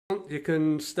You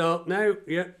can start now.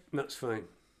 Yeah, that's fine.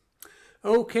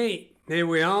 Okay, here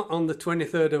we are on the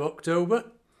 23rd of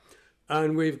October,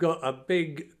 and we've got a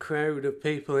big crowd of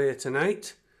people here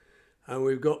tonight, and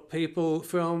we've got people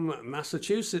from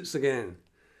Massachusetts again,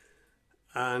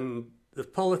 and the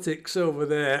politics over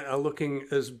there are looking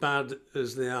as bad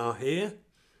as they are here,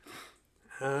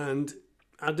 and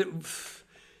I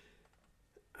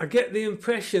get the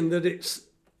impression that it's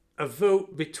a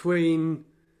vote between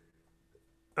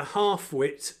a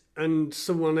half-wit and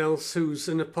someone else who's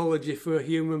an apology for a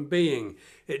human being.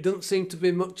 It doesn't seem to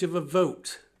be much of a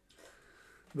vote.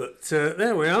 But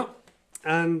there we are.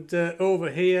 And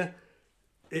over here,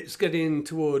 it's getting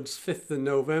towards 5th of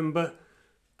November,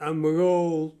 and we're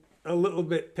all a little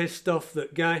bit pissed off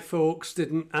that Guy Fawkes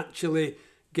didn't actually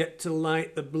get to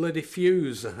light the bloody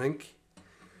fuse, I think.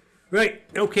 Right,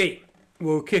 okay,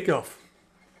 we'll kick off.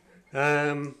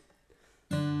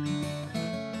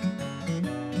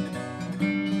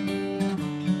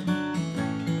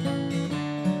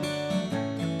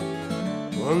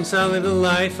 Once I lived a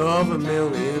life of a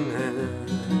millionaire,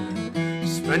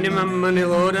 spending my money,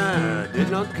 Lord, I did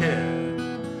not care,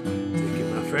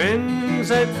 taking my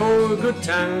friends out for a good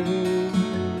time,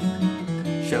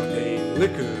 champagne,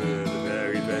 liquor, the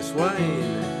very best wine,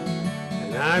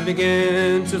 and I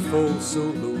began to fall so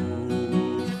low,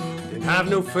 didn't have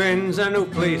no friends and no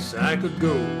place I could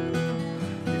go.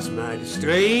 It's mighty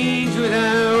strange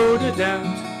without a doubt,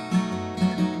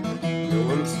 no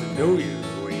one's to know you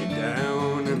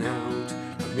down and out.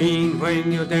 I mean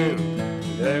when you're down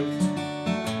and out,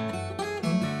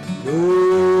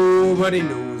 nobody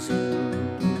knows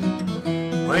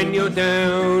you when you're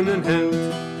down and out.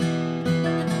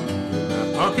 In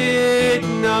my pocket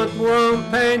not one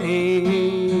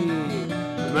penny,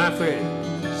 and my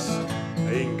friends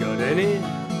I ain't got any,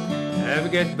 ever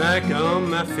get back on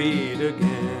my feet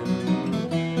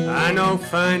again. I know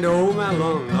find all my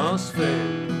long lost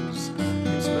friends,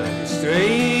 it's mighty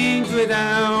strange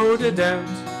without a doubt,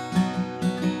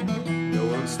 no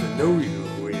one's to know you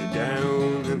when you're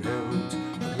down and out.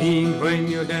 I mean when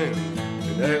you're down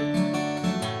and out.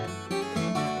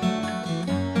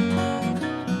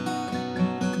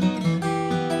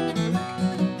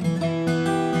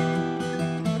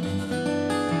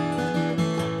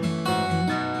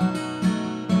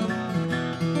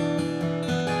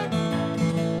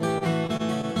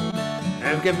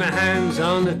 I've got my hands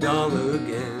on the dollar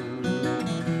again,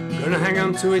 gonna hang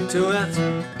on to it till that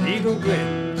eagle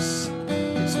grins.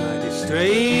 It's mighty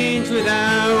strange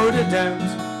without a doubt,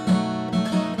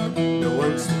 no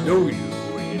one's to know you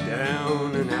when you're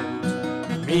down and out.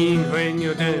 I mean when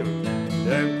you're down and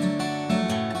out,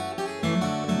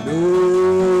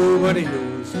 nobody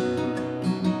knows you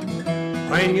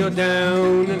when you're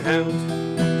down and out.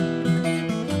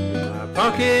 In my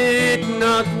pocket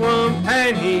not one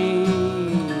penny,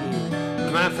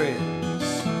 my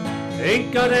friends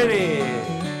ain't got any,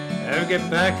 ever get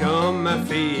back on my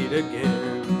feet again.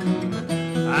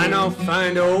 I know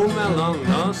find all my long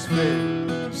lost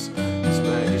friends, it's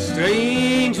mighty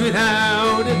strange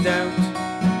without a doubt,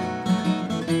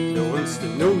 no one's to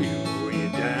know you when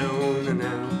you're down and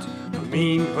out. I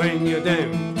mean when you're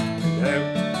down and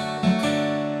out.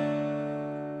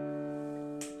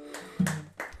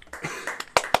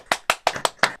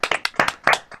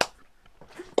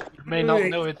 May not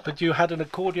know it, but you had an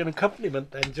accordion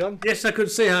accompaniment then, John. Yes, I could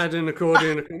say I had an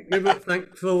accordion accompaniment,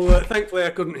 but thankfully I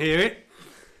couldn't hear it.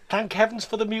 Thank heavens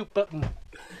for the mute button.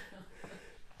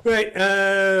 Right,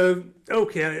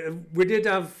 okay, we did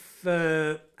have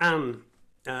Anne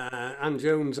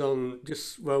Jones on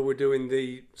just while we're doing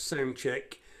the sound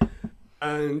check,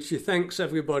 and she thanks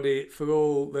everybody for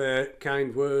all their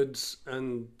kind words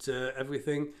and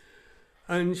everything,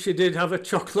 and she did have a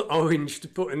chocolate orange to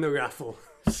put in the raffle.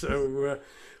 So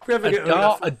if we ever get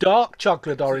a dark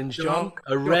chocolate orange, John,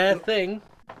 a rare thing.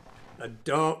 A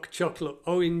dark chocolate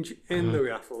orange in the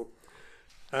raffle.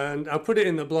 And I'll put it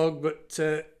in the blog, but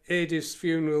Adie's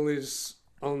funeral is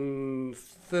on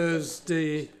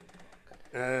Thursday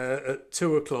at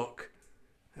 2 o'clock.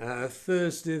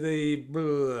 Thursday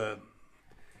the...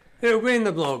 It'll be in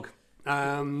the blog.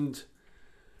 And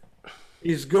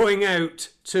he's going out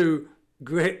to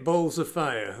Great Balls of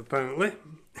Fire, apparently.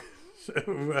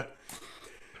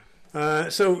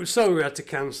 So sorry we had to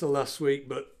cancel last week,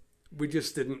 but we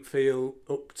just didn't feel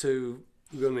up to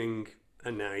running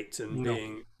a night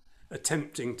and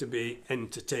attempting to be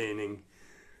entertaining.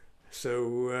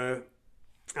 So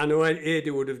I know Adie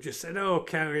would have just said, "Oh,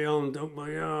 carry on, don't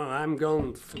worry. Oh, I'm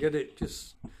gone. Forget it.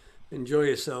 Just enjoy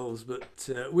yourselves." But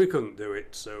we couldn't do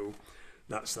it, so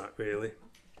that's that really.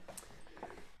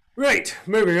 Right,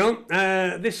 moving on.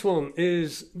 This one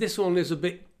is a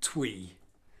bit twee,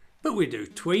 but we do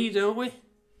twee, don't we?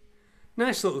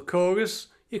 Nice little chorus.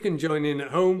 You can join in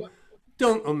at home.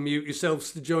 Don't unmute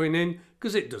yourselves to join in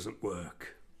because it doesn't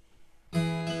work. I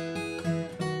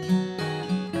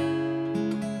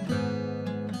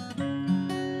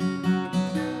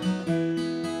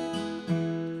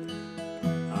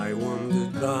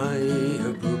wandered by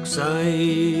a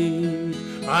brookside,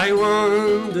 I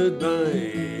wandered by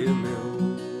a mill.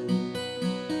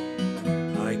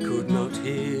 I could not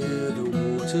hear the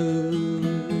water,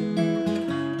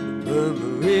 the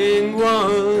murmuring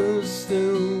was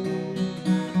still.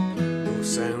 No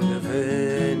sound of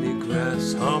any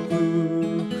grasshopper,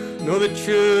 nor the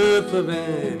chirp of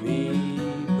any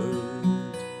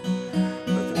bird,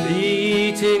 but the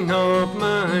beating of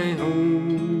my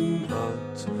own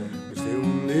heart was the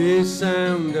only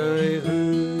sound I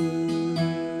heard.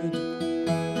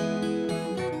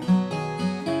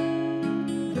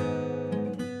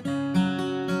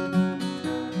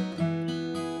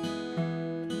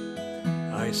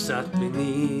 I sat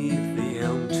beneath the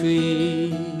elm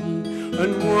tree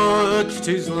and watched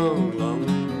his long, long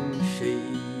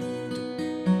shade,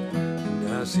 and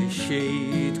as his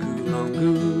shade grew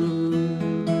longer,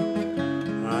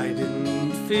 I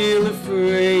didn't feel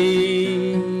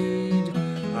afraid.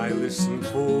 I listened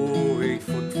for a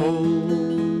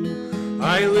footfall,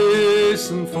 I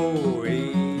listened for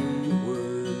a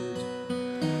word,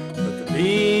 but the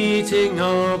beating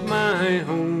of my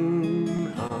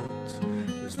own heart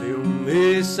was the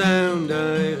only sound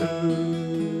I heard.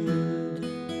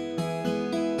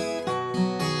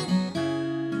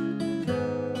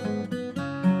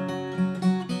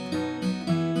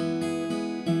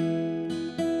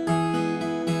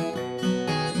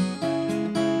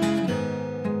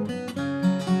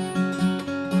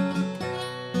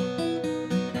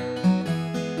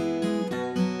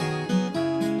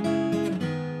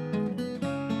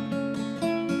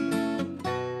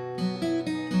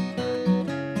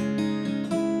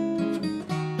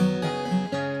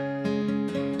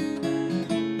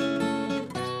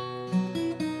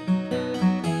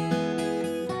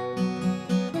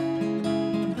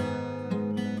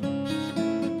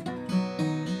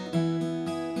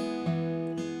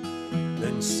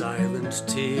 Silent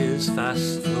tears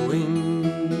fast flowing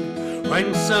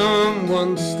when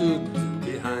someone stood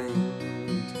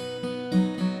behind,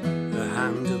 a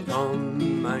hand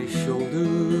upon my shoulder.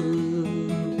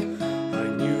 I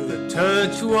knew the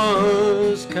touch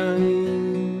was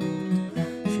kind.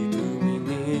 She drew me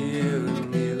near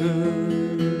and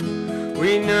nearer.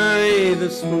 We neither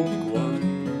spoke one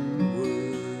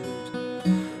word,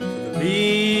 for the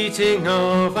beating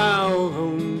of our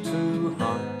own two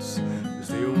hearts was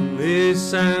the only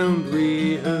sound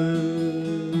we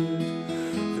heard.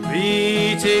 The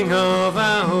beating of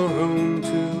our own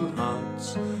two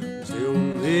hearts was the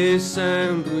only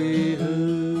sound we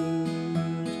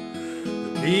heard.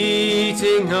 The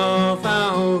beating of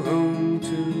our own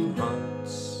two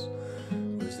hearts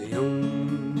was the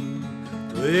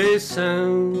only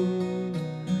sound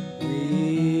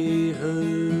we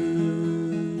heard.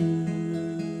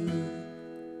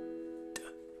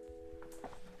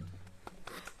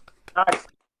 Nice.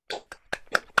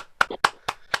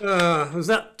 Was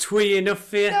that twee enough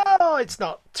for you? No, it's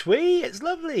not twee. It's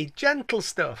lovely, gentle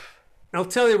stuff. I'll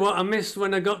tell you what I missed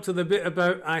when I got to the bit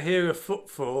about I hear a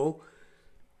footfall.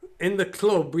 In the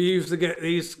club, we used to get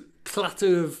these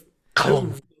clatter of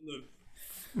hooves.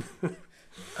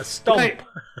 A stomp. Right.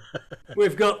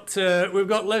 We've got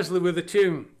Leslie with a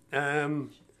tune.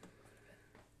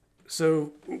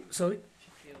 Sorry.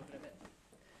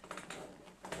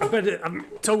 I'm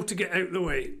told to get out of the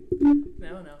way.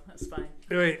 No, that's fine.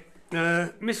 Right,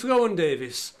 Miss Rowan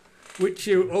Davis, which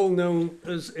you all know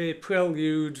as a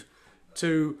prelude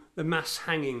to the mass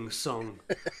hanging song.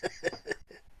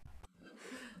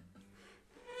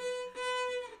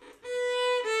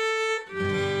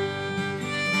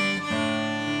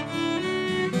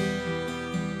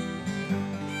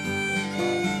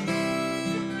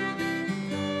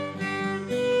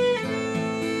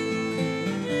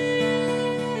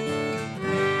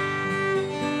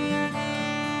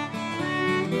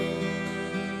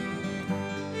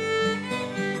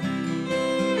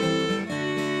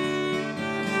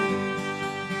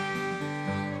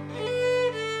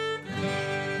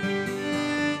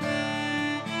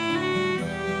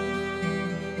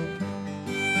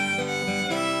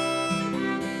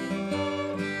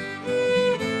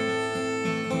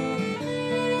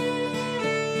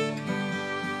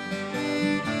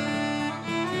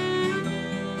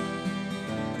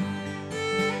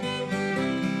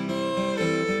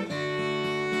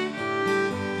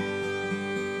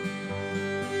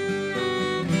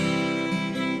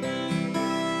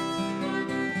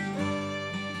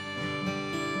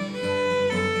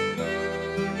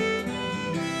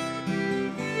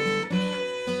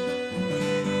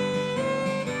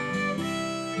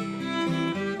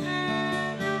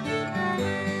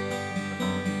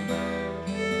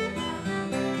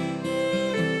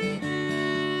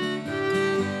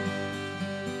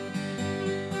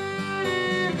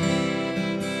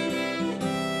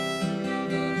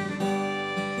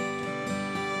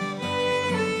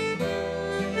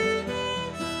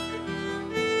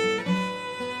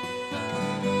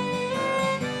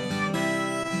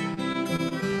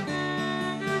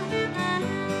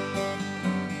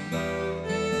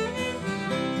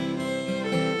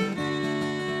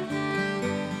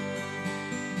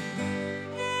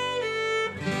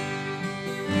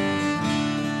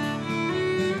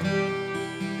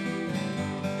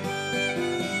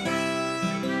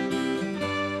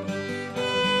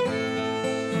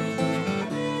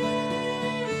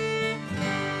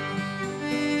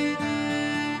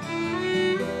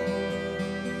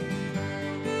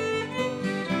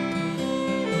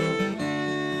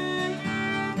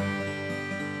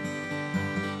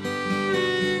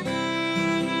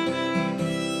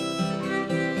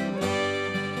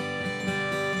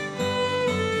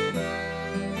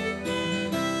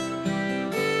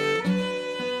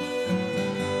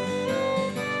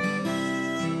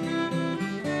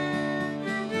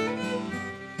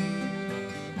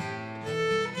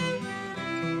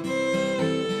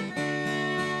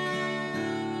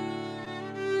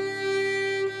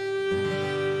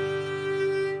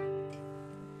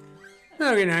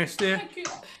 Very nice, dear. Thank you.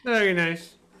 Very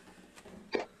nice.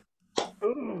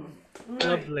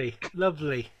 Lovely,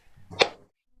 lovely.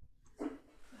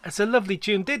 It's a lovely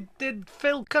tune. Did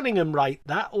Phil Cunningham write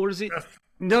that, or is it?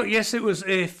 No, yes, it was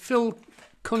a Phil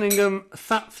Cunningham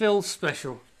Fat Phil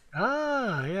special.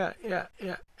 Ah, yeah.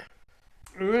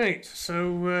 Right,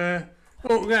 so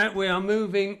we are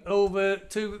moving over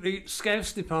to the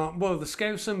Scouts department. Well, the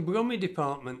Scouts and Brummie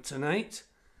department tonight.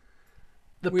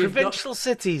 The We've provincial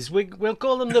cities. We'll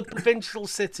call them the provincial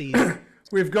cities.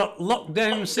 We've got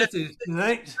lockdown cities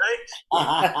tonight.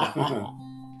 I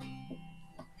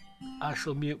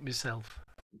shall mute myself.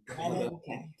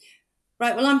 Okay.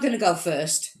 Right, well, I'm going to go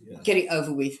first. Get it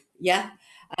over with, yeah?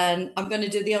 And I'm going to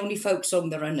do the only folk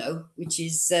song that I know, which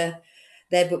is There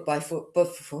But for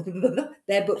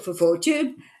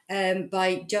Fortune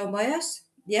by Joe Myers.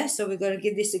 Yeah, so we're going to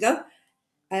give this a go.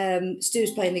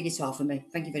 Stu's playing the guitar for me.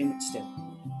 Thank you very much, Stu.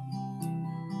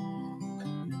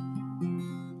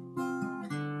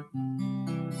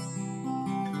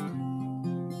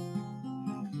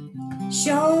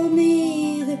 Show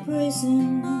me the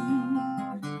prison,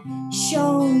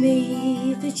 show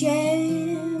me the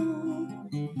jail,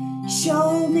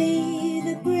 show me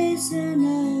the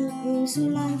prisoner whose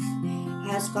life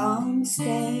has gone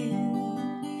stale,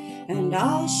 and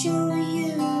I'll show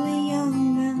you a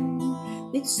young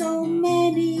man with so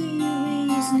many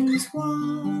reasons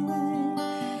why,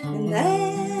 and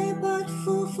there but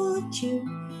for fortune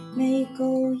may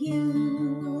go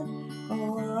you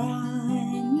or I.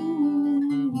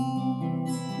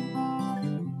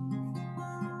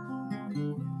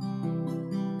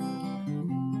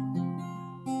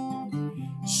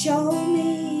 Show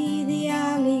me the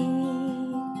alley,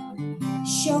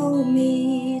 show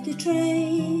me the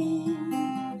train,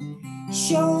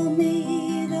 show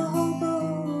me the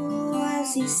hobo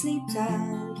as he sleeps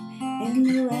out in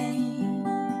the rain,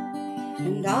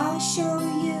 and I'll show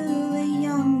you a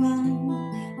young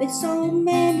man with so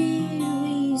many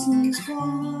reasons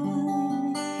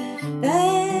why,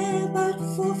 there but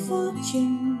for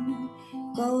fortune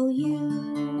go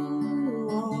you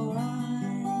or I.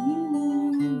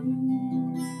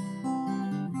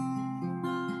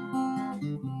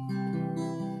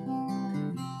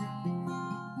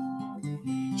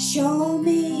 Show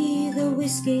me the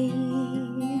whiskey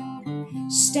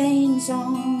stains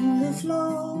on the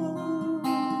floor,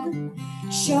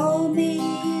 show me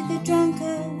the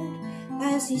drunkard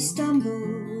as he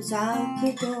stumbles out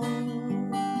the door,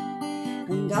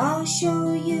 and I'll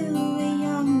show you a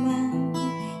young man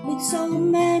with so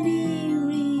many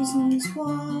reasons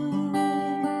why,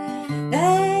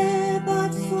 there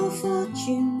but for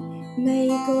fortune may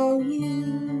go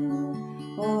you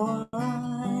or I.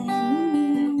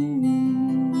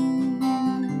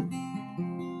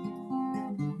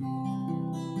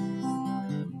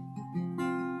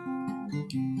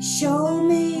 Show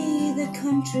me the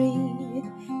country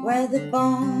where the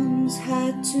bombs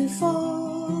had to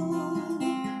fall,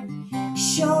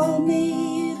 show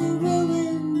me the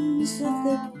ruins of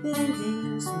the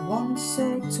buildings once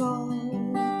so tall,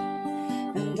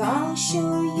 and I'll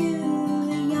show you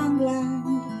a young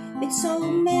land with so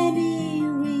many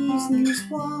reasons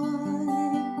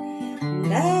why, and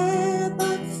there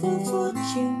but for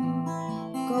fortune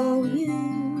go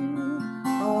you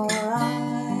or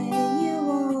I, you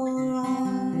or I.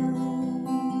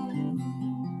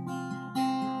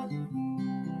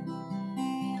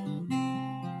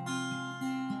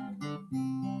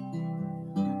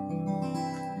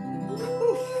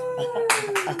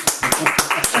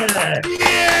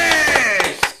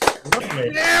 Yes!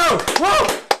 Lovely. Yeah! Whoa!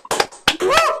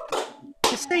 Whoa!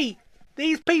 You see,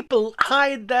 these people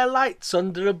hide their lights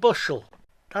under a bushel.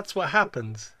 That's what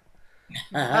happens.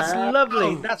 That's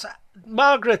lovely. That's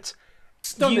Margaret.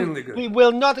 Stunningly good. We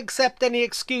will not accept any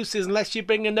excuses unless you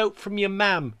bring a note from your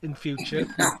mam in future.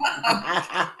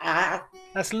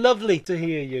 That's lovely to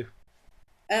hear you.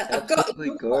 I've got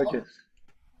Absolutely gorgeous.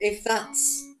 if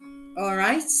that's all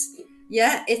right.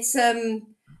 Yeah, it's a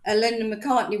Lennon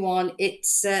McCartney one.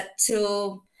 It's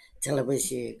till I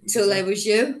was you. Till I was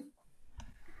you.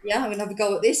 Yeah, I'm gonna have a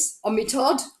go at this on me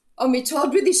Todd. On me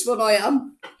Todd with this one I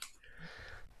am.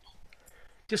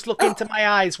 Just look into my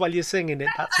eyes while you're singing it.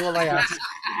 That's all I ask.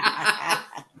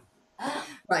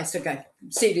 Right, okay.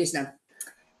 Serious now.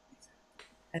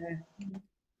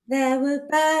 There were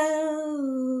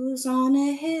bells on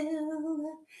a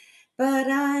hill, but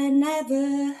I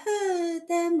never heard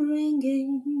them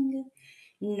ringing.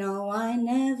 No, I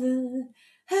never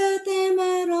heard them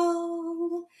at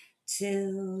all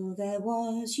till there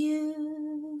was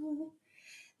you.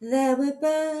 There were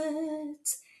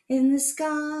birds in the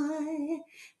sky,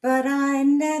 but I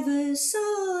never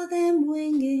saw them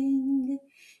winging.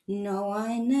 No,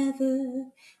 I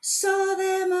never saw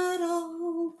them at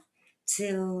all,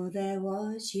 till there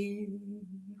was you.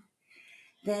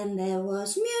 Then there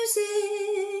was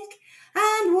music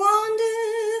and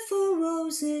wonderful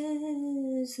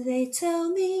roses, they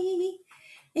tell me,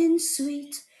 in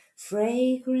sweet,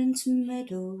 fragrant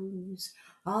meadows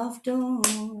of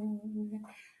dawn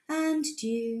and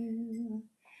dew.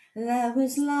 There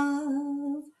was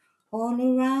love all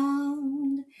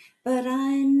around, but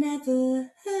I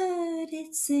never heard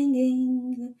it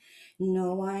singing.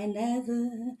 No, I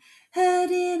never heard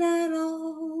it at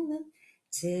all,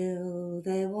 till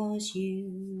there was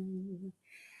you.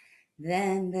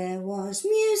 Then there was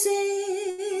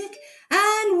music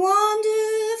and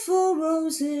wonderful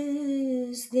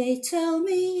roses, they tell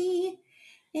me,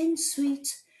 in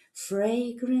sweet,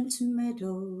 fragrant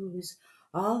meadows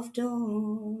of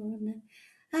dawn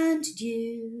and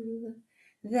dew.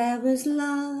 There was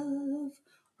love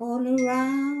all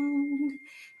around,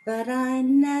 but I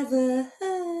never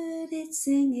heard it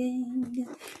singing.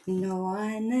 No,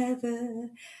 I never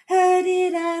heard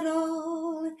it at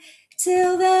all,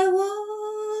 till there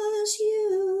was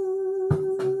you.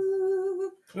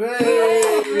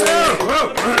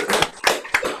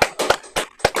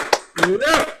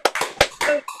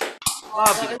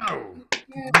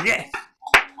 Yes.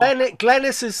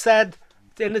 Glennis has said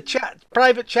in a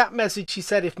private chat message, she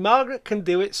said, if Margaret can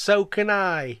do it, so can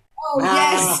I. Oh,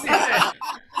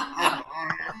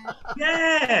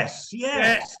 yes.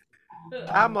 Yes.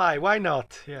 Am I? Why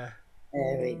not? Yeah.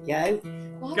 There we go.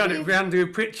 Got it for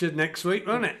Andrew Pritchard next week,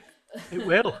 won't it? It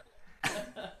will.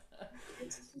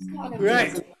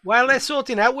 Right. While they're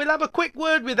sorting out, we'll have a quick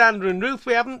word with Andrew and Ruth.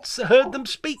 We haven't heard them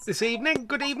speak this evening.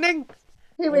 Good evening.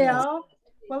 Here we are.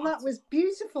 Well, that was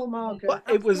beautiful, Margaret. Well,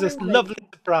 it was a Absolutely. lovely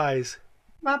surprise.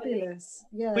 Fabulous.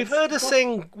 Yes. We've heard her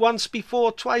sing once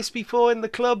before, twice before in the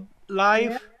club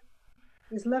live. Yeah.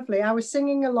 It was lovely. I was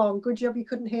singing along. Good job you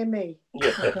couldn't hear me.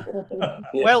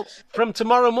 Well, from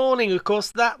tomorrow morning, of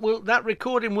course, that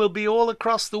recording will be all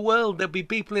across the world. There'll be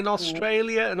people in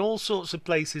Australia and all sorts of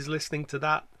places listening to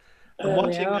that and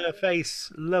watching her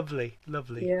face. Lovely,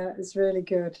 lovely. Yeah, it's really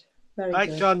good. Very Right,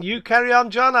 good. John, you carry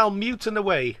on, John. I'll mute and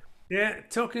away. Yeah,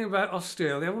 talking about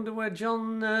Australia, I wonder where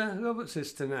John Roberts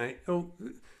is tonight. Oh,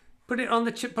 put it on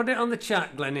the chat,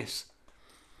 Glennis.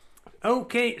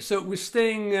 Okay, so we're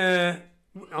staying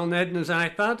on Edna's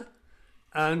iPad,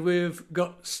 and we've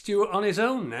got Stuart on his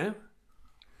own now.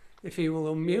 If he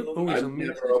will unmute. Oh, he's I'm unmuted.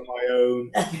 never on my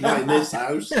own. Not in this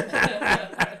house.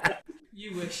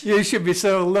 You wish. You should be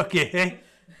so lucky, eh?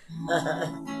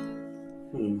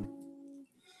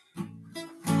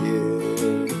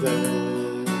 Here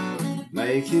they're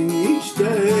making each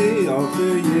day of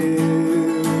the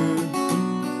year,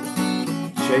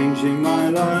 changing my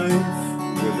life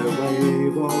with a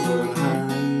wave of her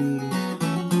hand.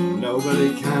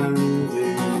 Nobody can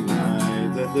deny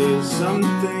that there's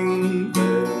something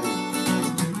there.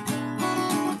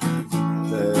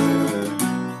 They're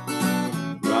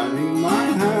running my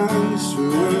hands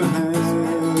through her hair,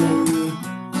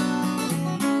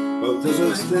 both of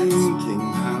us thinking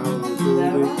how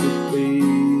good it could be.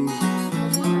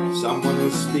 Someone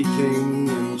is speaking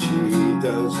and she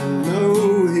doesn't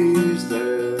know he's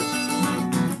there.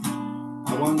 I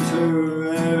want her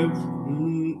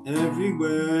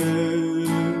everywhere.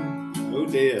 Oh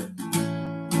dear.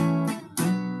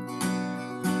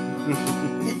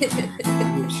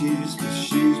 If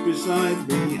she's beside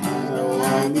me, I know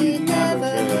I would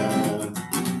never care.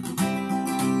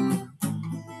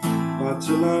 But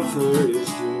to love her is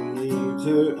to need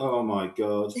her. Oh my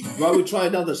God. Right, we'll try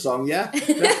another song, yeah?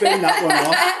 Let's bin that one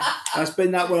off. Let's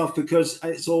bin that one off because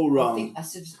it's all I wrong. think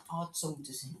that's an odd song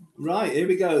to sing. Right, here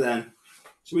we go then.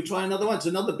 Shall we try another one? It's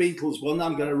another Beatles one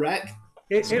I'm going to wreck.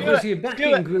 It was your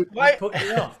backing group that put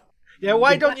you off. Yeah,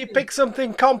 why don't you pick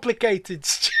something complicated,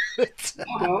 Stuart?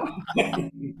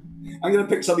 I'm going to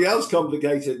pick something else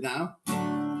complicated now.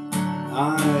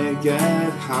 I get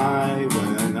high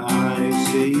when I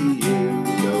see you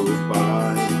go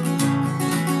by.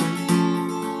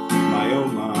 My oh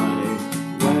my,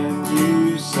 when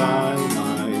you sigh,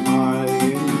 my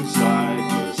inside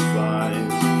just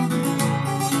flies.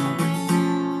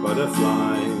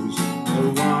 Butterflies,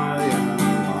 oh why am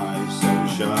I so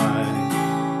shy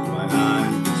when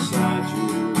I'm beside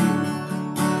you?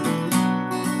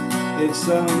 It's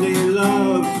only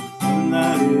love, and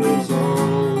that is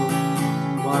all.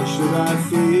 Why should I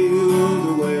feel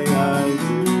the way I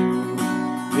do?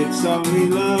 It's only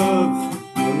love,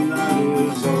 and that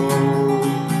is all.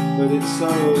 But it's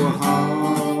so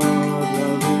hard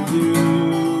loving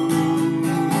you.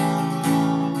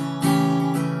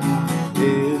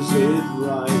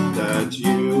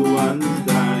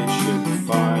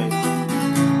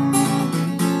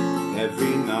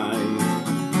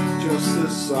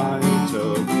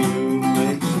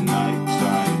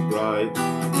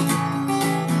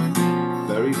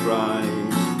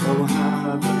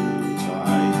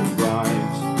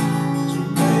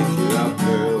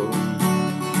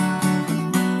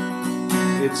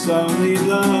 It's only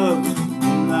love,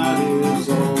 and that is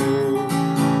all.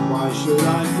 Why should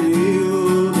I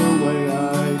feel the way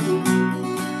I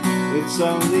do? It's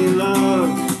only love,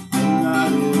 and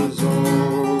that is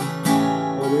all.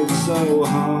 But it's so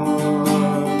hard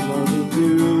loving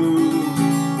you.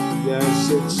 Yes,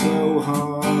 it's so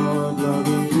hard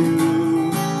loving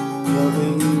you,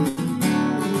 loving you.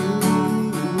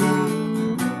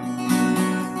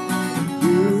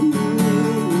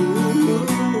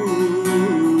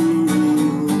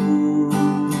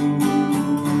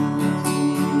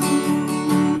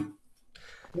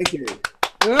 Thank you.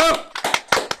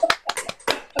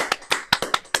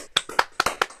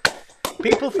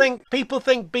 People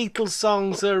think Beatles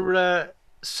songs are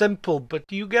simple,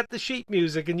 but you get the sheet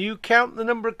music and you count the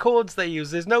number of chords they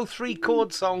use. There's no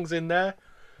 3-chord songs in there.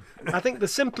 I think the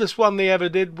simplest one they ever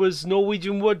did was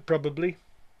Norwegian Wood, probably,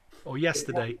 or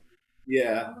Yesterday.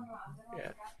 Yeah.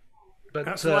 Yeah. But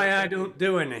That's why I don't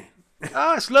do any.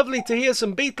 it's lovely to hear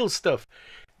some Beatles stuff.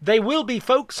 They will be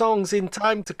folk songs in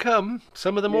time to come.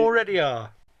 Some of them already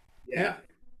are. Yeah.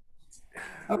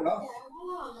 Oh, well.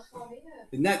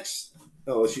 The next.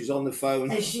 Oh, she's on the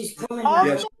phone. She's coming On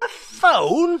now. the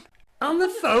phone? On the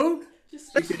phone?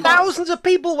 There's thousands of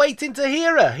people waiting to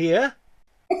hear her here.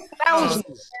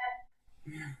 Thousands.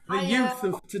 The youth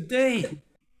of today.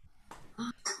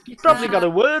 You've probably got her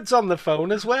words on the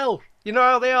phone as well. You know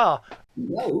how they are.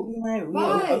 No.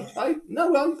 Bye.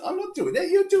 I'm not doing it.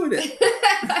 You're doing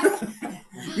it.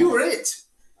 You're it.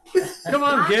 Come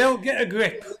on, girl, get a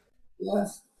grip.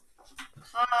 Yes.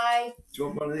 Hi. Do you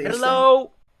want one of these?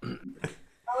 Hello.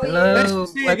 Hello, Nice to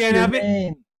see you what's again, your Abby.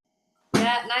 name?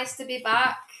 Yeah, nice to be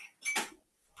back.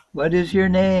 What is your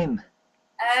name?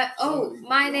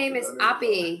 My name is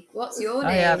Abby. What's your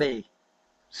Hi, name? Abby.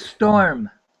 Storm.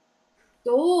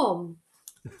 Storm.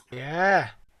 Yeah.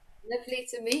 Lovely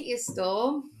to meet you,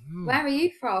 Storm. Where are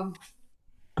you from?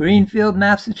 Greenfield,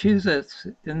 Massachusetts,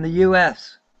 in the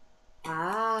U.S.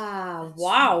 Ah,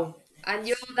 wow. And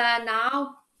you're there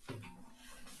now?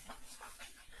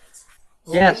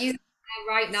 Yes, Are you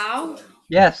there right now?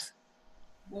 yes.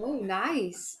 Oh,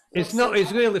 nice. It's not.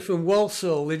 It's really from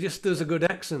Walsall. He just does a good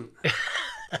accent.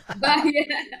 Yeah,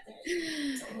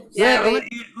 Yeah, we-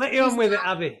 let you on with it,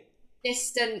 Abby.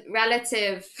 distant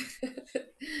relative.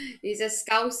 He's a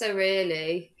Scouser,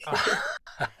 really.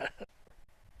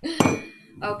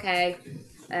 Okay.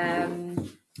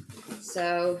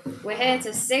 So we're here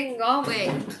to sing, aren't we?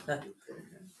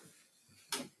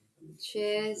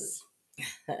 Cheers.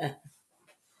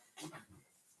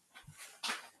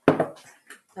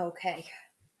 Okay.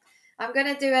 I'm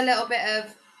gonna do a little bit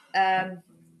of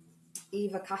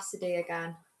Eva Cassidy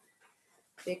again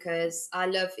because I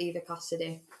love Eva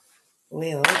Cassidy.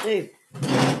 We all do.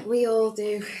 We all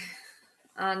do.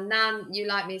 And Nan, you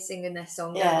like me singing this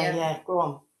song, don't you? Yeah, go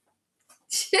on.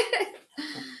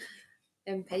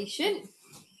 Impatient.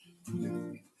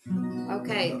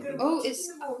 Okay. Oh,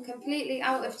 it's completely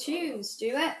out of tune,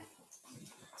 Stuart.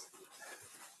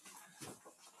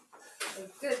 A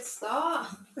good start.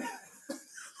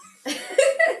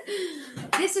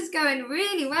 This is going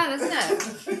really well, isn't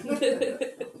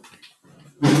it?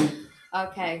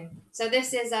 Okay. So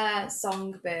this is a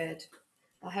Songbird.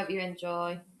 I hope you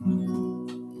enjoy.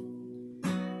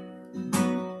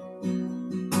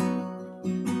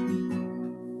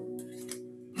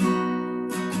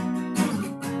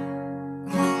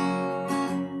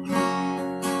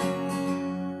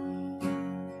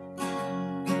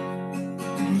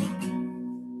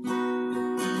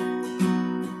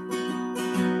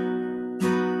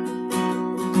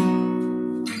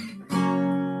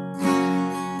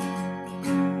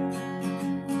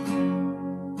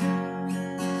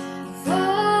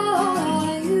 For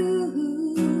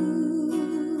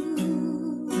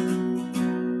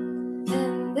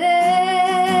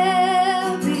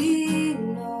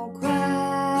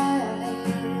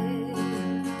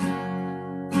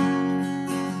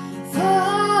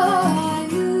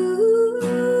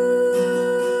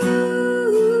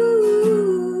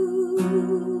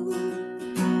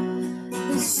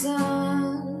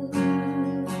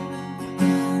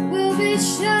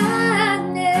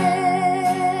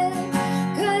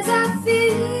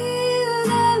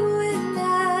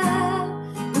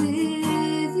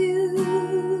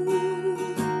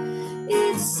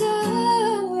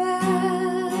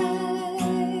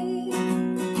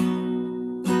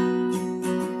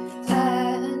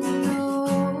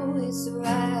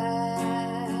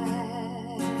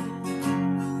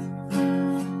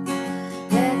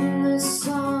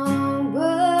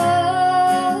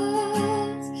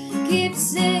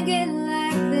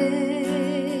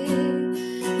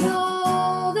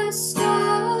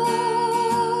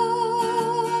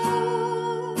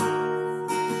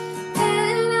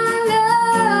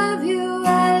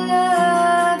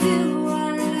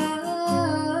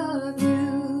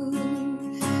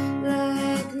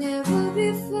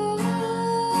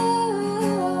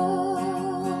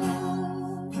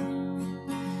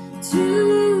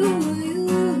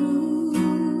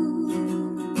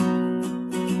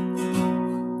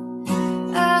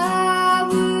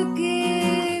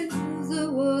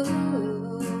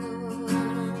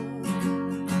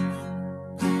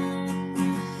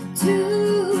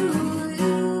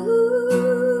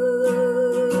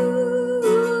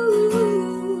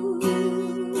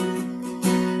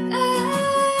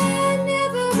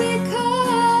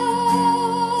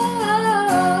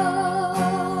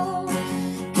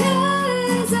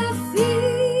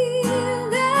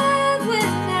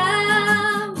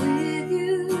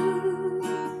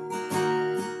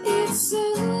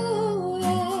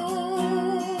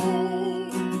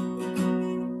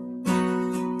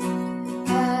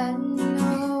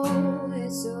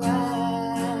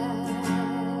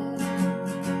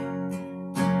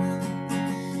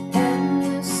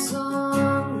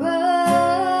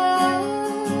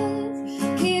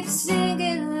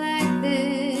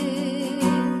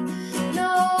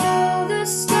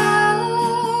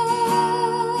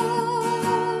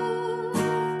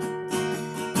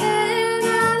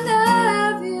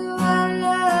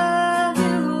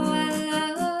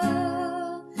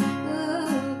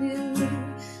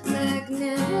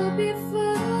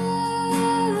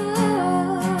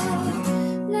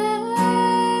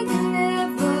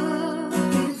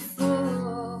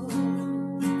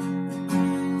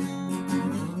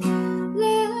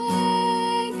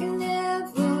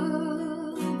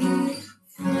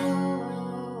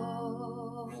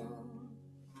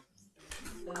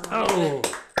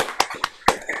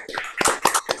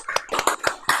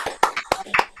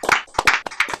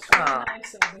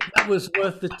was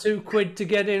worth the £2 to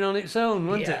get in on its own,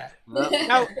 wasn't Yeah. it?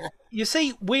 Now, you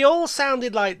see, we all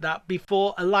sounded like that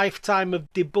before a lifetime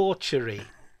of debauchery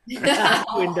in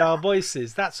our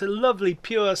voices. That's a lovely,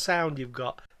 pure sound you've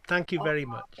got. Thank you very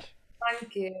much.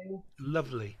 Thank you.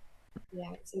 Lovely.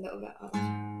 Yeah, it's a little bit odd.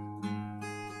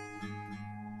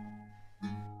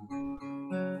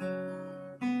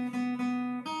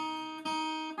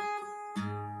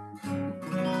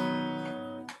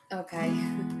 Okay.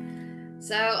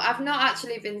 So I've not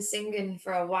actually been singing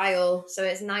for a while, so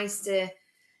it's nice to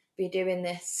be doing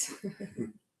this.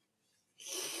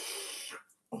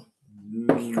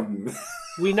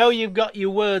 We know you've got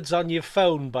your words on your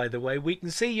phone, by the way. We can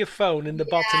see your phone in the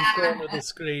bottom corner of the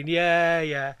screen.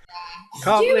 Yeah.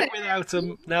 Can't live without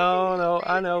them. No,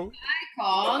 I know.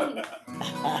 I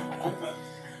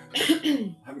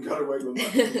haven't got away with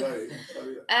much today.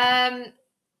 can't.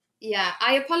 Yeah,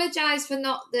 I apologise for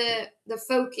not the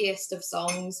folkiest of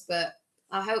songs, but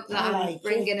I hope that I'm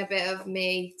bringing a bit of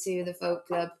me to the folk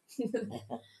club.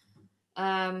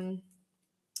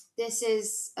 This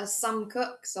is a Sam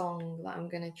Cooke song that I'm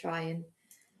going to try and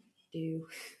do.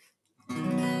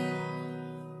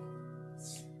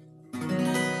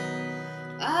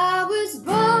 I was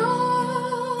born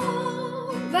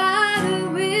by the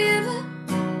river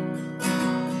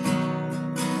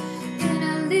in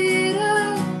a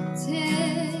little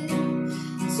tent,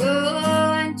 so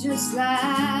just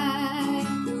like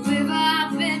the river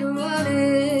I've been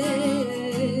running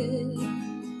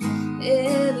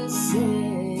ever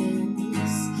since.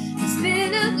 It's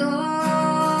been a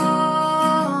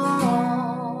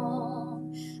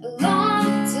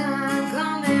long time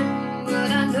coming,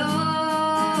 but I know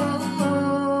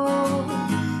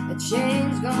a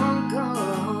change gonna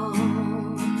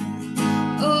come.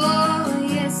 Oh,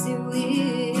 yes, it will.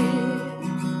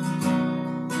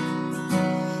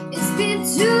 It's been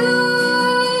too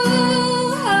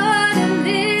hard to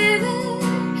live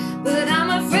it, but I'm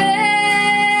afraid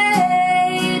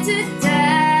to die.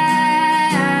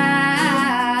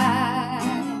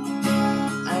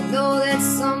 I know that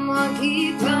someone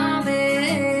keep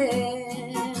coming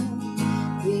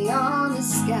beyond the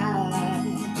sky.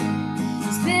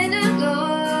 It's been a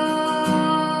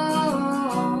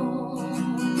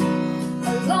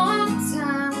long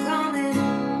time coming,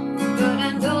 but I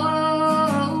know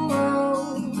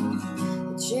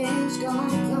a change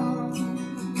gonna come.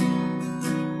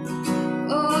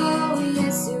 Oh,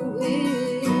 yes, it will.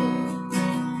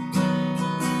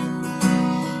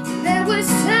 There was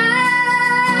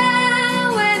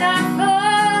time when I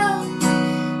thought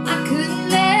I couldn't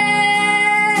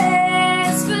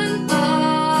last for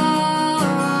long,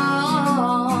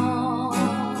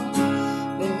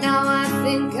 but now I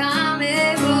think I'm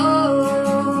able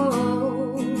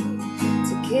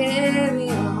to carry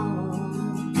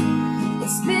on.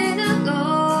 It's been a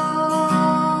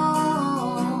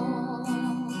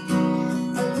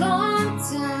long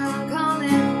time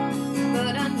coming,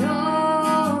 but I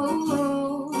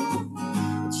know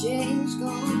a change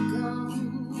gonna come.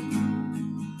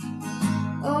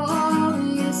 Oh,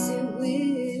 yes, it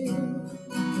will.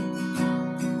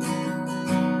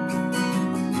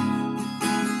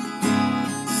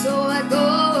 So I go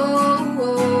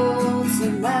to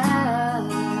my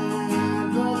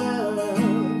brother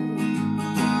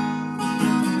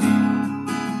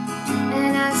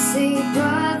and I say,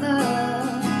 brother,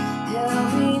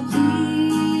 help me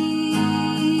please.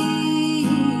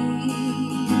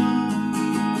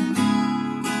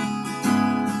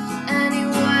 And he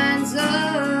winds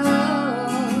up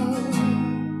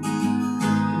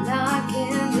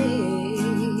knocking me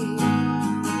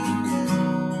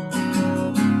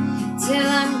till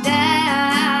I'm down.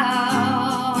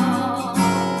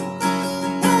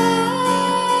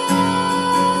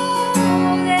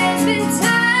 Oh, there's been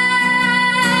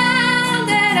time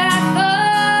that I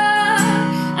thought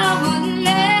I wouldn't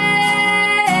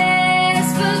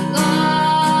last for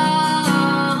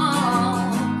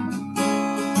long,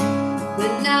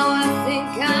 but now I think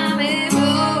I'm able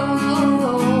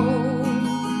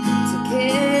to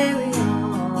carry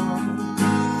on.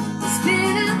 It's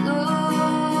been a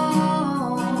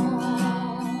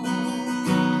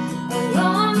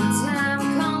long time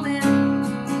coming,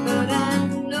 but I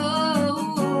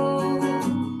know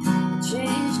a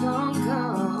change gonna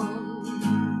come.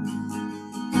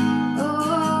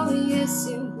 Oh, yes,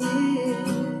 it will.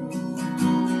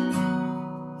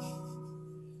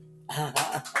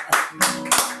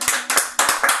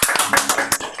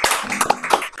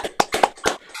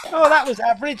 Oh, that was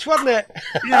average, wasn't it?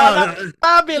 Yeah, Oh, that was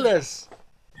fabulous.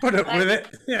 put up with it.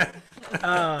 Yeah.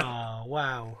 Oh,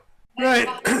 wow. Right.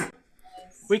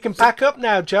 We can pack up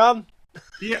now, John.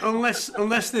 Yeah,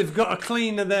 unless they've got a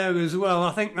cleaner there as well.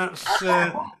 I think that's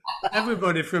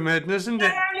everybody from Edna, isn't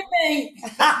it? Only me.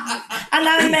 And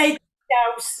I made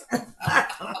house.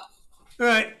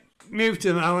 Right, mute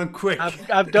him, Alan, quick.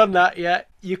 I've done that. Yeah,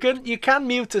 you can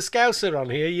mute a Scouser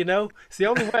on here. You know, it's the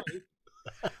only way.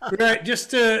 Right, just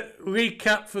to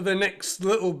recap for the next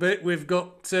little bit, we've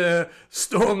got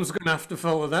Storm's going to have to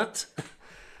follow that.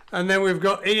 And then we've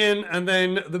got Ian and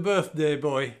then the birthday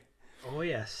boy. Oh,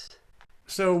 yes.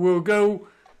 So we'll go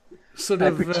sort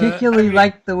of... I particularly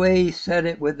like the way he said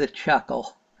it with a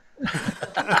chuckle.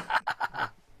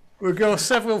 We'll go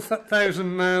several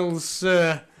thousand miles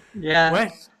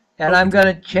west. And I'm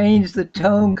going to change the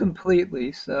tone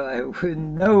completely, so I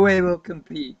in no way will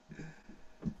compete.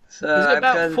 So Is it I've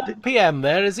about got 4 p.m.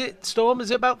 there? Is it, Storm?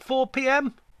 Is it about 4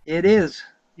 p.m.? It is.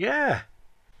 Yeah.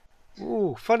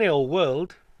 Ooh, funny old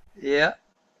world. Yeah.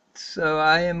 So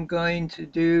I am going to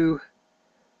do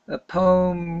a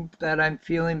poem that I'm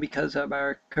feeling because of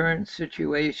our current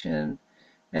situation,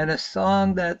 and a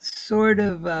song that's sort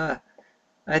of,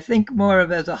 I think more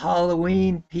of as a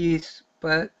Halloween piece,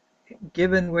 but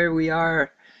given where we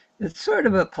are, it sort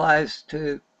of applies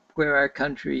to where our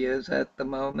country is at the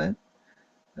moment,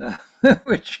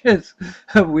 which is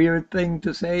a weird thing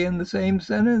to say in the same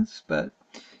sentence, but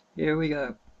here we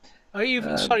go. Are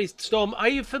you, sorry, Storm, are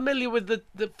you familiar with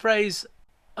the phrase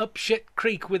up shit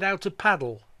creek without a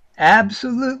paddle?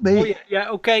 Absolutely. Oh, yeah,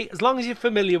 okay. As long as you're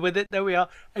familiar with it, there we are.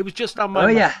 It was just on my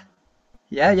mind.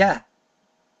 Yeah.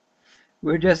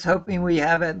 We're just hoping we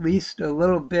have at least a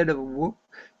little bit of,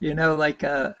 like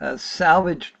a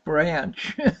salvaged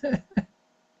branch.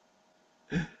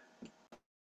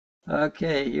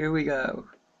 Okay, here we go.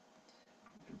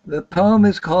 The poem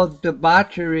is called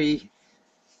Debauchery,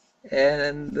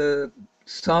 and the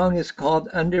song is called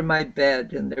Under My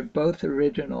Bed, and they're both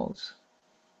originals.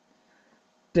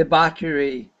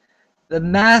 Debauchery. The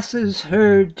masses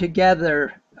herd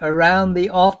together around the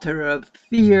altar of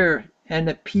fear and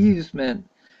appeasement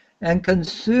and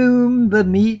consume the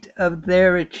meat of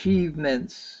their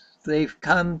achievements. They've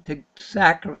come to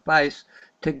sacrifice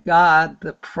to God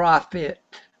the prophet,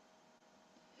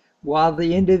 while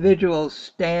the individual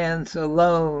stands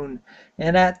alone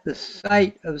and at the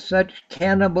sight of such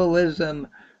cannibalism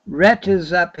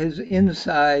retches up his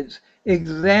insides,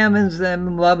 examines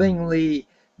them lovingly,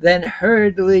 then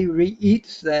hurriedly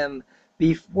re-eats them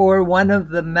before one of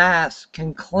the mass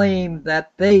can claim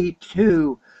that they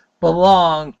too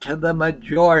belong to the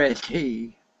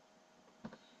majority.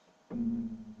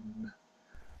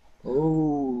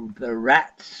 Oh, the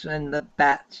rats and the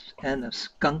bats and the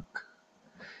skunk,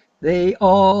 they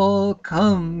all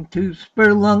come to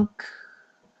spelunk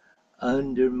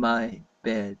under my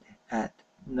bed at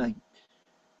night,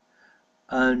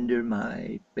 under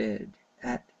my bed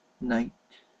at night.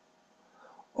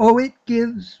 Oh, it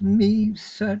gives me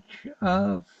such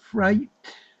a fright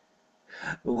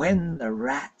when the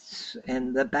rats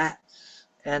and the bats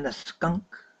and a skunk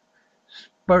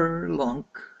spelunk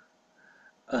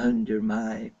under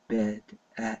my bed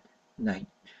at night.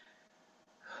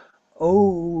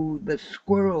 Oh, the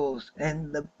squirrels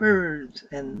and the birds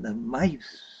and the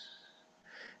mice,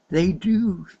 they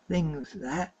do things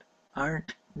that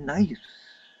aren't nice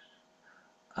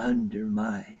under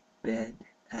my bed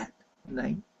at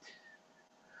night,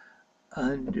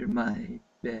 under my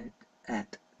bed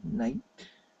at night.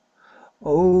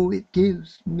 Oh, it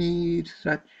gives me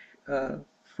such a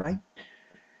fright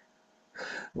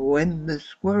when the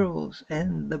squirrels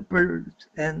and the birds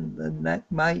and the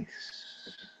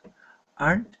mice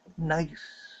aren't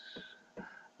nice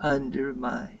under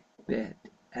my bed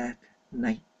at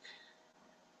night.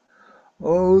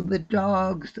 Oh, the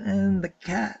dogs and the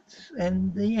cats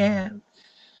and the ants,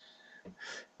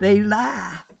 they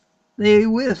laugh, they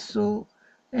whistle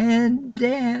and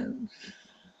dance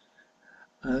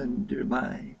under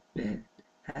my bed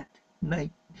at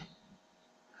night,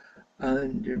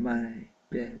 under my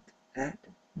bed at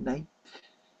night.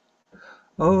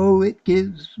 Oh, it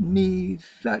gives me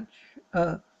such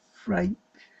a fright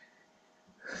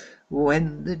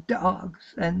when the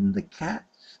dogs and the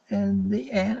cats and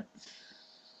the ants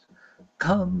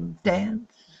come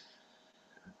dance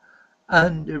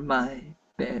under my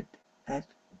bed at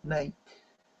night,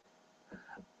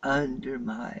 under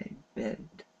my bed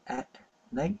at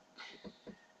night,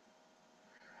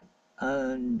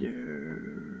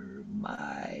 under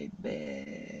my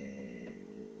bed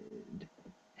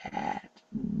at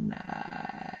night.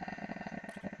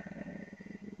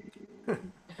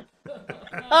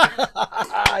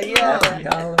 Yeah. Happy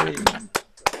Halloween.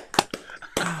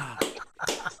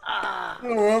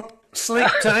 Oh, well, sleep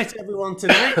tight, everyone,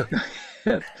 tonight.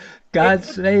 God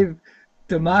save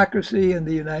democracy in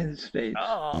the United States.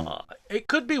 Oh, it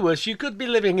could be worse. You could be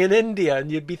living in India and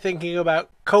you'd be thinking about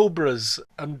cobras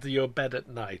under your bed at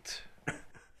night.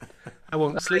 I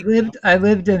won't sleep. I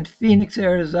lived in Phoenix,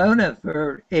 Arizona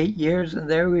for 8 years, and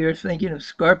there we were thinking of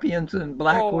scorpions and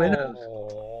black widows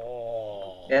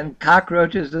and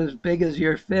cockroaches as big as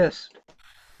your fist.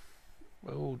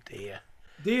 Oh dear.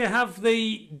 Do you have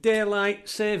the daylight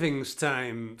savings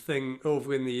time thing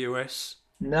over in the US?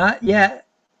 Not yet.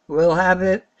 We'll have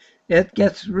it. It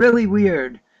gets really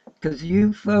weird because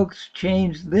you folks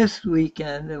change this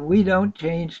weekend and we don't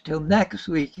change till next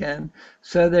weekend.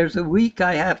 So there's a week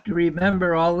I have to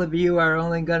remember all of you are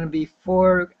only going to be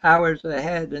 4 hours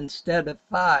ahead instead of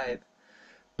 5.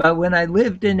 But when I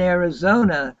lived in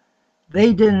Arizona,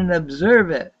 they didn't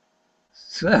observe it.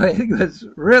 So it was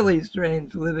really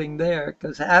strange living there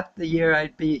because half the year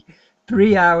I'd be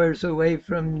 3 hours away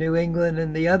from New England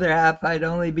and the other half I'd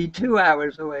only be 2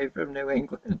 hours away from New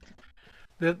England.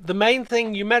 The main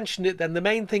thing, you mentioned it then, the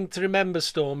main thing to remember,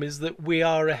 Storm, is that we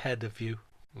are ahead of you.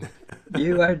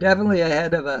 You are definitely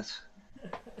ahead of us.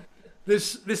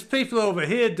 This people over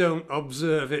here don't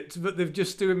observe it, but they've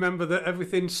just to remember that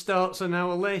everything starts an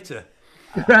hour later.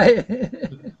 Right.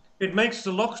 It makes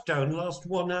the lockdown last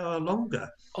 1 hour longer.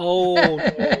 Oh,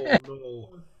 no.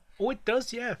 Oh, it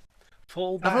does, yeah.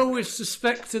 Fall back. I've always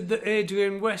suspected that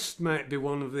Adrian West might be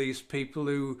one of these people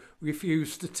who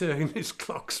refused to turn his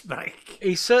clocks back.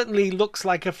 He certainly looks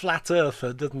like a flat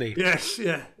earther, doesn't he? Yes,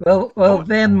 yeah. Well,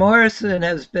 Van Morrison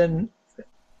has been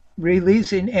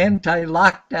releasing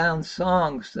anti-lockdown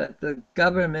songs that the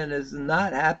government is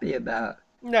not happy about.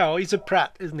 No, he's a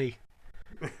prat, isn't he?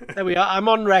 There we are. I'm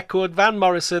on record. Van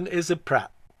Morrison is a prat.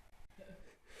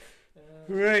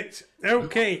 Right.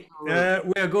 Okay. We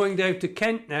are going down to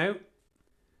Kent now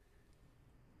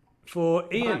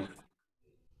for Ian.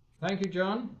 Thank you,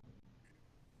 John.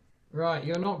 Right,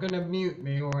 you're not going to mute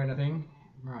me or anything,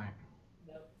 right?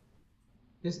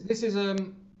 This is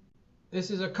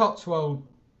a Cotswold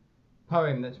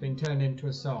poem that's been turned into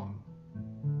a song.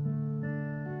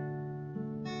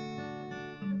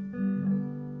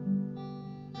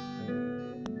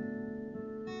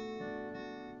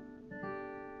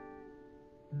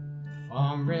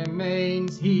 Farm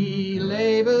remains he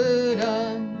laboured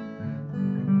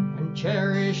on and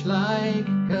cherished like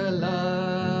a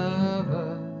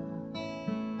lover.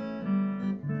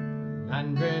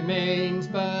 Land remains,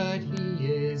 but he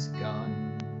is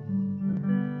gone.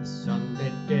 The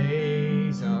sunlit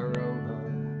days are over.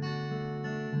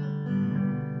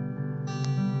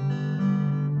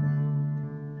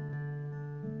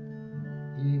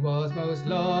 He was most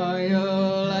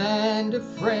loyal and a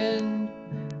friend,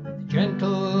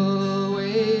 gentle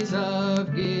ways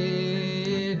of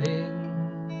giving.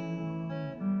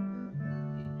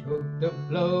 He took the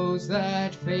blows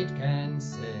that fate can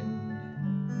send,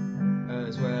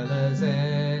 as well as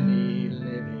any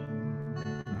living.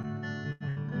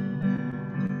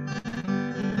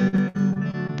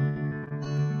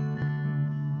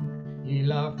 He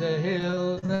loved the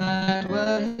hills that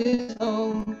were his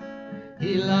home.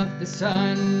 He loved the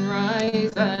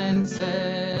sunrise and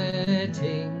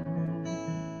setting.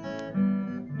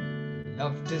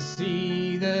 Loved to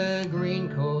see the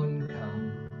green corn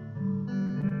come.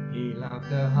 He loved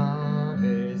the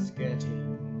harvest getting.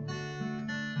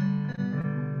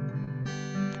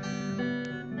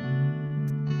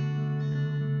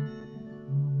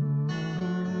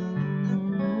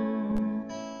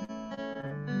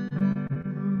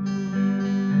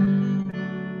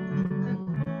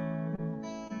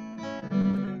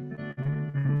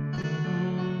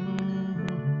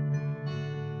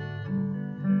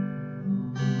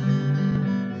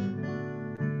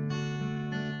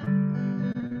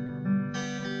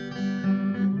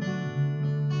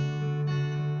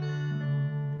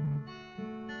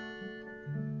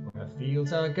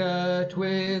 Fields are girt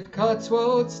with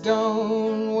Cotswold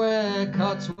stone, where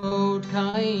Cotswold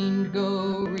kind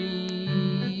go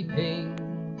reaping.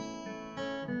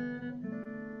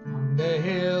 On the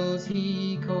hills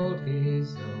he called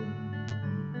his own,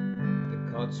 the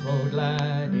Cotswold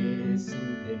lad is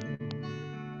sleeping.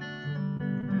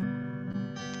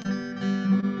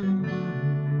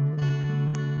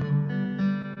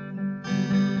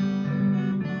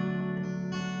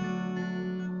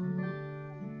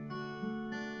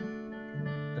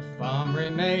 Farm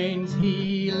remains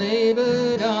he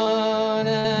laboured on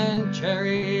and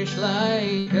cherished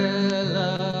like a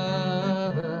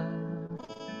lover.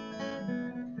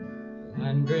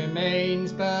 Land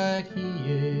remains, but he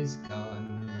is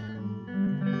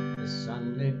gone. The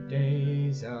sunlit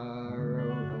days are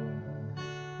over.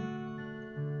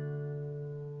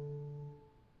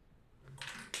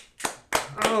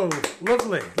 Oh,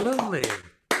 lovely, lovely.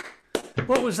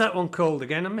 What was that one called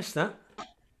again? I missed that.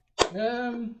 I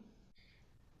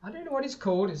don't know what it's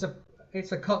called.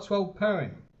 It's a Cotswold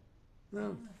poem.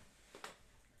 No.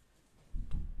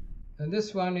 And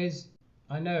this one is,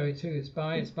 I know it's who it's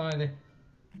by. It's by the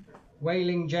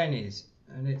Wailing Jennies,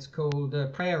 and it's called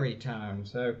Prairie Town.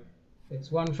 So it's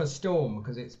one for Storm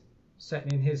because it's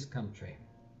set in his country.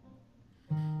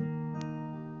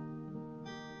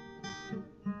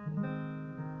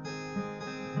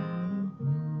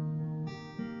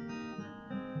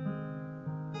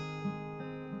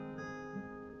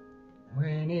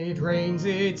 When it rains,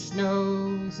 it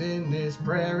snows in this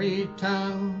prairie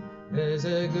town. There's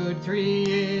a good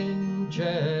 3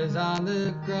 inches on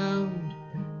the ground.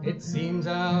 It seems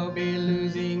I'll be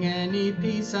losing any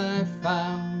peace I've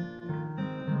found.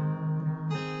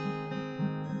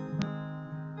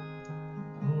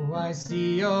 Oh, I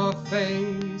see your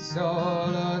face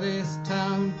all o'er this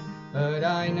town, but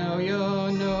I know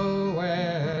you're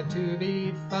nowhere to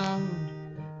be found.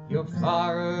 You're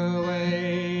far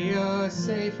away, you're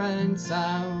safe and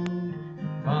sound,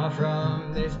 far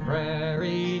from this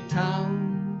prairie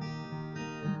town.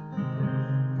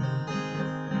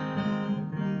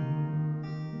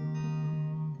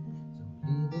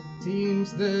 It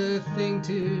seems the thing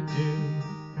to do.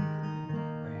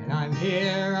 When I'm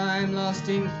here, I'm lost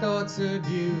in thoughts of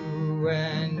you,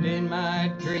 and in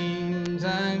my dreams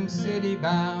I'm city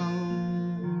bound.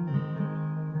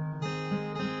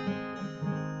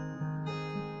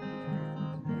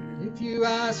 If you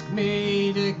ask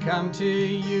me to come to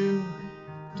you,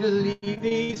 to leave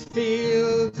these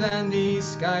fields and these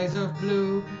skies of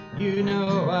blue, you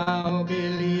know I'll be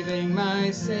leaving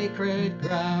my sacred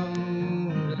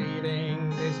ground, leaving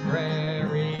this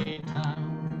prairie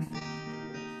town.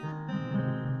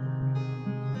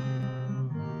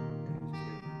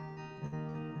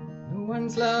 No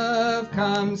one's love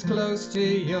comes close to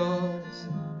yours,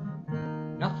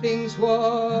 nothing's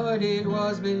what it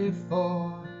was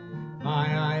before.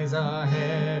 My eyes are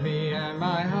heavy and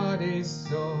my heart is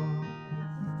sore,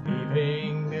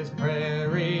 leaving this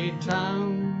prairie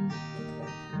town,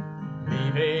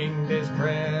 leaving this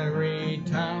prairie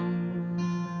town.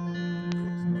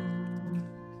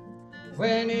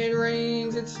 When it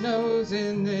rains, it snows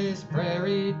in this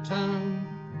prairie town,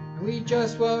 and we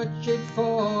just watch it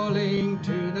falling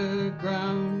to the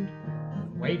ground,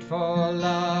 and wait for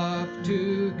love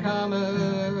to come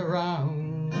around.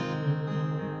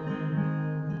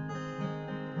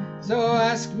 So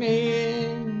ask me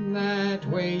in that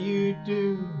way you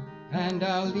do, and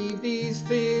I'll leave these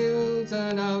fields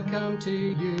and I'll come to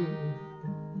you.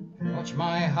 Watch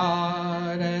my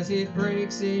heart as it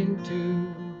breaks in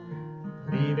two,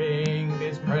 leaving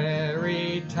this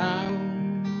prairie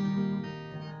town,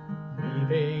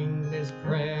 leaving this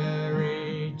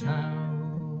prairie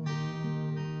town.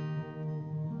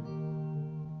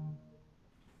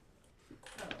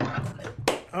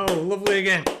 Oh, lovely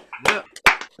again. Yeah.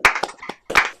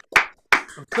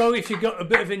 I'm sorry if you got a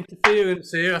bit of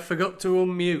interference here. I forgot to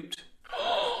unmute.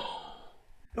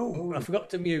 Oh, I forgot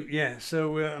to mute. Yeah,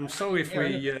 so I'm sorry if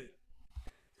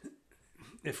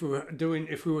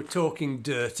we were talking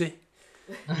dirty.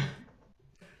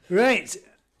 Right.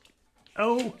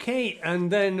 Okay, and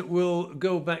then we'll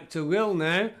go back to Rhyl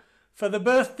now for the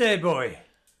birthday boy.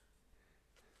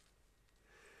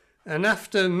 And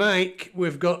after Mike,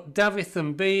 we've got Davith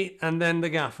and B, and then the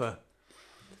gaffer.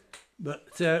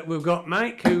 But we've got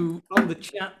Mike, who on the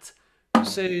chat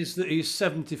says that he's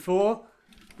 74,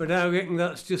 but I reckon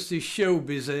that's just his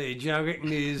showbiz age. I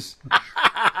reckon he's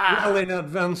well in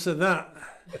advance of that.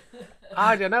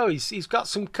 I don't know. He's got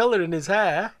some colour in his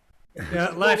hair.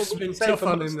 Yeah, life's been tough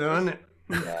on him, though, hasn't it?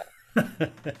 Yeah.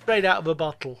 Straight out of a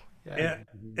bottle. Yeah,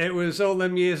 it was all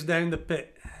them years down the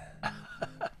pit.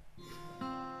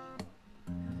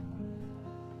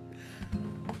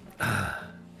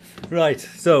 Right,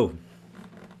 so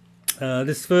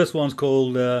this first one's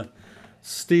called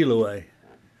Steal Away.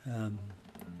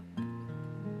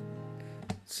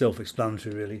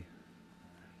 Self-explanatory, really.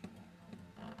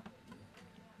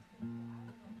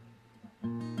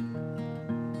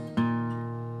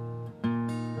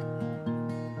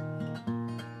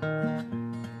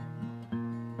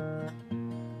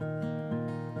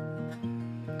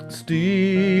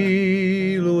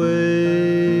 Steal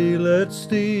away, let's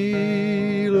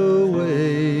steal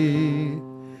away.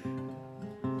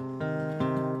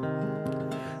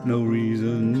 No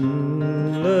reason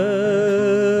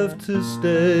left to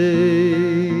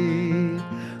stay.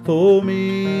 For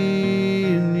me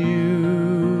and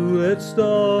you, let's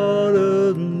start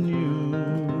anew.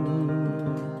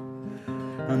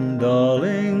 And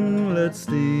darling, let's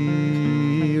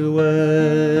steal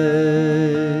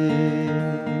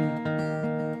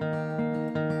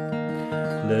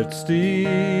let's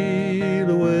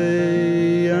steal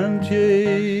away and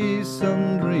chase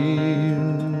some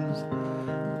dreams.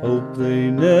 Hope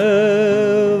they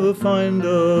never find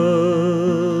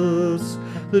us.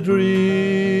 The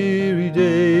dreary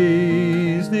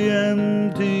days, the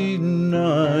empty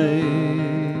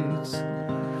nights,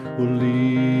 we'll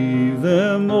leave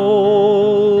them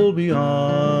all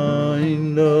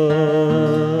behind us.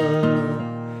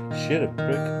 Shit, a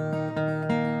prick.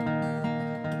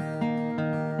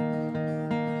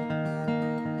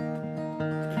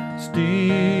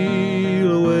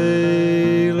 Steal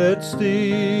away, let's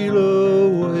steal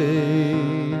away.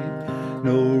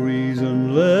 No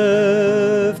reason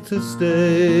left to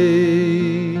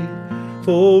stay.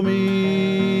 For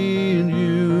me and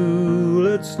you,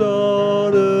 let's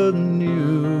start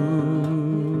anew.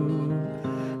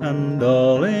 And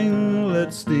darling,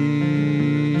 let's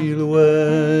steal away.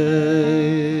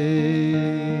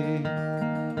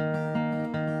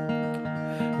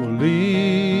 We'll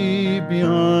leave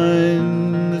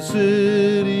behind the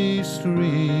city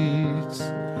streets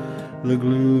the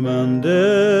gloom and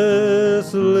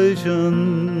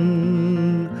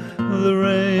desolation, the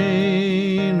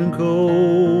rain and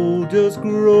cold just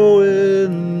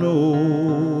growing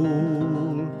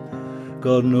old.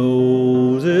 God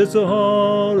knows it's a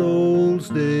hard old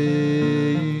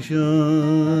station.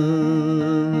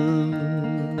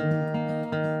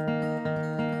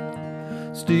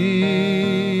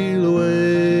 Steal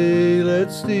away,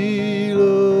 let's steal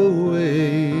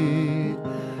away.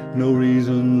 No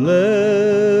reason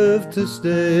left to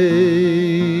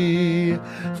stay.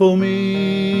 For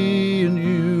me and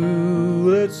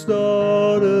you, let's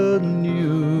start anew.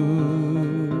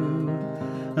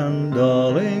 And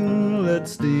darling,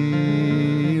 let's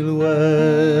steal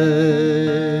away.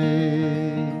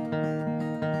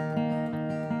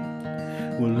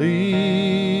 We'll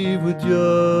leave with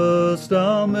just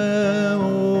our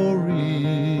memories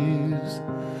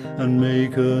and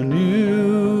make a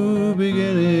new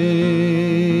beginning.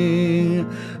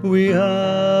 We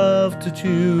have to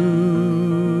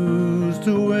choose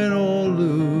to win or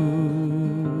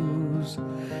lose.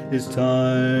 It's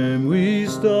time we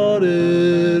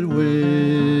started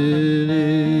winning.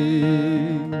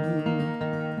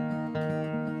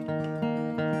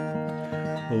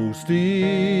 Oh,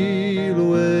 steal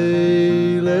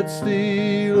away, let's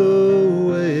steal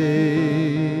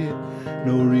away.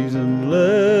 No reason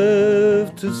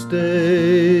left to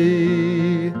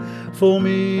stay. For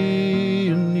me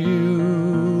and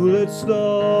you, let's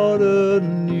start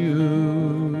anew.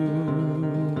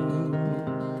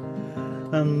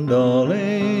 And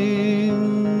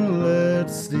darling,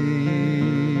 let's steal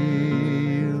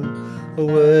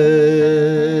away.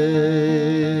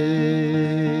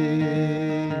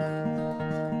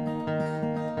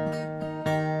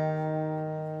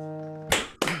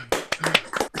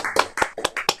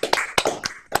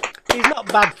 He's not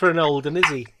bad for an old one, is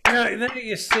he? Yeah, there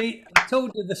you see. I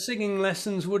told you the singing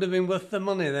lessons would have been worth the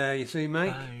money there, you see,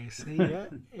 mate. Ah, you see, yeah,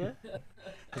 yeah.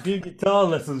 A few guitar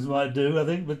lessons might do, I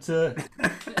think, but I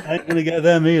ain't going to get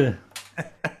them either.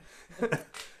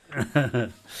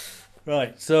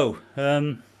 Right, so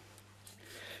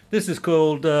this is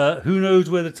called Who Knows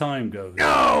Where the Time Goes.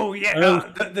 Oh, yeah.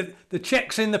 The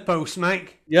check's in the post,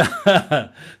 mate. Yeah.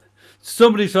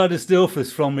 Somebody tried to steal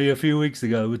this from me a few weeks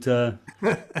ago, but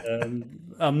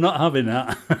I'm not having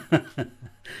that.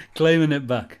 Claiming it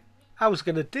back. I was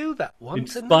going to do that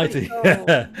once. In spite of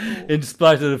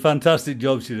the fantastic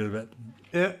job she did of it.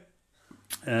 Yeah.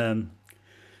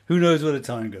 Who knows where the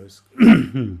time goes?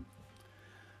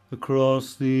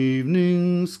 Across the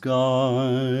evening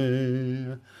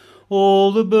sky,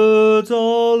 all the birds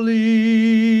are leaving.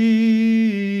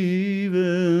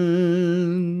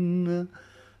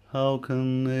 How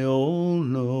can they all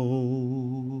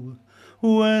know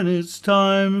when it's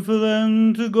time for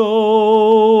them to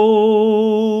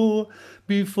go?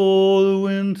 Before the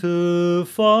winter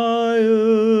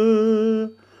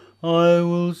fire, I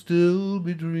will still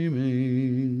be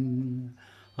dreaming.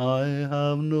 I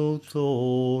have no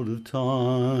thought of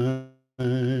time.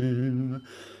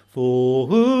 For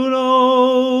who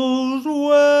knows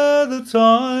where the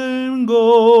time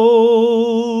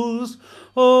goes?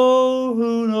 Oh,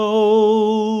 who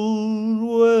knows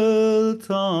where the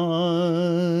time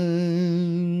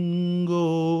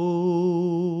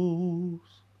goes?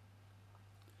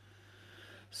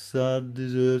 Sad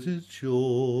deserted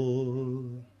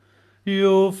shore,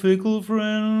 your fickle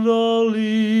friends are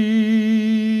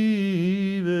leaving.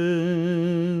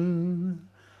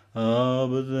 Ah,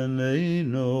 but then they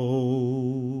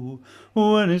know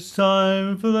when it's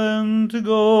time for them to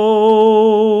go.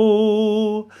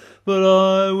 but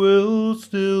I will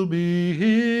still be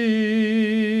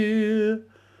here.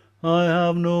 I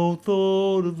have no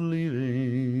thought of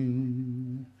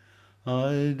leaving.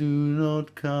 I do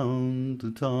not count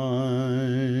the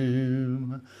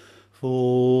time,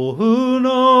 for who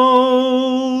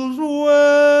knows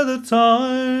where the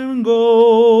time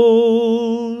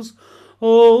goes?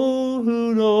 Oh,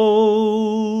 who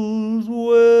knows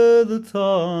where the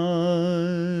time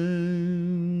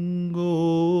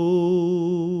goes?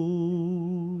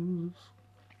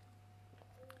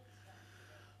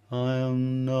 I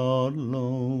am not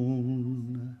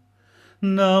alone.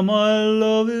 Now my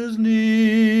love is near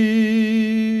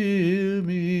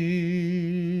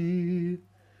me,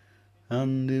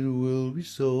 and it will be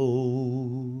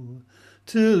so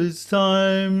till it's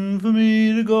time for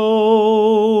me to go.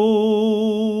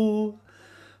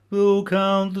 We'll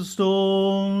count the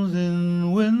storms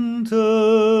in winter,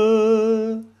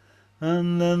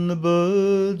 and then the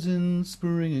birds in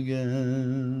spring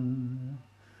again.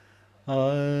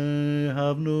 I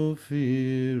have no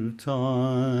fear of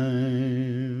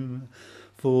time,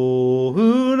 for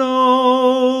who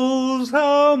knows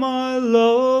how my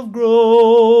love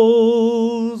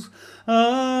grows,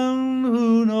 and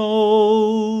who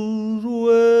knows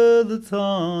where the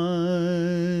time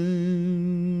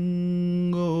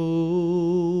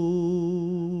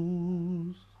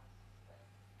goes.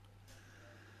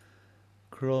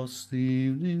 Across the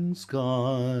evening sky,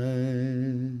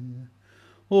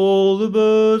 all the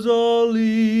birds are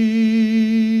leaving.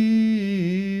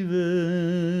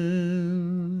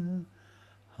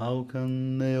 How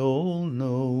can they all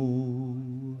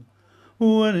know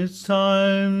when it's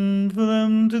time for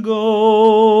them to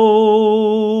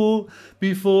go?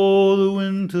 Before the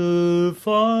winter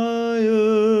fire,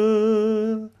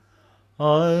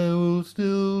 I will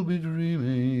still be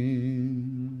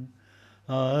dreaming.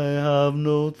 I have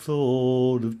no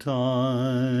thought of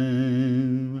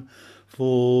time,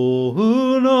 for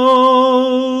who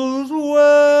knows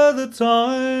where the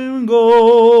time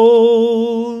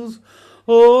goes?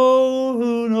 Oh,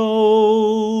 who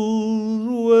knows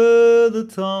where the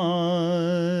time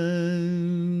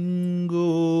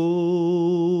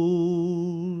goes?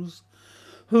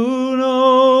 Who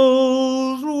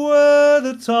knows where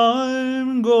the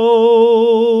time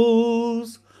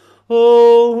goes?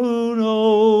 Oh, who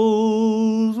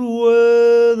knows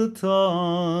where the time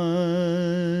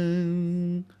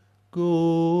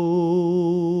goes?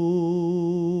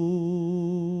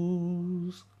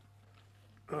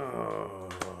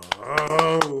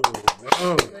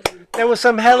 There were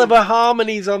some hell of a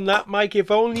harmonies on that, Mike.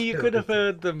 If only you could have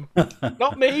heard them.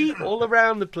 Not me, all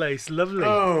around the place. Lovely.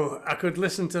 Oh, I could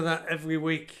listen to that every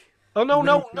week. Oh, no,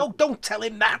 don't tell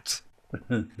him that.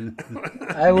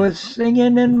 I was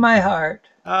singing in my heart.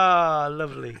 Ah,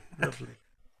 lovely, lovely.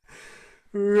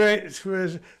 Right,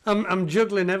 I'm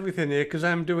juggling everything here because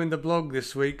I'm doing the blog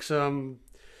this week, so I'm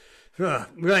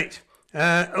right.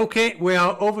 Okay, we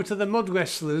are over to the mud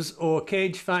wrestlers or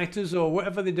cage fighters or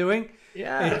whatever they're doing.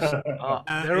 Yeah,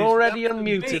 they're already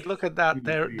unmuted. Look at that.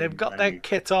 They've got their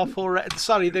kit off already.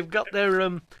 Sorry, they've got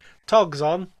their togs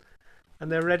on, and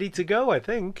they're ready to go, I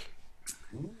think.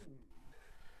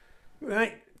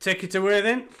 Right, take it away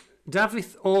then.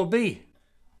 Davith or B?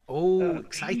 Oh,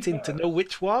 exciting to know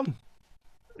which one.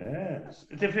 Yes,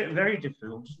 very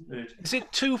difficult. Is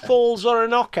it 2 falls or a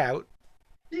knockout?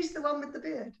 He's the one with the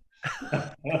beard.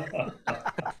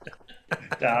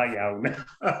 Da iawn.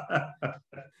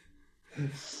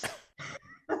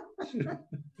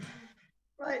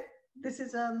 Right, this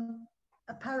is a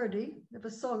parody of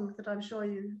a song that I'm sure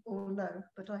you all know,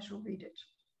 but I shall read it.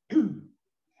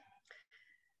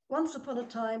 Once upon a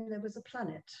time, there was a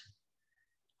planet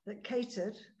that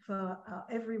catered for our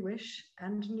every wish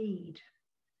and need.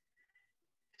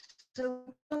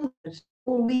 So all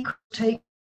we could take,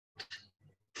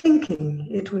 thinking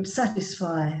it would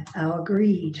satisfy our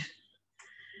greed.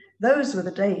 Those were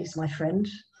the days, my friend.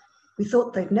 We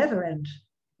thought they'd never end.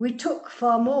 We took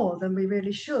far more than we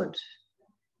really should,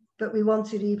 but we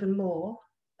wanted even more,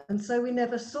 and so we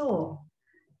never saw.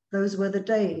 Those were the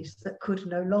days that could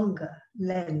no longer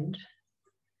lend.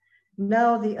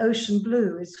 Now the ocean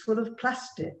blue is full of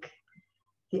plastic.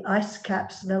 The ice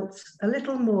caps melt a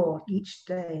little more each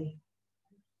day.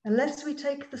 Unless we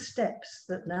take the steps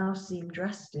that now seem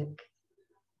drastic,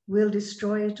 we'll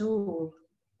destroy it all.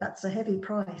 That's a heavy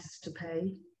price to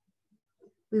pay.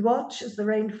 We watch as the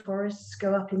rainforests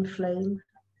go up in flame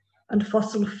and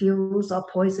fossil fuels are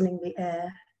poisoning the air.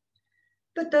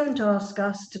 But don't ask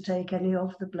us to take any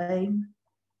of the blame.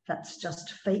 That's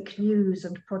just fake news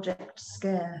and Project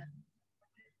Scare.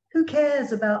 Who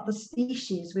cares about the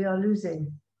species we are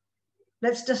losing?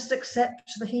 Let's just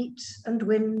accept the heat and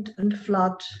wind and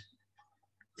flood.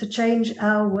 To change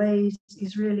our ways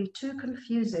is really too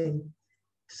confusing,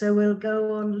 so we'll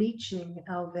go on leaching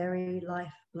our very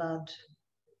lifeblood.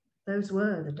 Those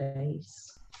were the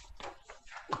days.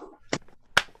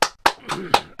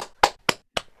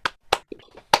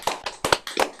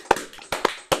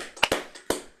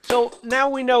 So now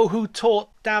we know who taught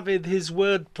David his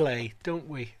wordplay, don't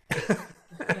we?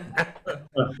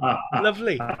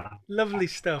 Lovely, lovely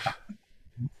stuff.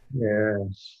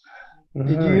 Yes.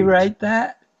 Did you write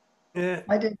that? Yeah.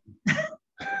 I did.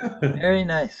 Very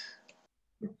nice.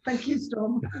 Thank you,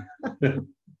 Storm.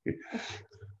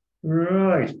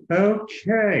 Right.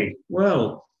 Okay.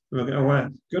 Well, we're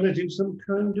going to do some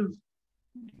kind of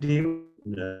deal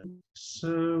now.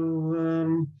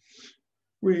 So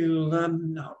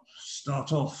we'll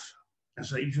start off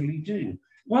as I usually do.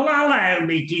 Well, hello,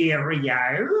 me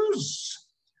dearios.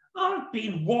 I've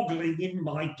been waggling in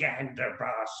my gander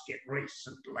basket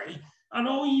recently, and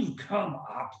I've come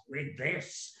up with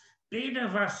this bit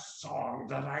of a song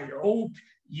that I hope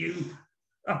you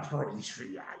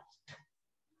appreciate.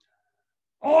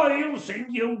 I'll sing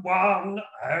you one,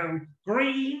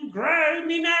 green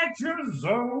growing edges,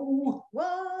 oh.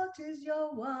 What is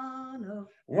your one of?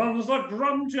 One's the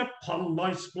grunge upon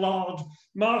my splod,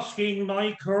 masking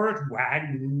my curd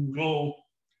wangle.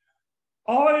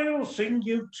 I'll sing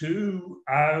you two,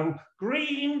 oh,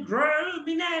 green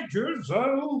growing edges,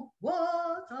 oh.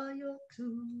 What are your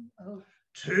two of?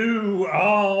 Two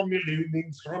army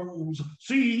looming thrones,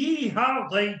 see how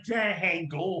they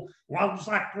jangle. One's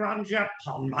that grunge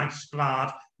upon my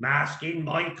splod, masking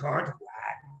my curd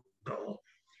wangle.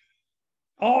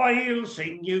 I'll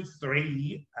sing you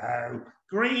three, oh,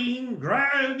 green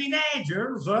growing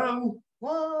edges, oh.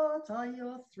 What are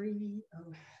your three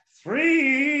of?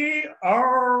 Three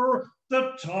are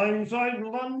the times I've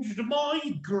lunged my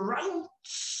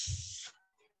groats.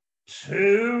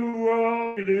 Two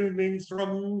are looming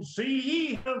from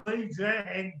see how they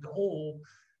jangle.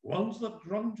 One's the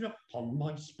grunge upon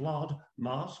my splod,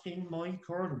 masking my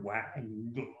curd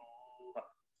wangle.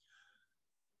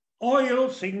 I'll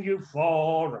sing you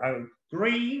four, oh,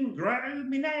 green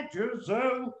growing edges,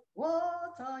 oh.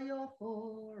 What are your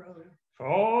four of?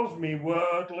 Four's me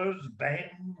wordless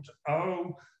bend,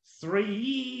 oh.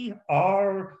 Three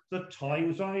are the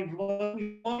times I've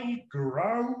lunged my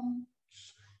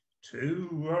groats.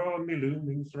 Two are me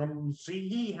looming from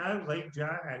see how they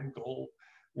jangle.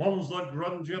 One's the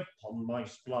grunge upon my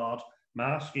splod,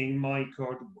 masking my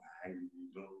curd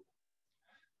wangle.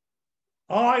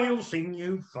 I'll sing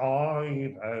you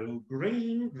five, oh,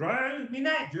 green growing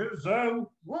edges, oh.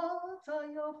 What are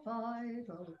your five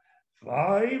of?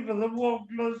 Five of the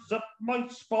wobblers up my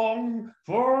spawn,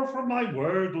 four from my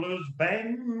wordless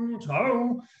bent,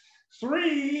 oh.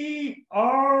 Three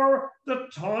are the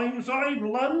times I've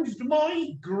lunged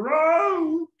my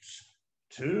groats.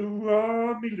 Two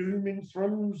are me looming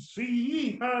from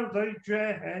see how they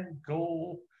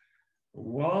jangle.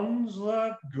 One's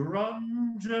the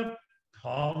grunge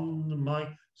upon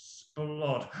my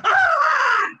splod.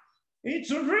 Ah!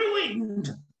 It's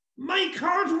ruined! My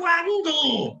curd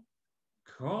wangle!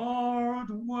 Curd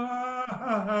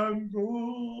wangle.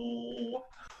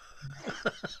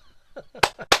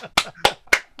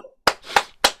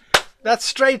 That's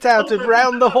straight out of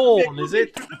Round the Horn, is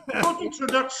it? Good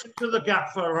introduction to the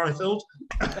gaffer, I thought.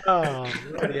 Oh,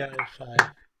 bloody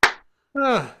hellfire.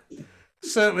 Oh,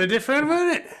 certainly different,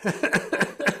 wasn't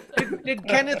it? Did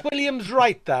Kenneth Williams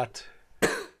write that?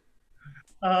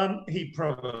 He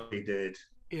probably did.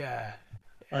 Yeah.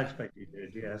 I expect he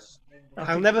did, yes.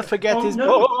 I'll never forget his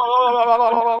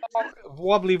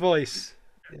wobbly voice.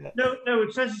 Yeah. No,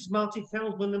 it says it's Marty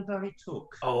Feldman and Barry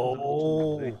Took.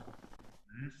 Oh.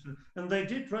 And they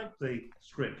did write the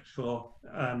script for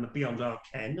Beyond Our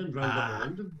Ken and Round the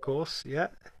Horn. Of course, yeah.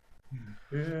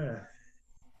 Yeah.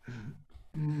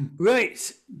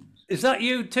 Right. Is that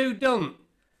you two done?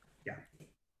 Yeah.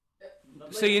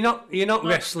 So you're not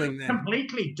wrestling then?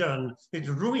 Completely done. It's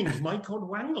ruined my curd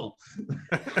wangle.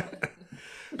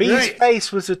 Bee's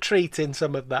face was a treat in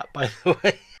some of that, by the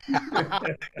way.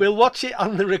 We'll watch it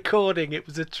on the recording. It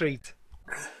was a treat.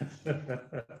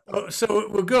 Oh, so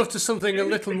we'll go to something a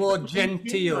little more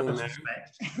genteel now.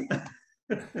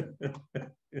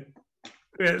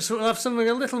 Yeah, so we'll have something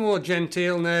a little more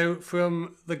genteel now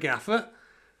from the gaffer.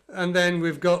 And then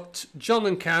we've got John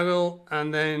and Carol,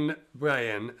 and then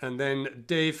Brian, and then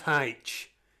Dave Heitch.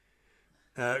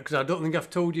 Because I don't think I've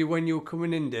told you when you were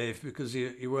coming in, Dave, because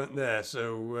you weren't there.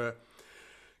 So,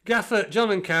 gaffer,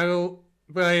 John and Carol,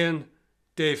 Brian,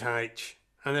 Dave Heitch,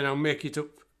 and then I'll make it up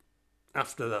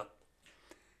after that.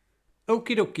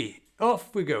 Okie dokie.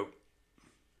 Off we go.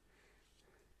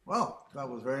 Well, that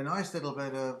was very nice little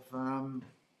bit of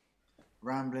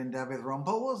rambling David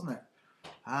Rumpel, wasn't it?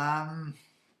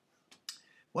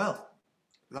 Well,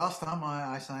 last time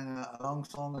I sang a long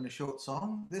song and a short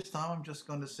song. This time I'm just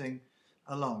going to sing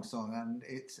a long song, and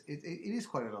it is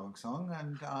quite a long song,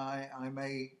 and I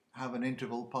may have an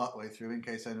interval partway through in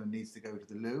case anyone needs to go to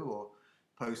the loo or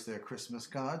post their Christmas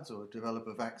cards or develop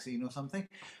a vaccine or something.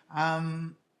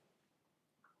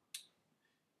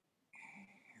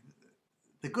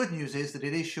 The good news is that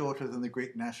it is shorter than the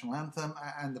Greek national anthem,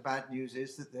 and the bad news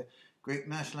is that the Greek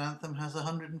national anthem has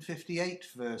 158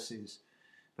 verses.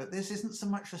 But this isn't so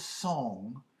much a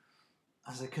song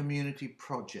as a community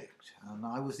project, and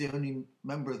I was the only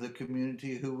member of the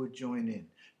community who would join in.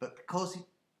 But because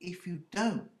if you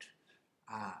don't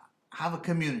have a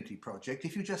community project,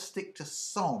 if you just stick to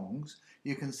songs,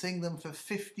 you can sing them for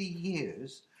 50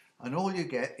 years, and all you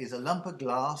get is a lump of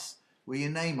glass with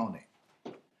your name on it.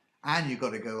 And you've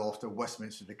got to go off to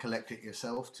Westminster to collect it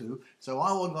yourself too. So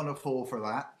I wasn't going to fall for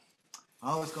that.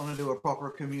 I was going to do a proper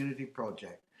community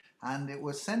project. And it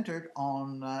was centered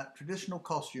on traditional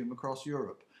costume across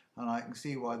Europe. And I can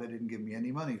see why they didn't give me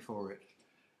any money for it.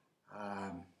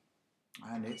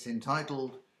 And it's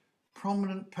entitled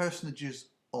Prominent Personages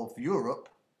of Europe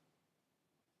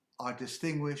Are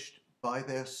Distinguished by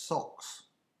Their Socks,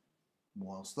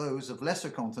 whilst those of lesser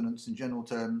continents in general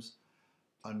terms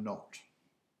are not.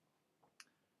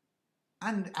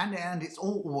 And it's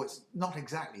not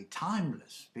exactly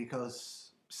timeless,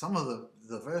 because some of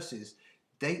the verses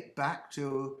date back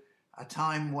to a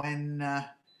time when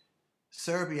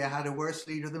Serbia had a worse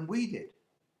leader than we did.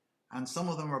 And some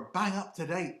of them are bang up to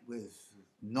date with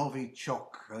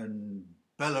Novichok and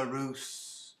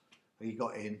Belarus. He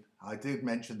got in. I did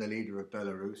mention the leader of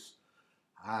Belarus,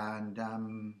 and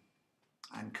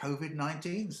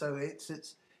COVID-19. So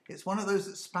it's one of those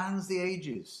that spans the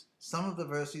ages. Some of the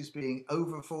verses being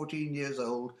over 14 years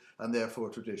old and therefore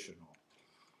traditional.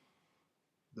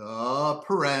 The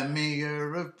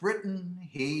Premier of Britain,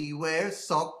 he wears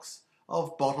socks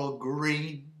of bottle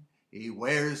green. He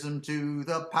wears them to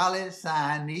the palace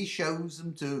and he shows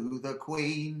them to the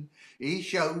Queen. He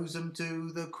shows them to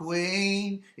the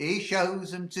Queen. He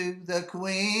shows them to the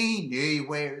Queen. He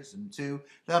wears them to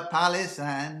the palace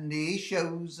and he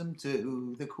shows them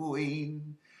to the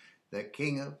Queen. The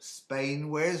King of Spain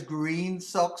wears green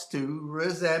socks too,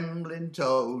 resembling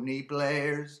Tony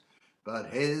Blair's, but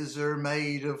his are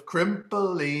made of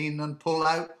crimpolene and pull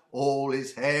out all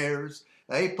his hairs.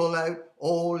 They pull out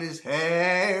all his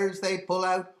hairs, they pull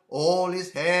out all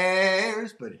his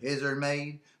hairs, but his are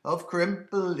made of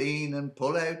crimpolene and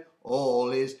pull out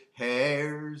all his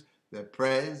hairs. The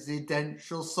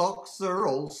presidential socks are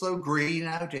also green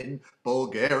out in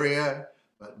Bulgaria,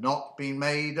 but not being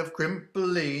made of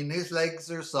crimpolene. His legs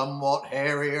are somewhat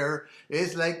hairier.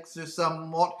 His legs are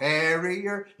somewhat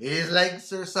hairier. His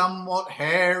legs are somewhat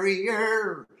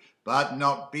hairier, but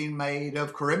not being made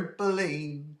of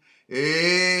crimpolene.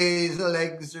 His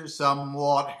legs are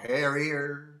somewhat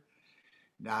hairier.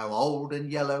 Now old and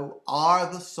yellow are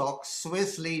the socks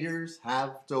Swiss leaders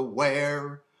have to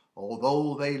wear.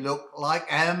 Although they look like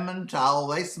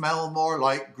Emmental, they smell more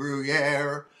like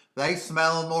Gruyere. They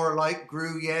smell more like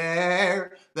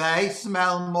Gruyere. They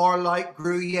smell more like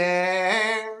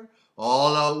Gruyere.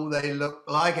 Although they look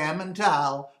like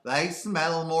Emmental, they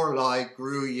smell more like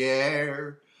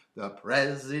Gruyere. The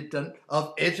President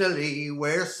of Italy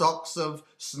wears socks of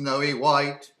snowy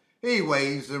white. He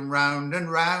waves them round and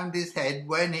round his head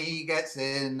when he gets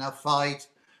in a fight.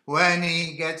 When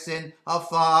he gets in a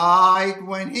fight,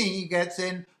 when he gets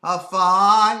in a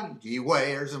fight, he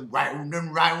wears them round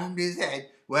and round his head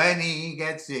when he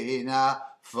gets in a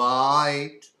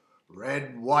fight.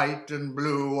 Red, white and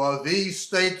blue are these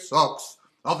state socks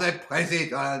of the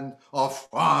President of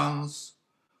France.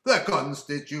 The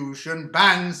Constitution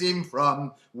bans him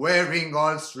from wearing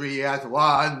all three at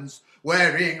once.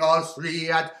 Wearing all three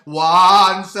at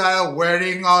once,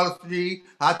 wearing all three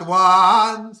at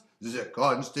once. The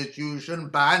Constitution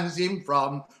bans him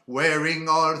from wearing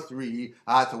all three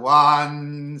at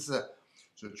once.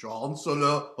 The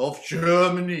Chancellor of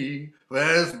Germany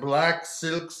wears black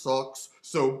silk socks,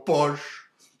 so posh.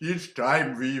 Each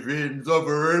time we win the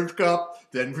World Cup,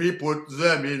 then we put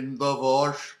them in the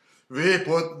wash. We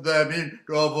put them in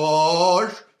the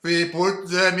wash. We put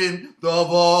them in the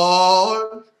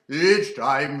wash. Each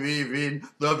time we win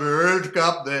the World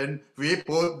Cup, then we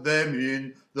put them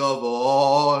in the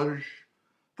wash.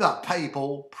 The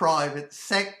papal private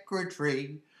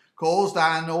secretary caused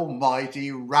an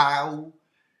almighty row.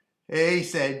 He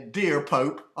said, "Dear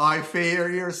Pope, I fear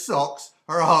your socks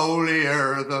are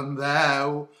holier than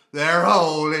thou. They're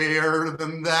holier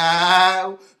than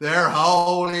thou. They're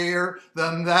holier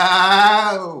than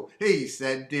thou." He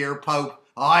said, "Dear Pope,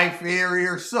 I fear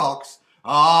your socks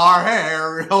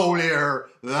are holier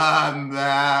than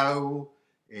thou."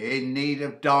 In need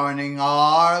of darning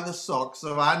are the socks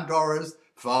of Andorra's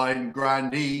fine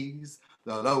grandees.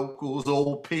 The locals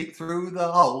all peek through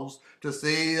the holes to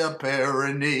see the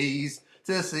Pyrenees,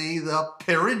 to see the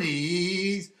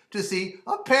Pyrenees, to see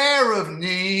a pair of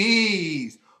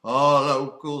knees. Our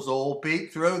locals all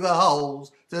peek through the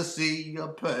holes to see a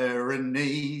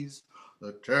Pyrenees.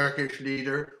 The Turkish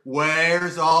leader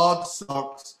wears odd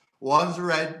socks, one's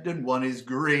red and one is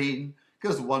green,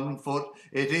 'cause one foot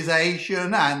it is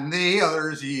Asian and the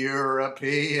other's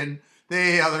European.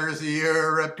 The other's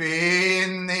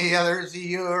European, the other's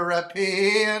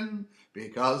European,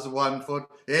 because one foot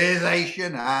is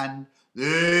Asian and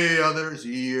the other's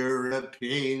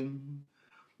European.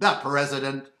 The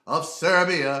president of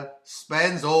Serbia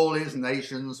spends all his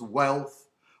nation's wealth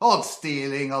on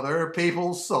stealing other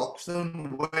people's socks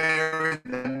and wearing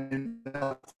them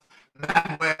himself.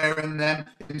 And wearing them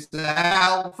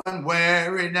himself, and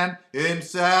wearing them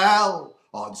himself,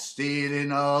 on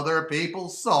stealing other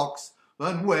people's socks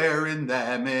and wearing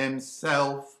them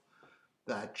himself.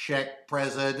 The Czech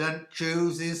president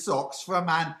chooses socks from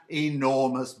an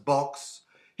enormous box.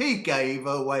 He gave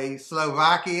away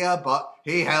Slovakia, but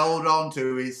he held on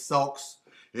to his socks.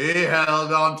 He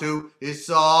held on to his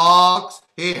socks.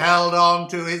 He held on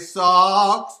to his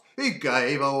socks. He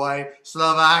gave away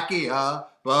Slovakia,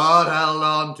 but held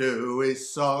on to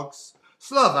his socks.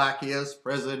 Slovakia's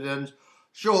president,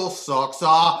 sure socks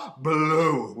are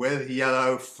blue with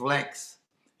yellow flecks.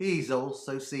 He's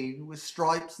also seen with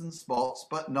stripes and spots,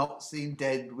 but not seen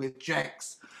dead with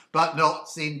checks. But not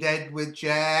seen dead with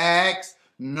checks.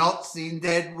 Not seen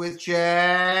dead with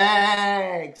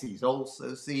checks. He's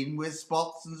also seen with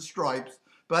spots and stripes,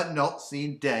 but not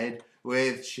seen dead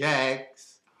with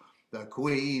checks. The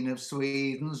Queen of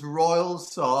Sweden's royal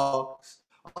socks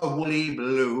are woolly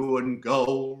blue and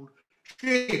gold.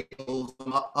 She pulls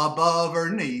them up above her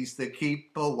knees to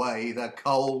keep away the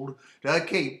cold, to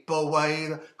keep away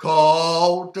the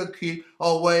cold, to keep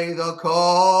away the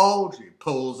cold. She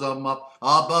pulls them up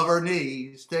above her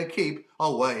knees to keep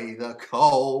away the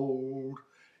cold.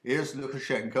 Here's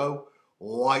Lukashenko.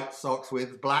 White socks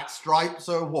with black stripes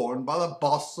are worn by the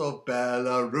boss of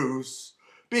Belarus,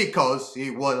 because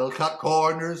he will cut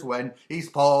corners when he's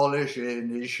polishing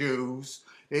his shoes.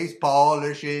 He's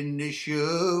polishing his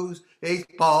shoes. He's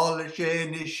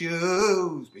polishing his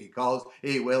shoes, because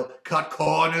he will cut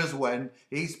corners when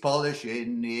he's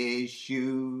polishing his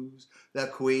shoes. The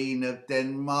Queen of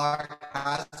Denmark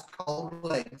has cold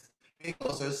legs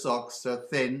because her socks are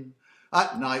thin.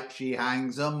 At night she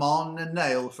hangs them on a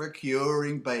nail for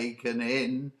curing bacon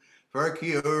in. For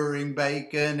curing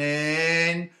bacon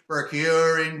in, for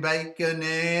curing bacon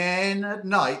in. At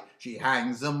night she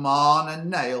hangs them on a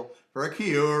nail for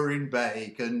curing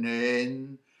bacon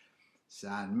in.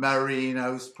 San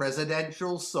Marino's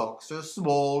presidential socks are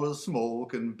small as small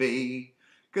can be,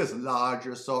 'cause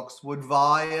larger socks would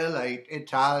violate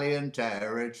Italian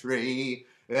territory.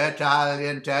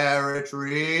 Italian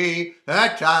territory,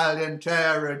 Italian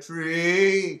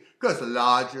territory, 'cause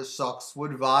larger socks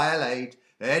would violate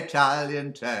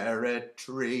Italian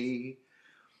territory.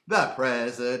 The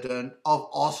president of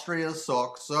Austria's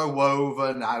socks are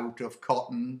woven out of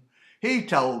cotton. He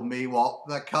told me what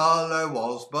the colour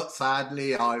was, but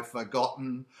sadly I've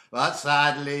forgotten. But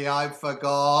sadly I've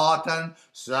forgotten.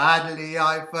 Sadly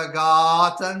I've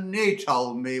forgotten. He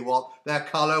told me what the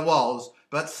colour was,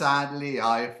 but sadly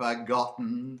I've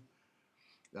forgotten.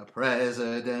 The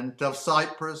president of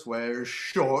Cyprus wears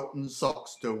shortened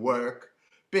socks to work,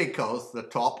 because the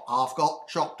top half got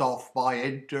chopped off by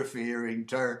interfering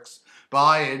Turks.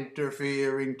 By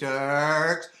interfering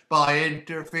Turks. By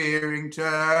interfering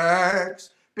Turks.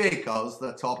 Because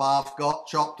the top half got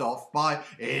chopped off by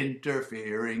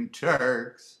interfering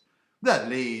Turks. The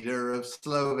leader of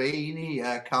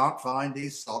Slovenia can't find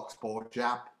his socks, poor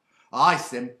chap. I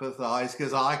sympathise,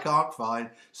 'cause I can't find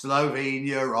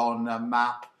Slovenia on a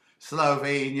map.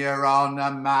 Slovenia on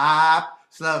a map.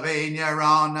 Slovenia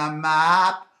on a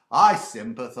map. I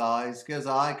sympathise, 'cause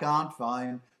I can't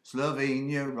find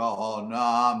Slovenia on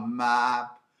a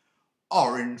map.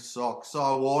 Orange socks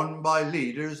are worn by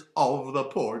leaders of the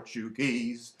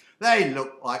Portuguese. They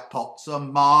look like pots of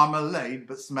marmalade,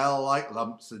 but smell like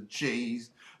lumps of cheese.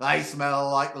 They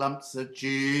smell like lumps of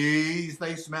cheese.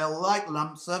 They smell like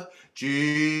lumps of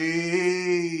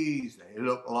cheese. They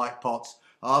look like pots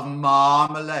of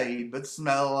marmalade but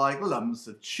smell like lumps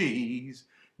of cheese.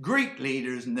 Greek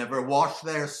leaders never wash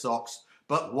their socks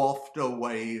but waft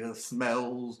away the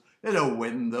smells in a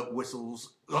wind that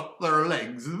whistles up their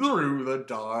legs through the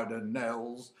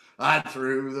Dardanelles, and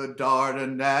through the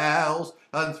Dardanelles,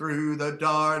 and through the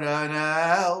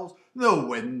Dardanelles, the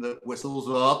wind that whistles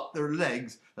up their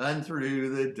legs and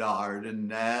through the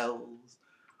Dardanelles.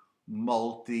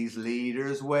 Maltese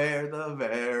leaders wear the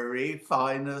very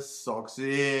finest socks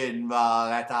in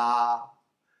Valletta,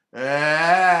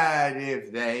 and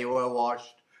if they were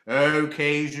washed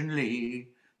occasionally,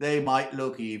 they might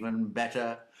look even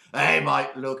better. They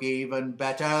might look even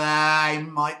better. They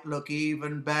might look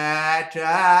even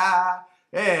better.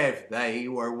 If they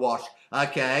were washed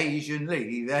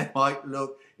occasionally, they might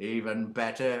look even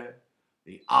better.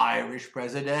 The Irish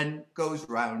president goes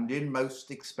round in most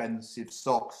expensive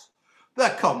socks.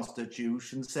 The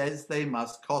Constitution says they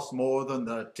must cost more than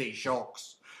the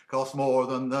Taoiseachs. Cost more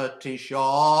than the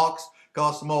Taoiseachs.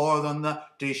 Cost more than the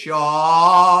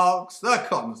Taoiseachs. The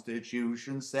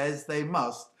Constitution says they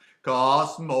must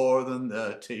cost more than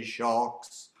the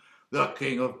Taoiseachs. The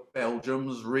King of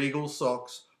Belgium's regal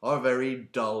socks are very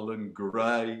dull and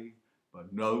grey,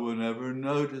 but no one ever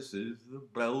notices the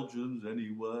Belgians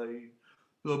anyway.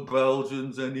 The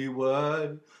Belgians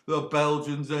anyway. The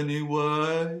Belgians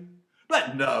anyway.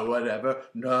 But no one ever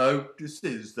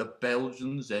notices the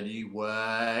Belgians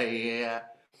anyway.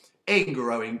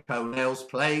 Ingrowing toenails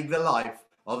plague the life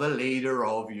of the leader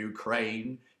of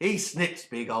Ukraine. He snips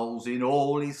big holes in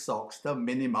all his socks to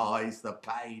minimise the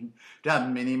pain. To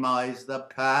minimise the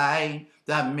pain.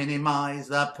 To minimise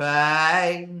the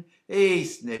pain. He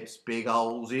snips big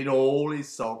holes in all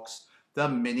his socks to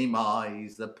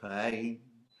minimise the pain.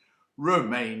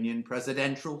 Romanian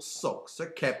presidential socks are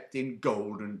kept in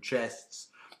golden chests.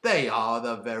 They are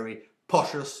the very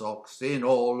poshest socks in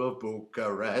all of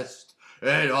Bucharest.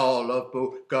 In all of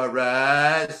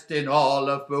Bucharest, in all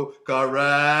of Bucharest.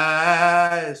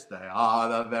 They are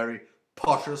the very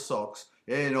poshest socks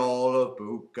in all of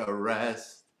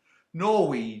Bucharest.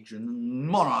 Norwegian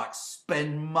monarchs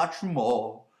spend much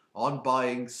more on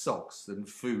buying socks than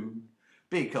food,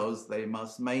 because they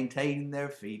must maintain their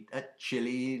feet at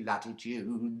chilly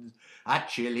latitudes, at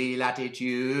chilly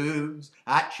latitudes,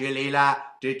 at chilly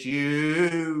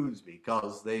latitudes,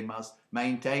 because they must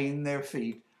maintain their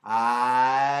feet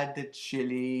at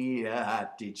chilly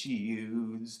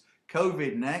latitudes.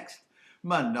 COVID next.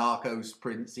 Monaco's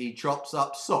prince, he chops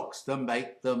up socks to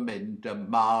make them into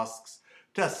masks,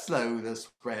 to slow the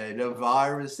spread of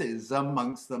viruses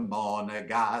amongst the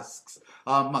monegasques,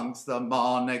 amongst the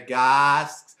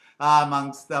monegasques,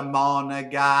 amongst the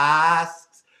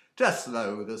monegasques, to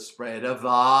slow the spread of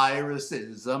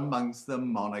viruses amongst the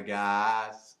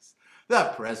monegasques.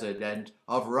 The president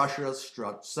of Russia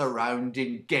struts around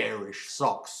in garish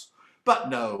socks, but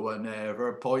no one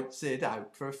ever points it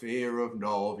out for fear of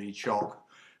Novichok,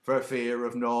 for fear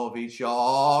of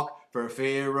Novichok, for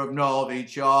fear of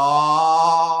Novichok.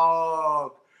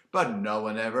 But no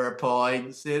one ever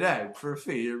points it out for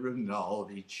fear of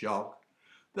Novichok.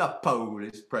 The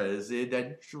Polish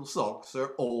presidential socks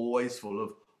are always full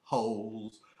of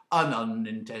holes, an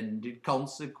unintended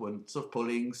consequence of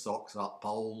pulling socks up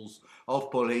poles, of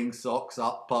pulling socks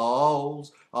up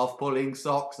poles, of pulling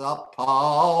socks up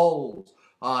poles,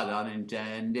 an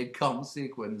unintended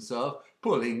consequence of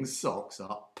pulling socks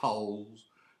up poles.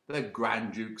 The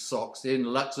Grand Duke's socks in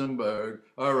Luxembourg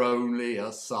are only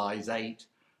a size 8.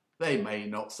 They may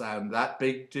not sound that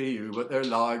big to you, but they're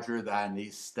larger than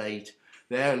his state.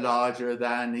 They're larger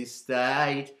than his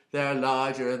state. They're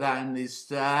larger than his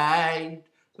state.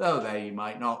 Though they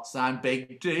might not sound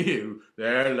big to you,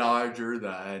 they're larger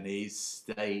than his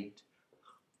state.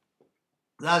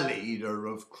 The leader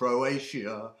of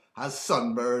Croatia has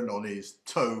sunburn on his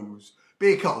toes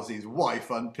because his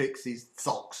wife unpicks his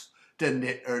socks to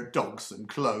knit her dog some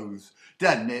clothes,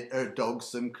 to knit her dog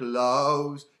some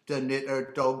clothes, to knit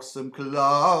her dog some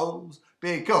clothes,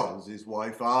 because his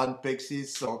wife unpicks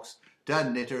his socks to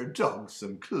knit her dog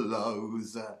some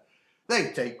clothes.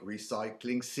 They take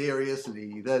recycling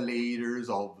seriously, the leaders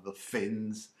of the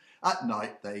Finns. At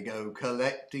night they go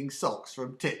collecting socks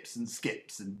from tips and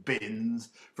skips and bins,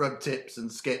 from tips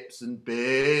and skips and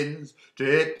bins,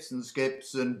 tips and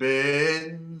skips and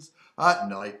bins. At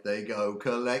night they go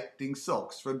collecting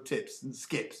socks from tips and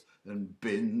skips and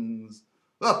bins.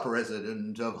 The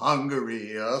president of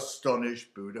Hungary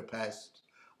astonished Budapest,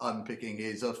 unpicking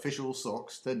his official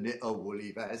socks to knit a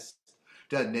woolly vest.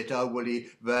 To knit a woolly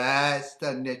vest,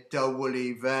 to knit a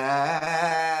woolly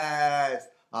vest,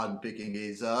 unpicking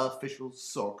his official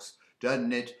socks to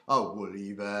knit a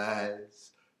woolly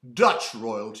vest. Dutch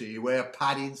royalty wear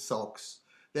padded socks,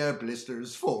 their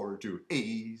blisters for to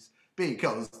ease,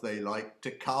 because they like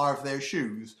to carve their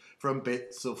shoes from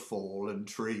bits of fallen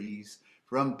trees,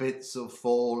 from bits of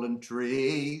fallen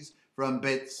trees, from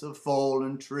bits of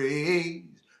fallen trees,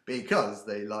 because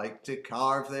they like to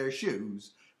carve their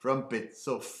shoes from bits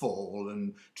of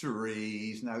fallen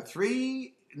trees. Now,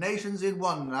 3 nations in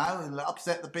one now, and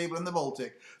upset the people in the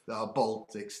Baltic. The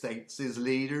Baltic states'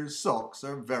 leaders' socks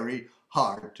are very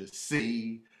hard to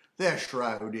see. They're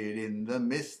shrouded in the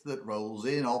mist that rolls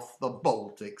in off the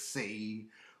Baltic Sea.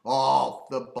 Off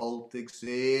the Baltic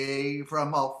Sea,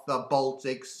 from off the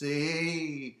Baltic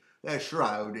Sea. They're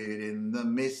shrouded in the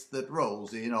mist that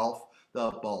rolls in off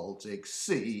the Baltic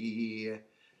Sea.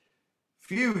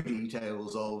 Few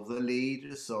details of the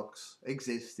leader's socks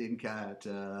exist in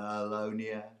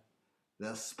Catalonia.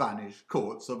 The Spanish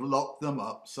courts have locked them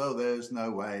up, so there's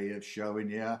no way of showing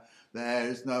you.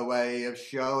 There's no way of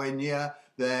showing you.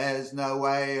 There's no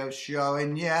way of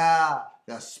showing you.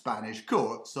 The Spanish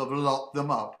courts have locked them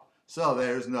up, so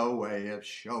there's no way of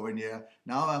showing you.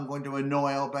 Now I'm going to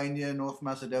annoy Albania, North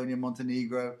Macedonia,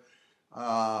 Montenegro,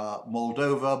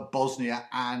 Moldova, Bosnia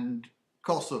and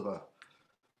Kosovo.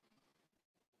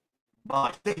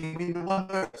 By singing the one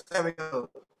verse, there we go.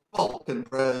 Balkan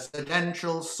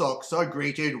presidential socks are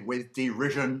greeted with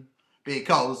derision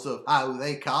because of how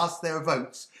they cast their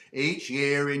votes each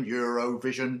year in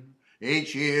Eurovision.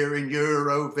 Each year in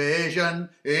Eurovision,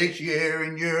 each year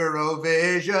in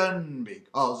Eurovision,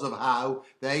 because of how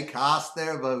they cast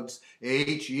their votes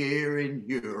each year in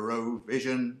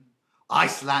Eurovision.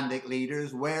 Icelandic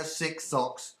leaders wear 6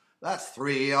 socks, that's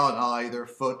 3 on either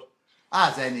foot,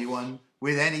 as anyone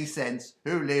with any sense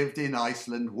who lived in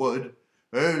Iceland would.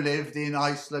 Who lived in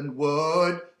Iceland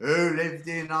would, who lived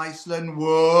in Iceland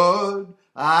would,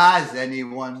 as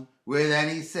anyone with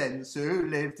any sense who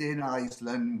lived in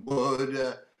Iceland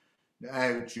would.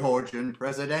 Now, Georgian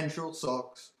presidential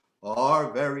socks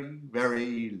are very,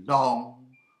 very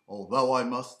long, although I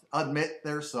must admit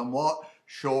they're somewhat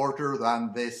shorter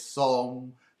than this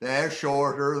song. They're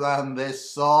shorter than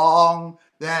this song.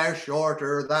 They're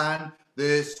shorter than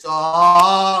this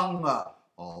song,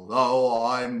 although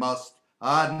I must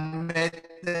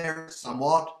admit they're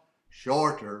somewhat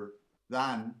shorter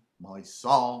than my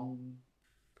song.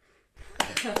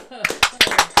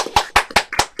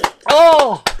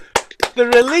 Oh, the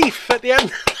relief at the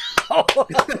end.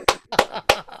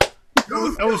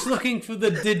 I was looking for the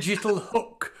digital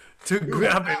hook to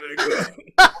grab him again.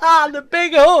 The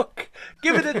big hook.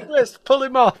 Give it a twist. Pull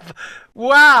him off.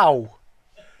 Wow.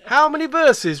 How many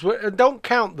verses? Don't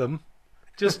count them.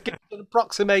 Just give an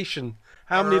approximation.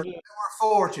 How many? There were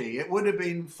 40. It would have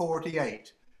been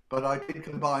 48. But I did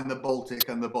combine the Baltic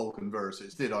and the Balkan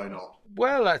verses, did I not?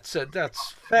 Well, that's fair.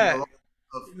 That's fair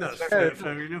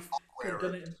enough. I've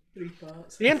done it in 3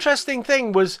 parts. The interesting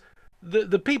thing was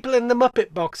the people in the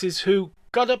Muppet boxes who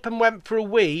got up and went for a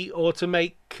wee or to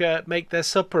make their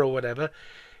supper or whatever,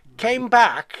 came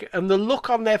back, and the look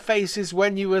on their faces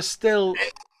when you were still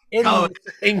in the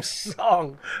same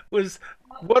song was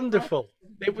wonderful.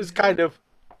 It was kind of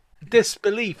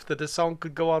disbelief that a song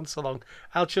could go on so long.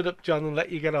 I'll shut up, John, and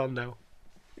let you get on now.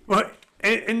 Well,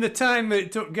 in the time that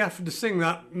it took Gaffer to sing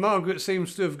that, Margaret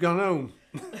seems to have gone home.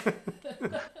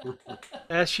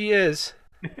 There she is.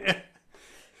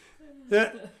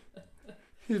 Yeah.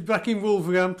 She's back in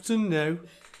Wolverhampton now.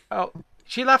 Oh,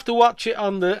 she'll have to watch it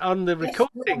on the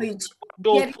recording.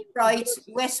 Get it right,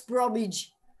 West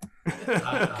Bromwich.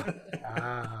 Right.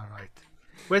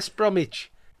 West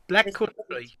Bromwich, Black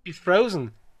Country. She's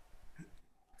frozen.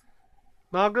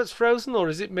 Margaret's frozen, or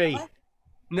is it me?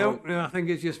 No, I think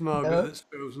it's just Margaret that's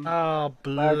frozen. Oh,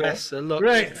 bless her. Look,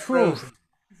 Right, she's frozen.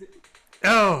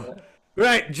 Oh,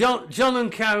 right, John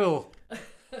and Carol.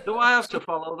 Do I have to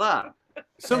follow that?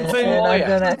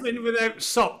 Something without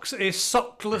socks, a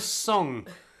sockless song.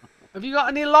 Have you got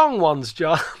any long ones,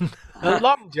 John?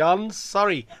 Long Johns,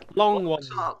 sorry, long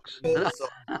ones.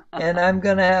 And I'm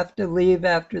going to have to leave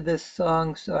after this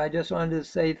song, so I just wanted to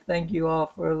say thank you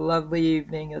all for a lovely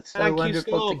evening. It's so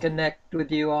wonderful to connect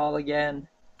with you all again.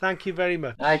 Thank you very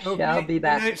much. I shall be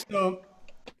back.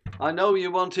 I know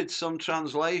you wanted some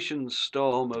translations,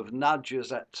 Storm, of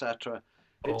Nadjas, etc.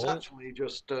 It's actually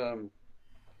just,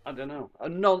 I don't know, a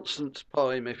nonsense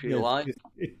poem, if you like.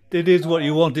 It is what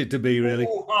you want it to be, really.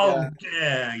 Oh, how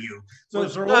dare you!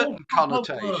 Those are all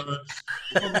connotations.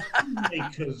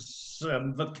 Makers'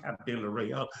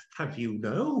 vocabulary. I'll have you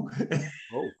know.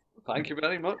 Oh, thank you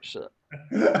very much, sir.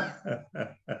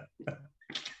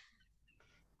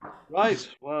 Right,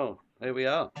 well, here we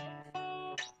are.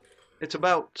 It's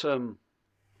about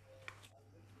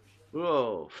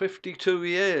Whoa, 52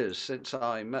 years since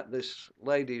I met this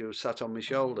lady who sat on my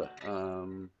shoulder.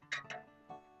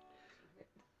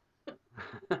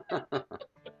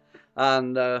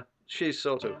 And she's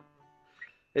sort of,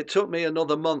 it took me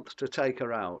another month to take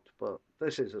her out, but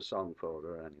this is a song for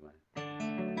her anyway.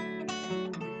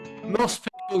 Most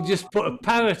people just put a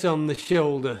parrot on the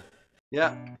shoulder.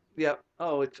 Yeah, yeah.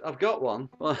 Oh, I've got one.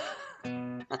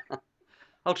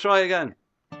 I'll try again.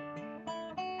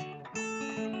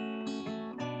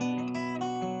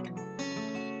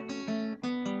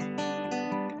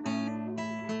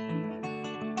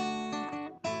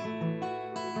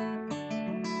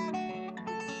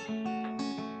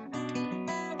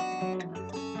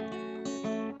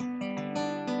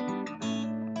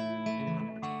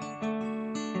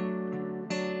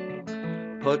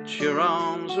 Put your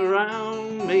arms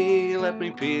around me, let me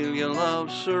feel your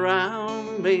love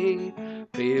surround me.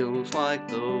 Feels like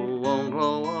the warm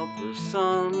glow of the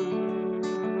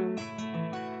sun.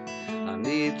 I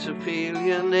need to feel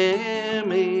you near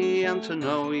me and to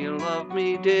know you love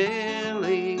me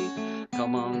dearly.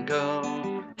 Come on,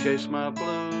 girl, chase my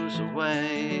blues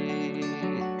away.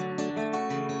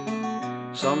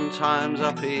 Sometimes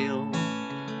I feel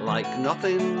like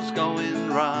nothing's going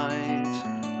right,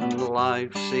 and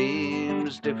life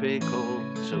seems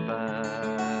difficult to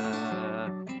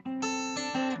bear.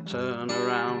 Turn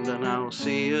around and I'll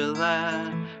see you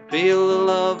there. Feel the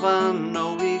love I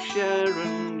know we share,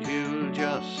 and you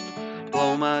just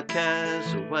blow my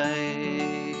cares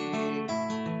away.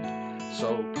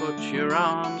 So put your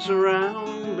arms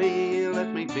around me,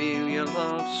 let me feel your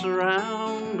love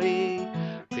surround me.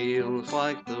 Feels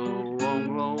like the warm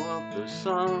glow of the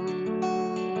sun.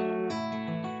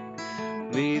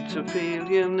 Need to feel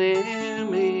you near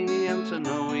me and to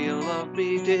know you love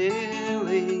me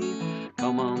dearly.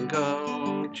 Come on,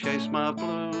 girl, chase my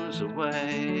blues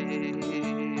away.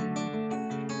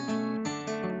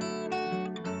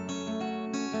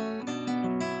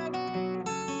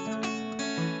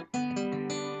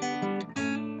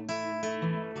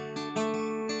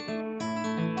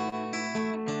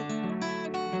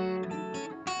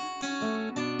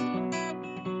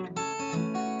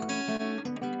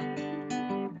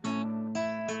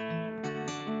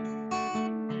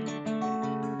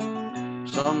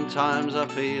 Sometimes I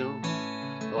feel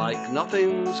like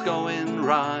nothing's going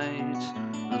right,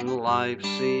 and life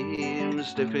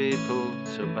seems difficult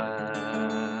to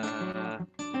bear.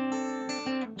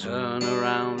 Turn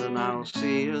around and I'll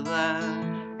see you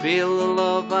there. Feel the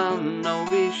love I know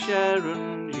we share,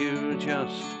 and you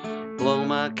just blow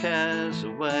my cares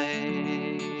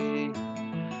away.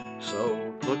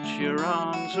 So put your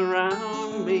arms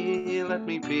around me, let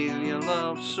me feel your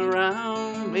love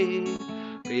surround me.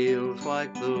 Feels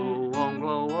like the warm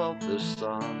glow of the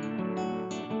sun.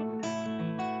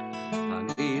 I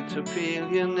need to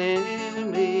feel you near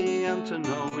me and to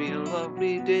know you love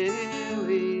me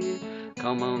dearly.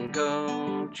 Come on,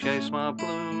 girl, chase my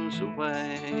blues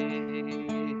away.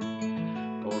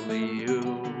 Only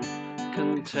you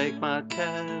can take my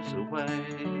cares away.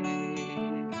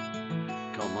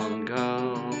 Come on,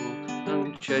 girl,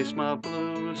 and chase my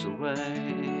blues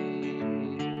away.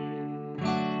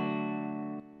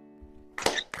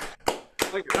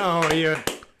 Oh,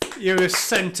 you're a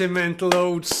sentimental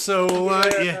old soul,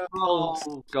 aren't you?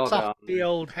 Oh, God, the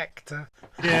old Hector.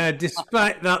 Yeah,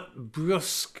 despite that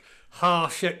brusque,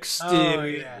 harsh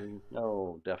exterior.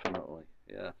 Oh, definitely,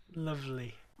 yeah.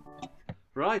 Lovely.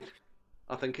 Right,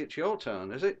 I think it's your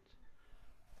turn, is it?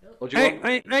 Or do you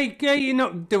Hey, you're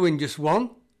not doing just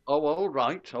one. Oh, all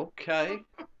right, okay.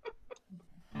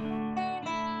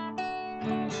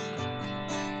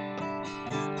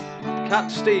 Cat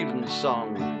Stevens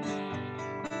song,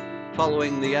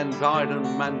 following the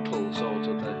environmental sort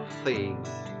of a theme.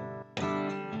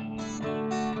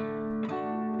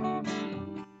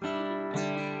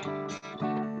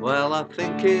 Well, I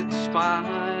think it's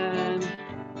fine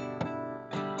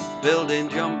building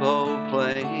jumbo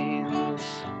planes,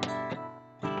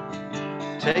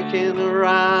 taking a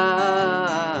ride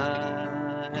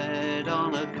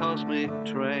on a cosmic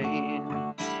train.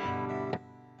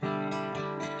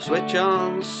 Switch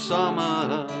on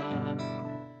summer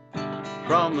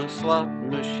from a slot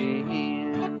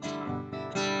machine.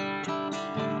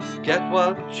 Get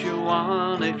what you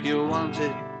want if you want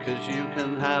it, 'cause you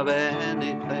can have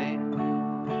anything.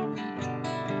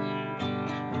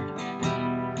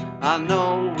 I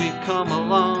know we've come a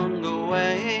long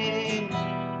way,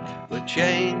 we're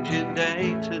changing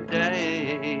day to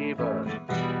day, but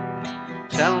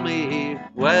tell me,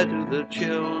 where do the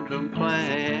children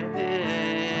play?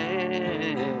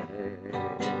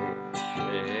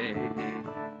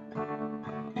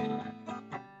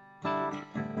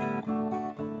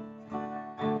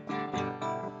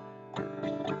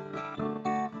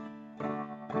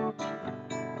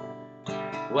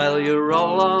 Well, you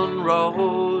roll on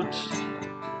roads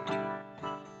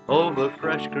over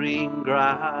fresh green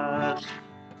grass,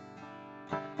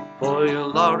 for your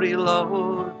lorry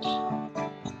loads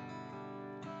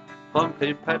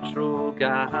pumping petrol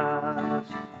gas,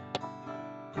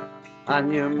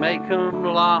 and you make 'em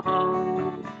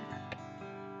long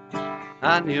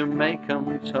and you make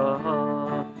 'em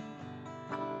tough,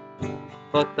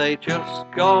 but they just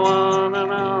go on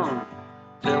and on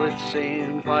till it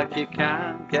seems like you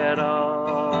can't get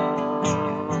off.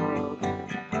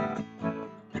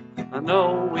 I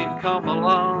know we've come a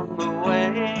long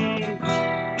way,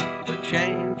 we're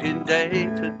changing day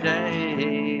to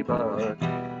day, but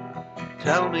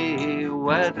tell me,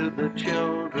 where do the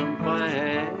children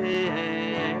play?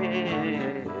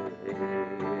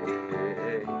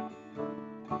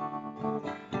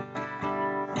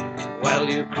 Well,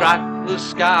 you crack the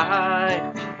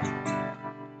sky,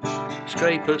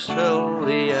 scrapers fill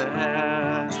the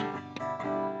air,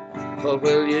 but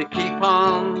will you keep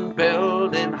on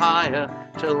building higher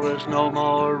till there's no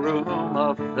more room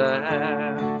up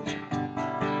there?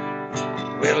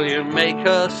 Will you make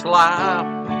us laugh?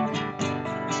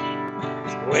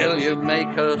 Will you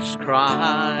make us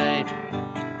cry?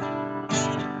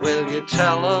 Will you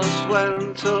tell us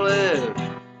when to live?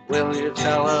 Will you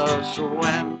tell us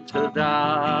when to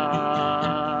die?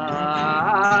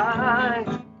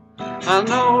 I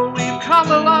know we've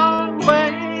come a long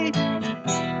way,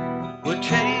 we're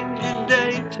changing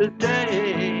day to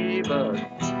day, but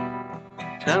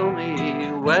tell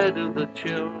me, where do the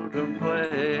children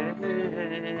play?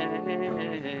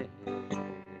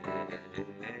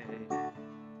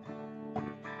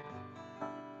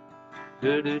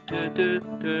 Do do do do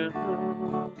do.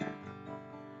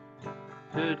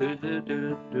 Do do do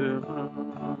do do.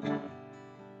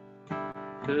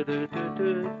 Do do do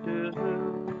do do.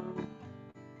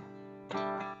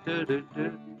 Do do do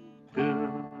do.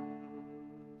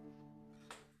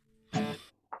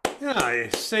 Yeah, you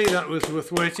see, that was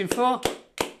worth waiting for.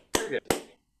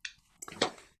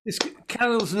 This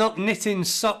Carol's not knitting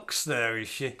socks there, is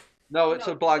she? No, it's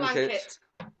a blanket.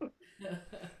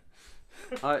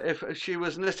 If she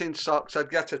was knitting socks, I'd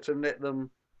get her to knit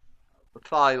them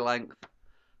thigh length,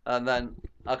 and then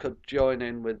I could join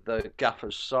in with the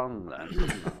gaffer's song then.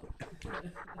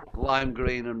 Lime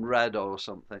green and red or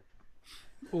something.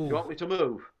 Ooh. You want me to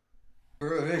move?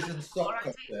 Eurovision sock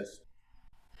contest.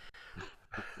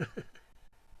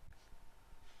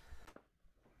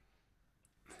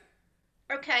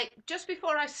 Okay, just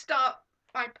before I start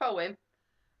my poem,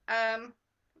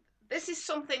 this is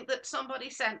something that somebody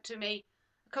sent to me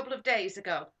a couple of days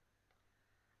ago.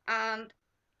 And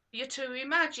you're to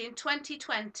imagine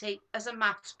 2020 as a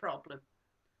maths problem.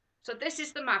 So this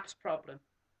is the maths problem.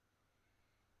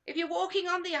 If you're walking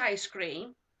on the ice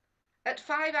cream at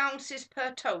 5 ounces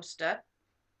per toaster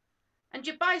and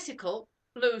your bicycle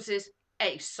loses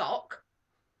a sock,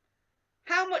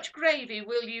 how much gravy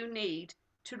will you need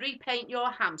to repaint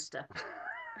your hamster?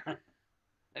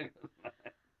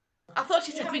 I thought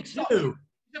it would be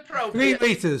appropriate. 3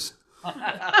 litres.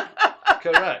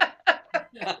 Correct.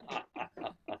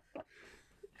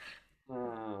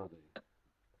 Oh.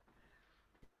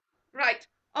 Right,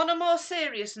 on a more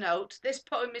serious note, this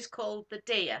poem is called The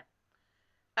Deer.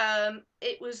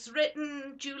 It was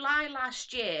written July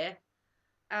last year,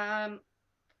 and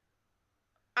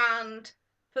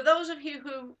for those of you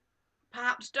who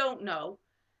perhaps don't know,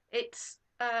 it's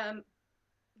the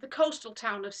coastal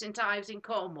town of St Ives in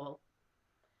Cornwall,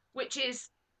 which is,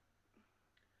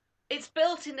 it's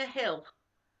built in a hill.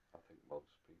 I think most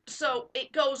people. So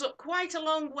it goes up quite a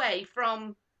long way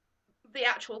from the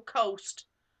actual coast,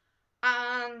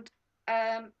 and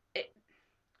the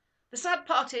sad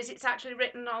part is it's actually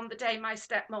written on the day my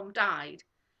stepmom died.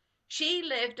 She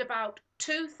lived about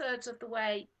 2/3 of the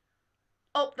way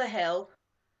up the hill.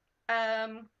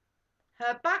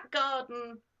 Her back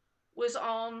garden was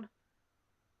on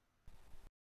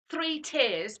 3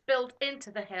 tiers built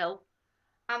into the hill,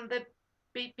 and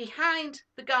behind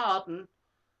the garden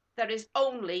there is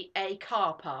only a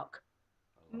car park.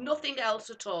 Nothing else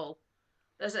at all.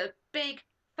 There's a big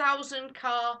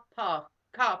 1,000-car park.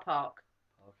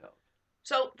 Okay.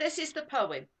 So this is the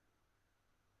poem.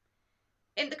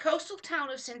 In the coastal town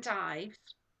of St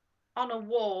Ives, on a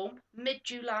warm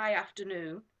mid-July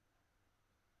afternoon,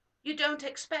 you don't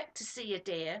expect to see a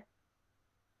deer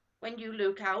when you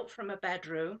look out from a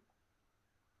bedroom.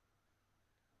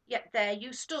 Yet there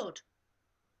you stood,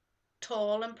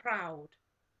 tall and proud,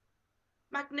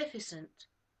 magnificent,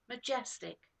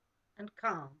 majestic and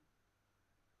calm.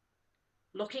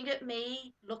 Looking at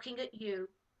me, looking at you,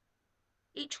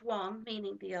 each one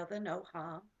meaning the other no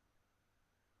harm.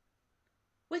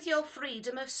 with your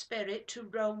freedom of spirit to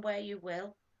roam where you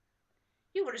will,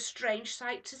 you were a strange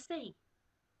sight to see.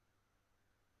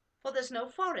 For there's no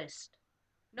forest,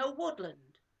 no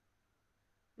woodland,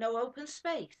 no open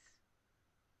space,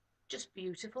 just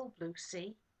beautiful blue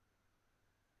sea.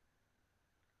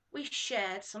 We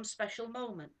shared some special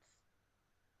moments,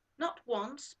 not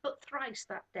once but thrice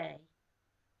that day.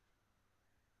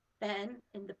 Then,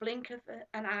 in the blink of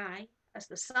an eye, as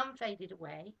the sun faded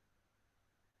away,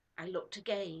 I looked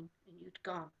again and you'd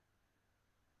gone.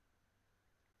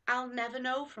 I'll never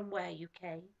know from where you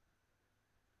came,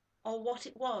 or what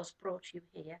it was brought you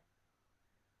here.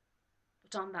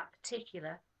 But on that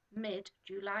particular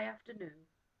mid-July afternoon,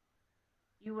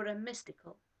 you were a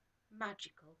mystical,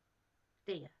 magical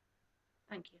dear.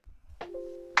 Thank you.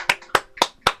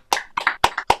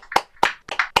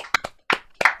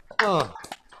 Oh,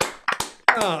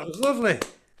 it was lovely.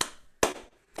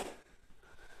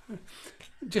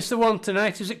 Just the one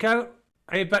tonight, is it, Carol?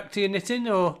 Are you back to your knitting,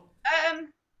 or?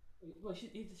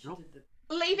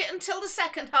 Leave it until the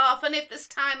second half, and if there's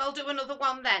time, I'll do another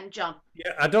one then, John.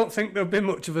 Yeah, I don't think there'll be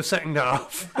much of a second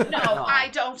half. No, I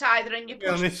don't either, and you push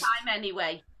the honest. time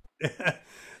anyway.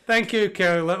 Thank you,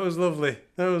 Carol. That was lovely.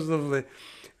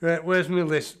 Right, where's my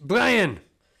list? Brian.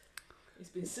 He's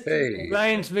been sitting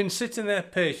Brian's been sitting there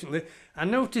patiently. I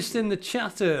noticed in the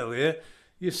chat earlier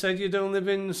you said you'd only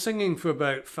been singing for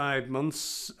about 5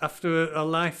 months after a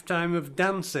lifetime of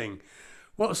dancing.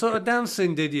 What sort of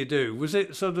dancing did you do? Was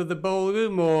it sort of the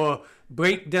ballroom or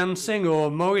break dancing or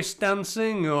Morris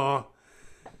dancing or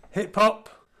hip hop?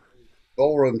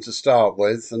 Ballroom to start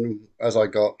with, and as I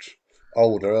got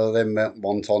older, I then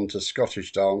went on to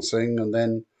Scottish dancing and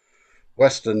then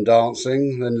Western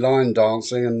dancing, then line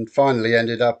dancing, and finally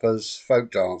ended up as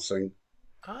folk dancing.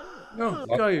 Oh,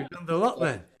 God, you've done a lot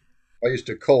then. I used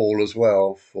to call as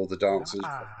well for the dancers.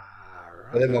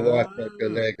 But then my wife broke her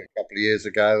leg a couple of years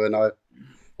ago, and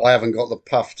I haven't got the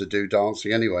puff to do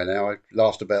dancing anyway now. I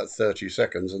last about 30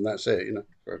 seconds, and that's it, you know.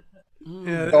 So,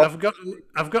 yeah,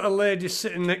 I've got a lady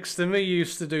sitting next to me who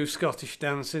used to do Scottish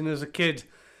dancing as a kid,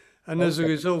 and as a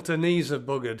result, her knees are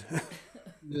buggered.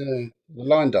 Yeah, the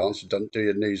line dance doesn't do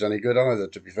your knees any good either,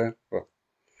 to be fair. But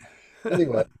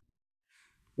anyway,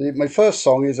 my first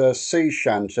song is a sea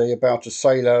shanty about a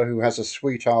sailor who has a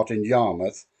sweetheart in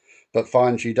Yarmouth, but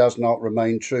finds she does not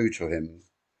remain true to him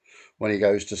when he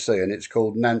goes to sea, and it's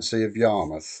called Nancy of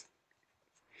Yarmouth.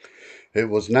 It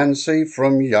was Nancy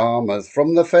from Yarmouth,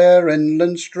 from the fair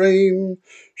inland stream.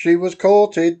 She was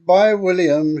courted by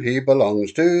William, he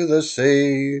belongs to the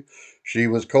sea. She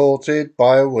was courted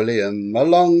by William a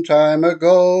long time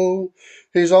ago.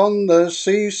 He's on the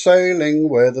sea sailing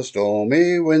where the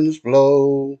stormy winds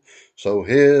blow. So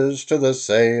here's to the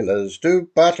sailors, to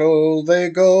battle they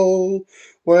go,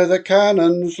 where the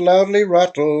cannons loudly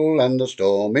rattle and the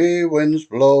stormy winds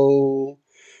blow.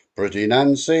 Pretty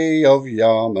Nancy of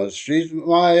Yarmouth, she's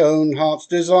my own heart's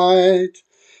desight,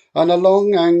 and a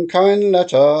long and kind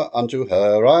letter unto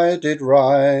her I did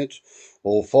write,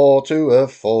 all for to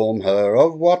inform her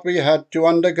of what we had to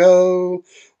undergo,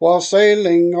 while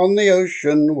sailing on the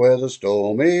ocean where the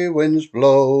stormy winds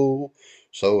blow.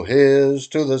 So here's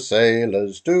to the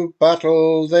sailors, to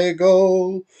battle they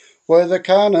go, where the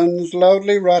cannons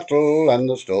loudly rattle and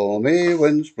the stormy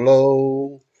winds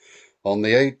blow. On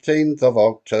the 18th of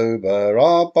October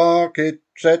our bark it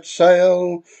set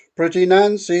sail. Pretty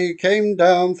Nancy came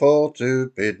down for to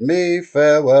bid me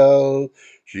farewell.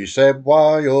 She said,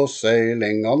 while you're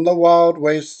sailing on the wild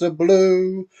wastes of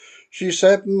blue, she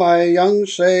said, my young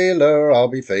sailor, I'll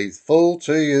be faithful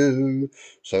to you.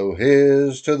 So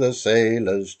here's to the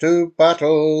sailors, to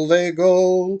battle they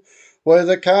go, where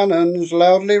the cannons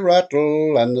loudly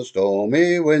rattle and the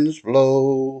stormy winds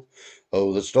blow.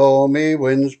 Oh, the stormy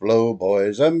winds blow,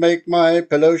 boys, and make my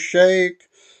pillow shake.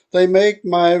 They make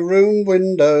my room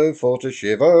window for to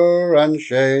shiver and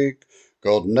shake.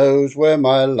 God knows where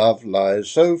my love lies,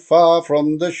 so far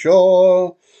from the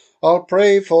shore. I'll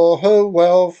pray for her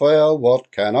welfare,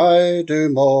 what can I do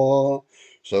more?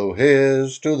 So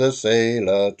here's to the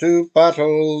sailor, to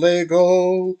battle they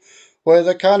go, where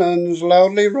the cannons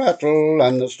loudly rattle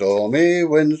and the stormy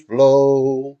winds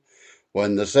blow.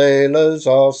 When the sailors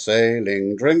are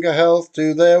sailing, drink a health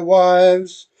to their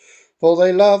wives, for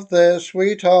they love their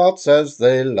sweethearts as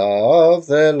they love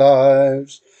their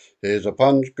lives. Here's a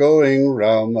punch going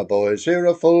round, my boys, here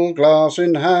a full glass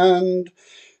in hand.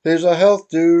 Here's a health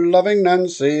to loving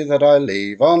Nancy that I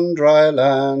leave on dry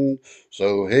land.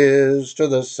 So here's to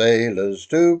the sailors,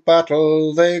 to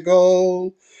battle they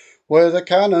go, where the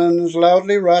cannons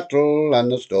loudly rattle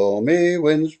and the stormy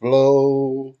winds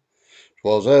blow.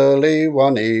 'Twas early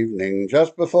one evening,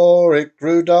 just before it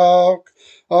grew dark,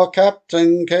 our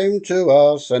captain came to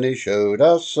us and he showed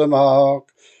us a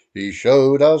mark. He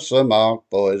showed us a mark,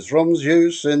 boys, from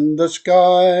Zeus in the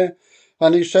sky,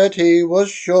 and he said he was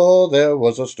sure there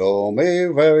was a stormy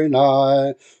very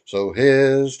nigh. So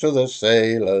here's to the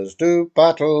sailors, to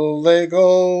battle they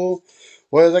go,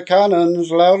 where the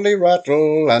cannons loudly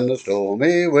rattle and the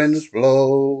stormy winds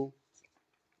blow.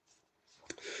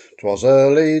 'Twas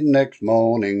early next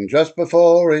morning, just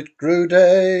before it grew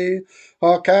day,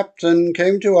 our captain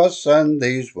came to us and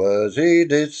these words he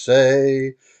did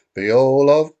say: Be all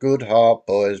of good heart,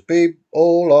 boys, be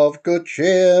all of good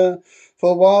cheer,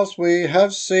 for whilst we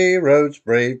have sea roads,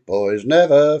 brave boys,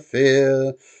 never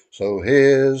fear. So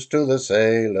here's to the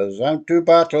sailors, out to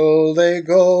battle they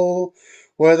go,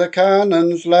 where the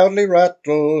cannons loudly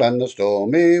rattle and the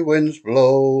stormy winds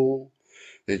blow.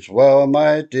 It's well,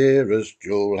 my dearest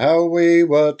Jewel, how we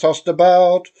were tossed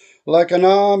about, like an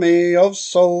army of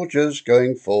soldiers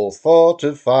going forth for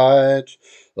to fight.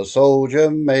 The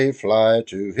soldier may fly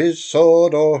to his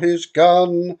sword or his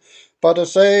gun, but a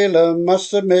sailor must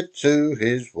submit to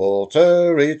his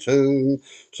watery tomb.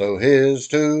 So here's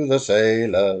to the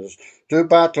sailors, to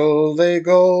battle they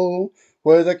go,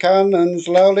 where the cannons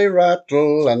loudly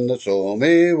rattle and the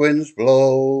stormy winds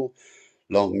blow.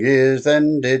 Long years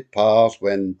then did pass,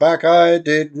 when back I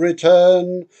did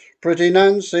return. Pretty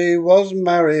Nancy was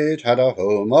married, had a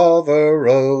home of her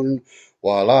own,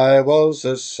 while I was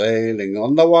a-sailing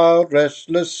on the wild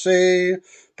restless sea.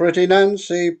 Pretty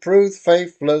Nancy proved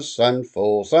faithless and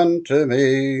false unto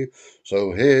me.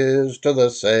 So here's to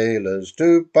the sailors,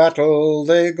 to battle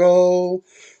they go,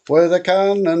 where the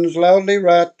cannons loudly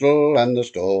rattle and the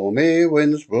stormy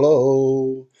winds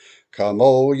blow. Come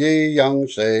all ye young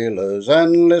sailors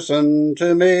and listen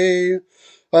to me,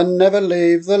 and never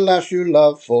leave the lass you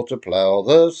love for to plough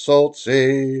the salt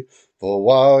sea. For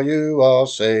while you are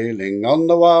sailing on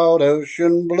the wild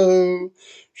ocean blue,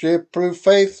 she proved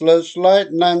faithless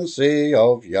like Nancy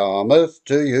of Yarmouth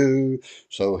to you.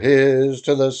 So here's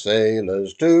to the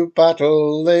sailors, to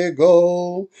battle they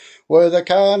go, where the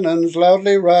cannons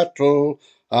loudly rattle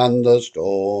and the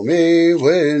stormy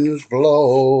winds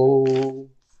blow.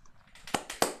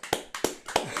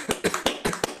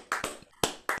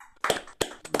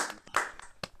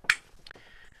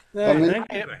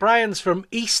 Brian's from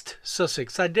East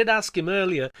Sussex. I did ask him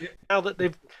earlier, now that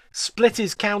they've split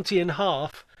his county in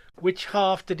half, which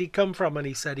half did he come from? And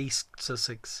he said East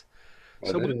Sussex.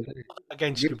 So we're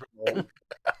against you, Brian.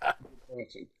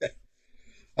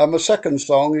 My second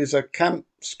song is a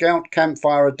Scout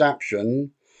campfire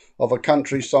adaptation of a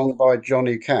country song by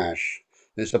Johnny Cash.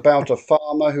 It's about a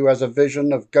farmer who has a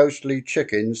vision of ghostly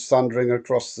chickens thundering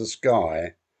across the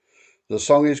sky. The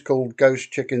song is called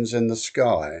Ghost Chickens in the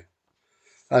Sky.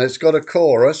 And it's got a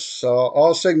chorus, so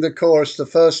I'll sing the chorus the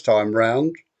first time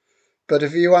round. But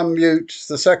if you unmute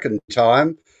the second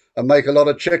time and make a lot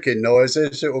of chicken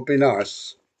noises, it would be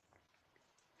nice.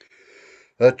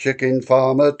 A chicken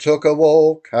farmer took a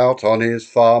walk out on his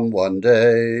farm one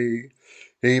day.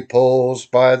 He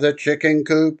paused by the chicken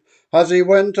coop as he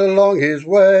went along his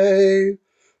way,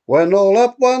 when all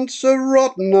at once a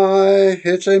rotten eye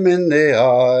hit him in the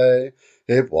eye.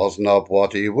 It was not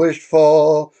what he wished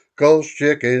for, ghost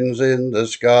chickens in the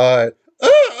sky.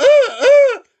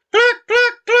 Clack,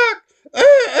 clack, clack!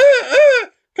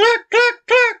 Clack, clack,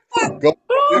 clack! Ghost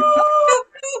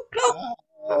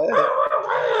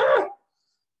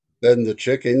Then the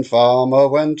chicken farmer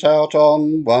went out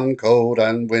on one cold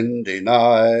and windy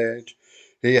night.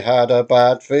 He had a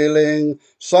bad feeling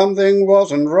something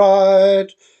wasn't right.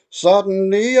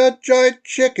 Suddenly a giant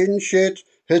chicken shit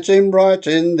hit him right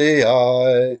in the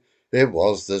eye. It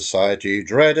was the sight he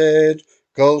dreaded,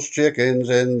 ghost chickens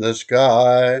in the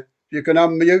sky. You can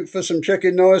unmute for some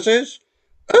chicken noises.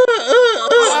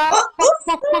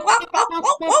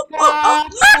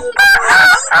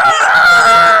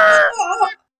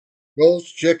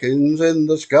 Ghost chickens in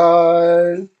the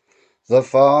sky. The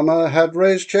farmer had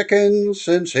raised chickens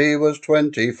since he was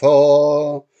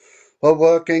 24,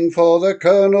 working for the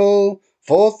colonel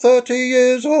for 30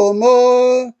 years or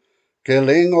more,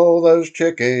 killing all those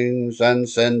chickens and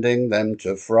sending them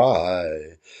to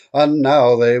fry. And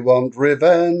now they want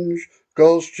revenge,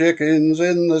 ghost chickens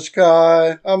in the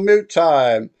sky. Unmute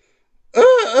time.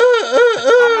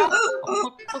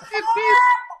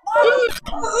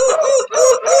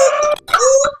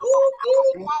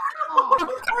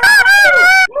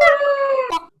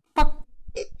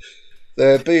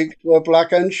 Their beaks were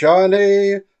black and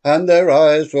shiny, and their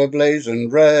eyes were blazing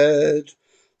red.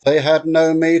 They had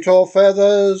no meat or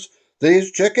feathers,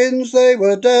 these chickens they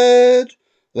were dead.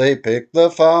 They picked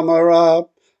the farmer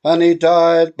up, and he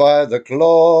died by the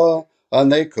claw,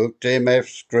 and they cooked him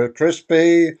extra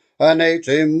crispy and ate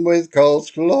him with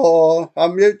coleslaw.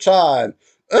 Unmute time.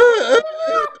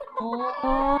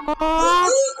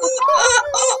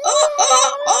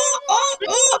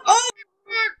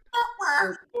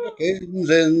 Chickens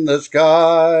in the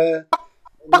sky.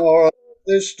 The moral of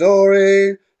this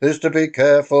story is to be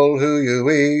careful who you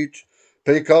eat,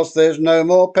 because there's no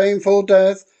more painful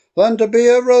death than to be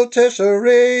a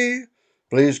rotisserie.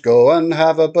 Please go and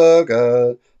have a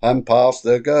burger and pass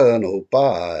the gurnal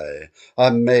by,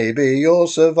 and maybe you'll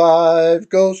survive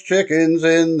ghost chickens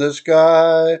in the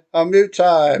sky. Unmute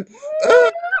time.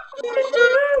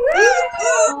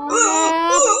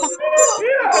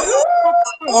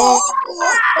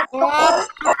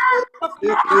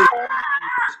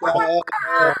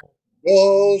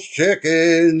 Those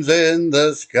chickens in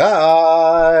the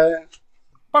sky.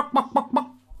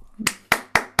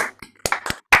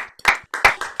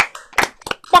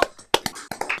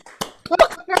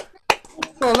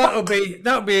 Well,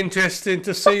 that'll be interesting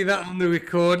to see that on the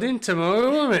recording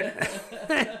tomorrow, won't it?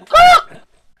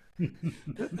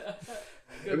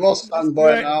 It was sung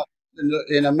by now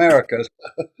in America.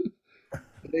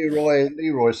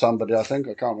 Leroy somebody, I think.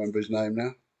 I can't remember his name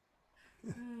now.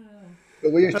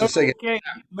 But we used to sing it.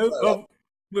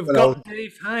 We've got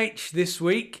Dave Heitch this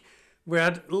week. We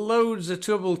had loads of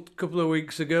trouble a couple of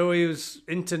weeks ago. His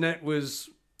internet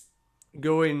was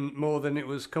going more than it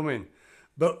was coming.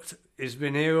 But he's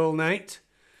been here all night.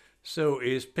 So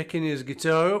he's picking his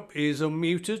guitar up. He's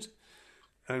unmuted.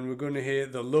 And we're going to hear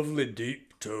the lovely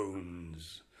deep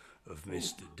tones of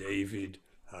Mr. David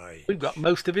Heitch. We've got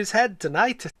most of his head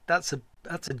tonight. That's a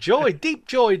joy, deep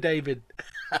joy, David.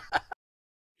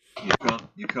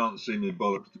 You can't see me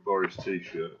bollocks to Boris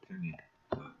t-shirt, can you?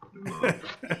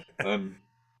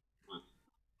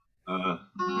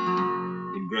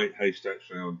 In great haste,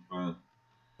 actually, I'm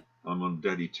on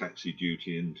daddy taxi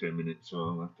duty in 10 minutes, so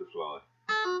I'll have to fly.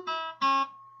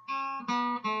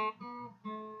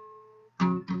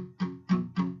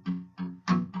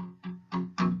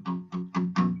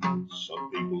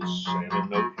 Some people say I'm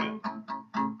no count,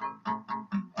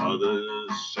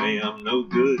 others say I'm no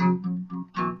good.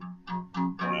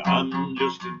 I'm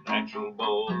just a natural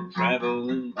born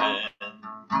traveling man,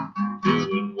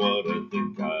 doing what I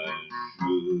think I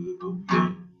should. Oh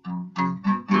yeah,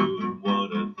 doing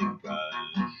what I think I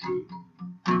should.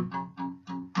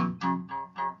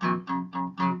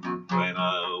 When I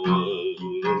was a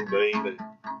little baby,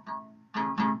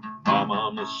 my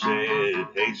mama said,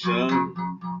 hey son,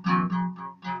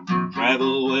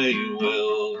 travel where you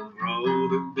will grow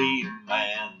to be a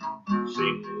man.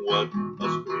 Sing what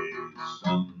must be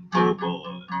sung, oh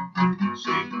boy,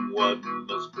 sing what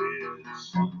must be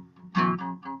sung.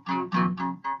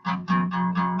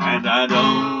 And I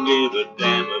don't give a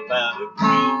damn about a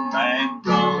greenback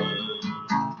dollar,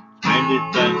 spend it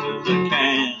fast as I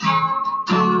can,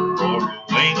 for a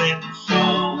wailing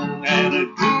song and a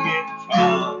good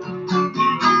guitar. The only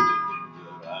thing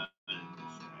that I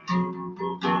understand,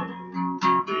 oh boy,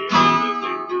 the only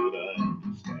thing that I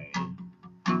understand.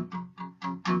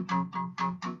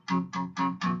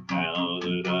 Now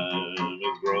that I'm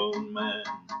a grown man,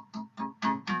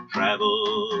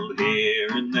 traveled here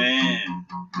and there,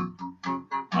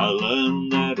 I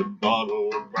learned that a bottle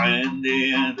of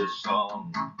brandy and a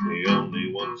song, the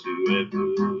only ones who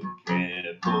ever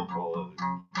cared for boy,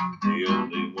 the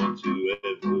only ones who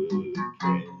ever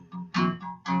cared.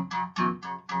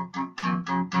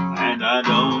 And I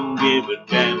don't give a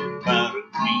damn about a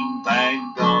greenback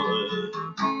dollar,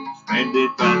 spend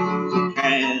it fast as I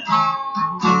can,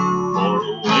 for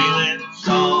a wailing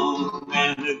song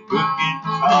and a good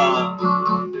guitar,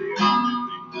 the only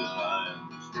thing that I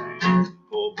understand,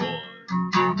 oh boy,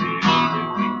 the only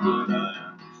thing that I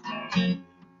understand.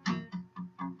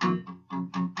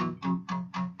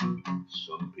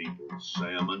 Some people say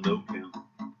I'm a no count,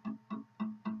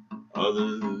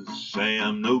 others say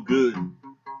I'm no good,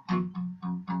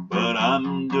 but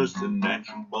I'm just a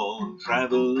natural born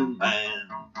traveling man,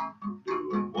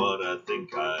 doing what I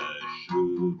think I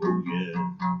should, oh yeah,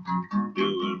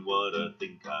 doing what I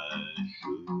think I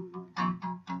should.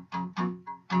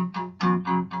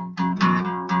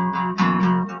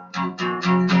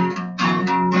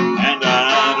 And I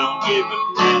don't give a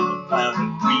damn about a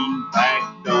greenback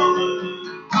dollar,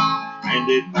 spend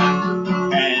it fast as I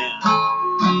can,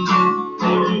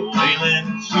 for a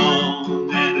wailing song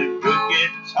and a good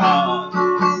guitar,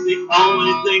 the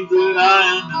only thing that I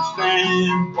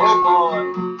understand, oh boy,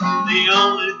 the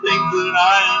only thing that I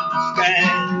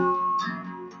understand,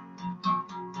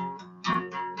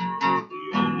 the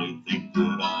only thing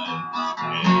that I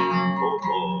understand, oh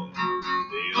boy,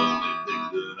 the only thing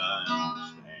that I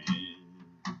understand.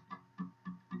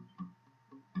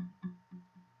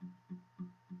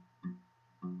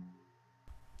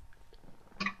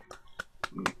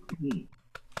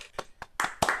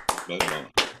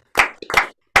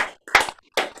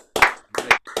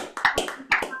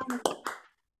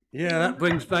 Yeah, that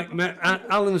brings back.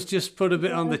 Alan's just put a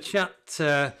bit on the chat.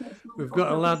 We've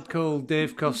got a lad called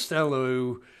Dave Costello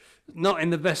who, not in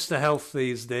the best of health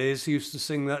these days, used to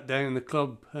sing that down in the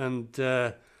club, and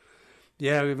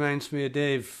yeah, reminds me of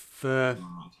Dave.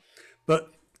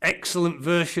 But excellent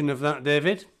version of that,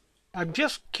 David. I'm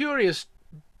just curious,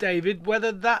 David,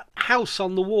 whether that house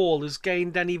on the wall has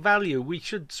gained any value. We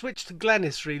should switch to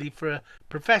Glenys really for a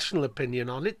professional opinion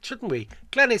on it, shouldn't we?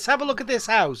 Glenys, have a look at this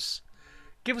house.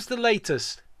 Give us the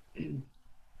latest.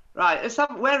 Right,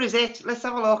 where is it? Let's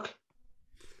have a look.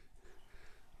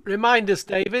 Remind us,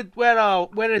 David,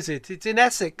 where is it? It's in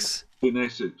Essex. In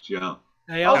Essex, yeah.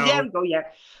 Oh, there we go, yeah.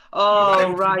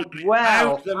 Oh, right.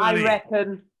 Well,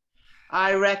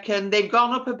 I reckon they've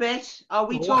gone up a bit. Are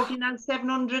we talking now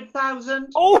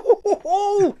 700,000?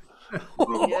 Oh!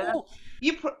 Yeah.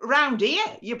 Round here,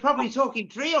 you're probably talking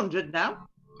 300 now.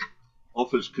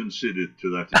 Offers considered to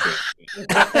that effect.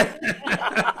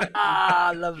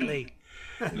 Ah, lovely.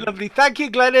 Lovely. Thank you,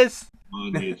 Glenys.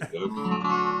 9 years ago,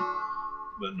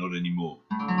 but not anymore.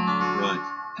 Right.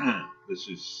 This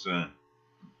is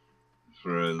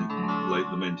for a late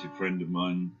lamented friend of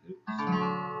mine. His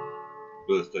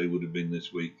birthday would have been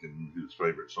this week, and whose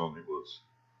favourite song it was.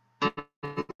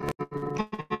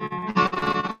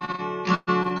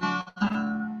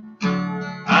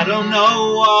 I don't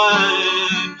know why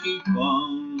I keep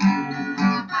on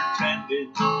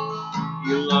pretending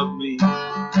you love me when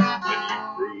you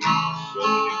prove so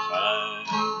many times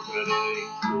that it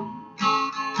ain't true.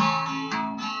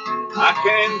 I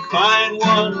can't find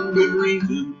one good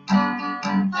reason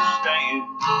for staying.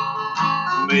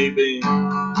 Maybe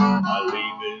I'll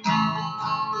leave it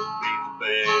would be the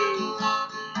best.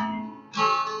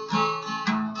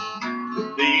 But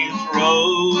these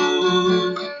rose-colored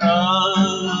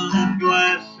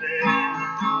glasses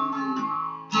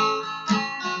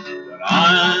that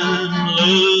I'm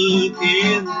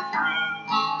looking through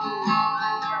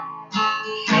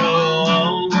show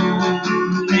only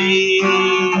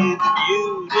the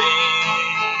beauty,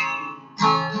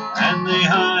 and they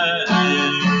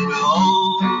hide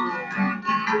all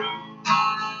the truth.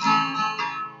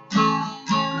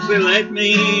 They let me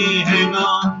hang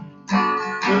on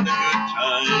for the good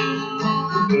times,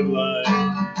 the good life.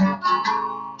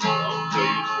 Songs I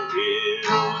used to hear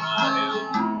when I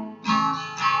held you.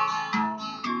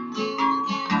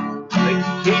 They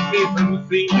keep me from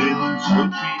feeling so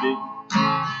cheated,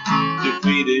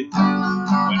 defeated,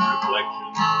 when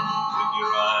reflections in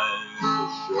your eyes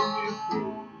will show me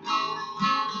through.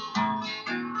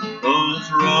 Those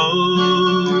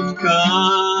rose-colored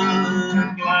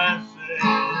glasses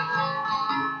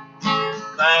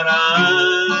that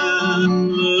I'm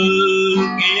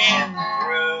looking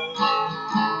through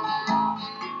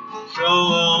show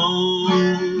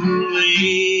only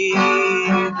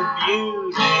the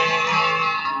beauty,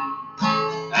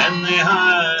 and they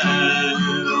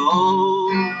hide all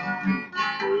the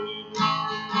truth.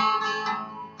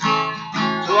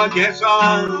 So I guess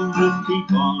I'll just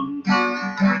keep on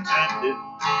pretending,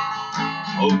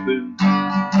 hoping,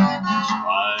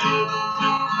 smiling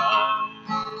many times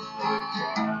that I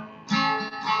try.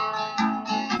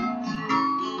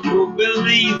 You'll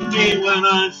believe me when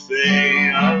I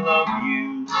say I love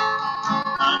you,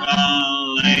 and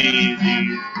I'll lay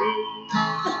these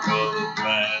rose-colored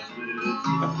glasses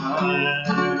aside.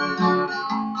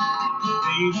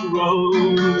 These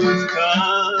rose-colored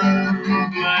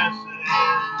glasses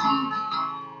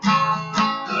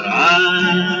that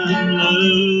I'm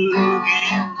looking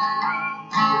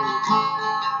through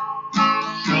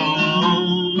show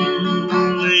only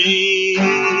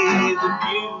the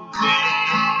beauty,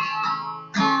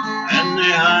 and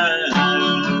they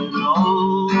hide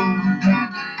all the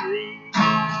truth.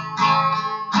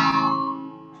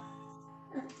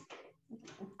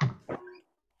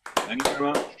 Thank you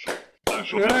very much.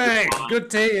 Right, good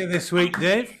to hear you this week,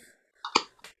 Dave.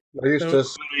 Good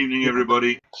evening,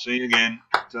 everybody. See you again.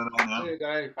 Ta-ra now. See you,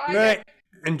 Dave. Right,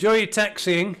 enjoy your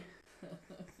taxiing.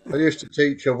 I used to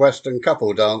teach a Western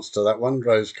couple dance to that one,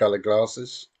 rose-coloured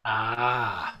glasses.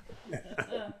 Ah.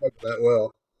 Remember that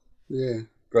well. Yeah,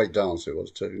 great dance it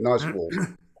was too. Nice walk.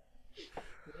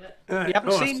 You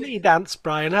haven't seen me dance,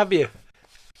 Brian, have you?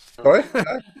 Sorry?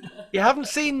 You haven't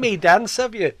seen me dance,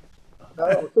 have you? No,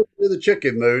 I couldn't do the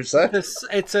chicken moves there.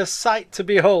 It's a sight to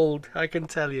behold, I can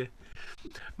tell you.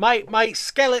 My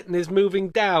skeleton is moving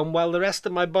down while the rest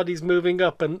of my body's moving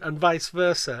up, and vice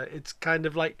versa. It's kind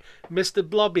of like Mr.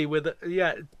 Blobby with it.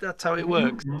 Yeah, that's how it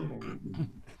works.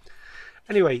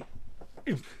 Anyway,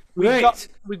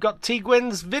 We've got T.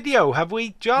 Gwyn's video, have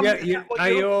we, John? Yeah,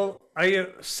 are you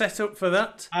set up for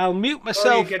that? I'll mute Oh,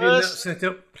 myself you're getting first. that set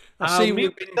up. I'll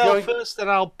mute myself first, and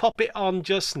I'll pop it on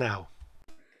just now.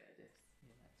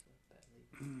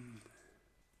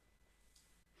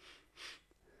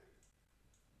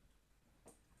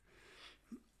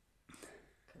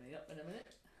 Coming up in a minute.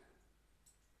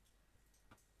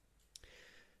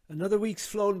 Another week's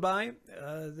flown by,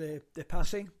 they're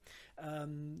passing.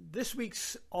 This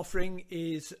week's offering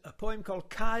is a poem called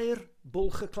Caer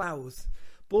Clwb,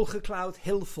 Clwb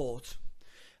Hill Fort.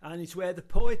 And it's where the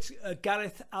poet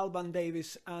Gareth Alban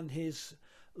Davies and his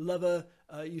lover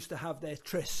used to have their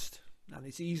tryst. And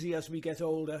it's easy as we get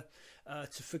older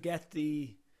to forget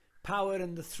the power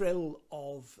and the thrill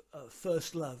of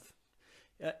first love.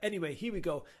 Anyway, here we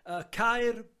go.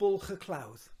 Caer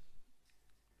Clwb.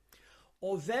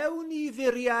 O fewn I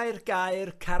furiau'r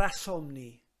gair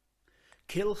carasomni,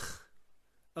 cilch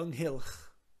ynghylch.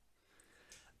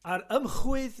 Ar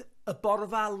ymchwydd y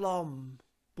borfa lom,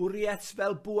 bwriet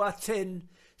fel bwatyn,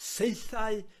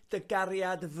 seithau dy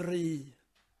gariad fry.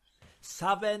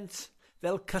 Safent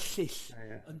fel cyllill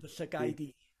yn fy llygau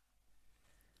di.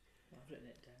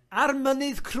 Ar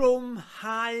mynydd crwm,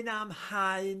 haen am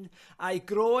haen, a'i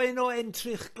groen o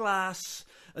entrych glas,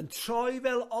 yn troi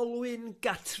fel olwyn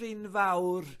Gatrin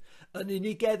fawr, yn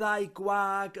unigeddau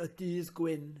gwag y dydd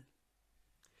gwyn.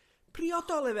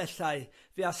 Priodol efallai,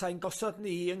 fe asai'n gosod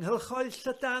ni ynghylchoedd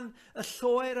llydan y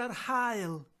lloer a'r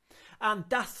hael, a'n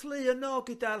dathlu yno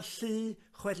gyda'r llu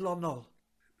chwedlonol.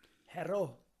 Hero,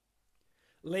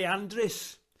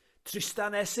 Leandrus,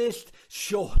 Tristan Esyllt,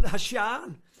 Sion a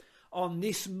Sian, ond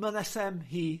nis mynesem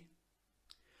hi.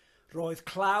 Roedd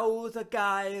clawdd y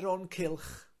gair o'n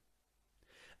cilch,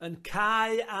 yn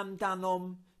cae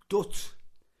amdanom dwt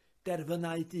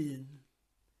derfynau dyn.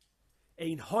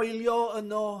 Ein hoelio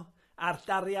yno ar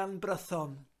darian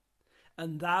brython,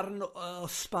 yn ddarn o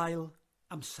sbail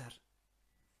amser.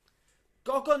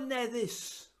 Gogoneddus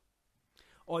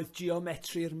oedd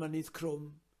geometri'r mynydd crwm,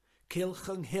 cilch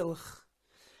ynghylch,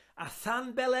 a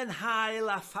than belen hael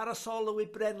a pharasol y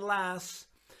wybren las,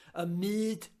 y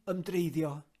myd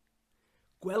ymdreiddio.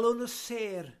 Gwelwn y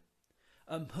ser,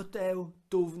 ym mhydew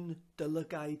dwfn dy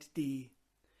lygaid di,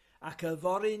 ac y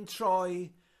foryn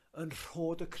troi yn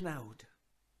rhod y cnawd.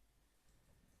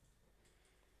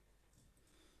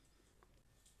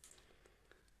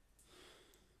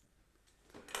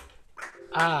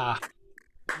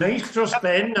 Nice dros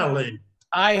ben, Alan.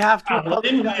 I have to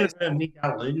apologize.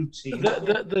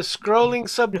 The scrolling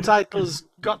subtitles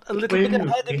got a little bit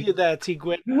ahead of you there, T.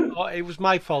 Gwyn. Oh, it was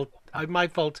my fault. My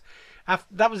fault.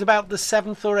 That was about the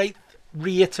 7th or 8th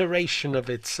reiteration of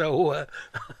it. So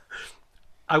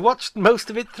I watched most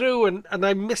of it through, and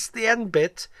I missed the end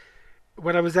bit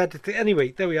when I was editing.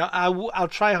 Anyway, there we are. I'll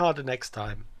try harder next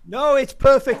time. No, it's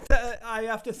perfect. I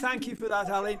have to thank you for that,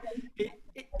 Alan.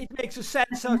 It makes a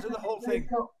sense out of the whole thing.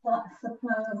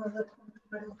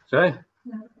 Sorry?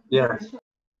 Yeah.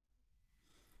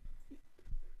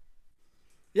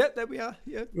 Yep, there we are.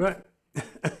 Yeah. Right.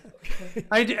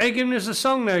 Are you giving us a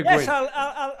song now, Yes, Gwerin?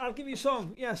 I'll give you a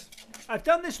song. Yes, I've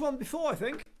done this one before, I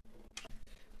think.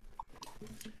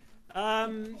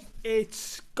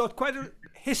 It's got quite a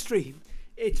history.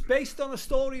 It's based on a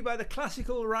story by the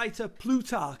classical writer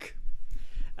Plutarch,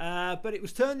 but it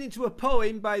was turned into a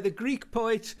poem by the Greek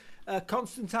poet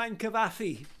Constantine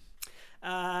Cavafy.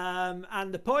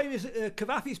 And the poem is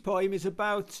Cavafy's poem is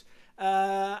about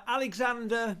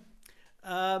Alexander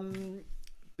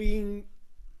being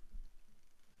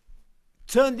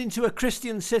turned into a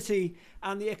Christian city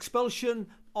and the expulsion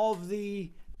of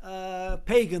the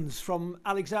pagans from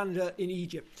Alexander in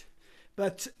Egypt.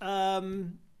 But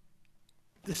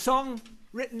the song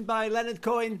written by Leonard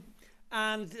Cohen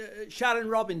and Sharon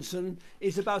Robinson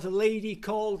is about a lady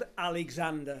called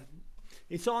Alexander.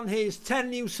 It's on his 10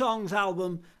 New Songs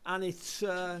album, and it's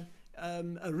a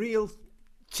real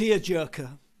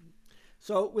tearjerker.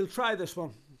 So we'll try this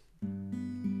one.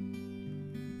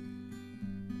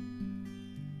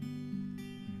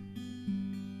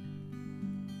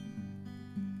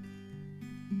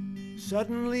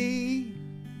 Suddenly,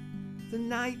 the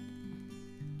night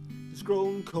has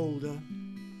grown colder.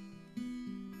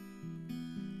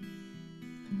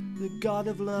 The god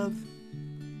of love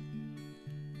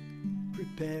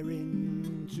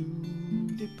preparing to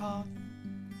depart.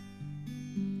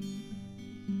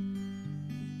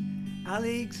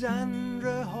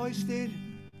 Alexandra hoisted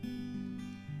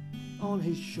on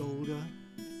his shoulder.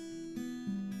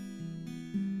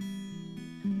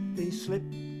 They slip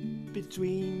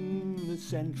between the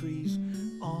centuries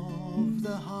of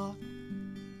the heart.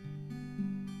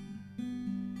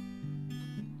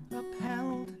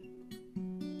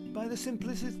 the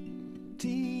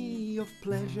simplicity of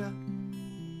pleasure.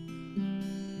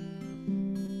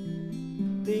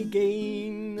 They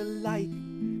gain the light,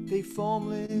 they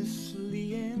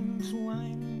formlessly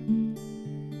entwine,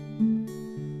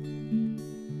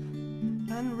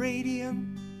 and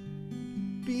radiant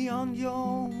beyond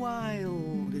your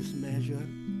wildest measure.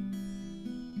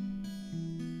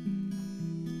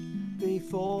 They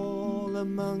fall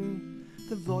among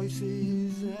the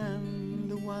voices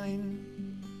and the wine.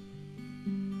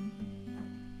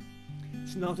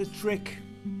 It's not a trick,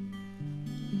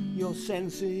 your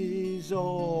senses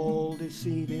all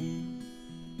deceiving.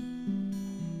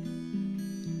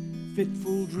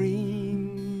 Fitful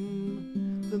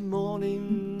dream, the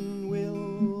morning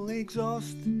will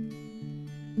exhaust.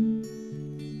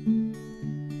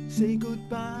 Say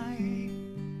goodbye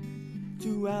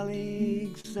to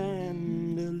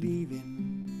Alexander leaving.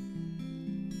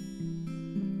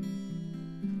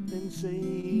 Then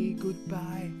say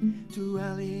goodbye to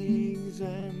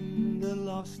Alexander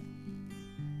lost.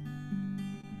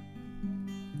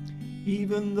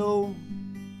 Even though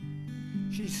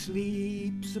she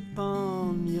sleeps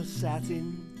upon your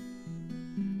satin,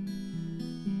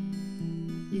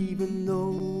 even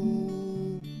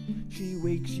though she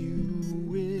wakes you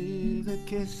with a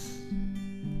kiss,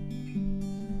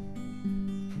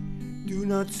 do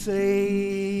not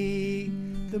say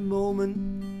the moment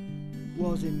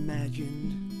was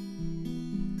imagined.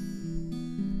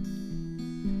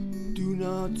 Do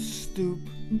not stoop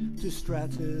to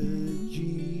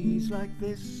strategies like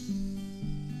this.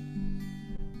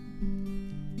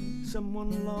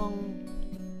 Someone long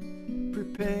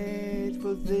prepared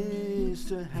for this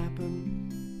to happen.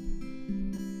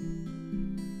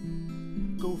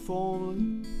 Go forward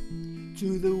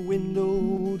to the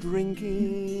window, drink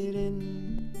it in.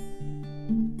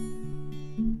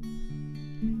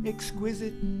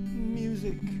 Exquisite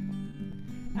music,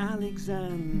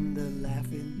 Alexander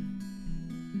laughing.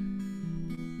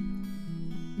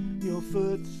 Your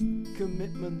first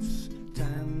commitments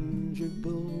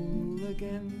tangible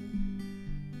again.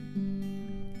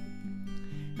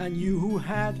 And you who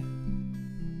had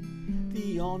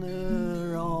the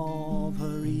honor of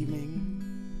her evening,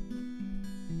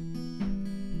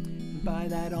 by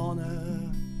that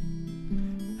honor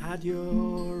had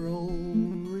your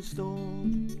own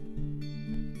restored.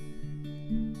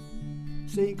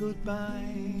 Say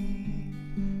goodbye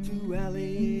to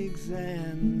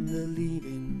Alexander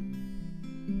leaving.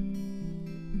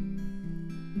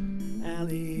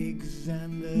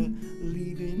 Alexander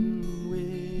leaving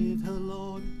with her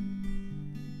lord.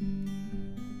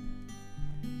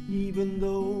 Even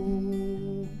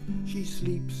though she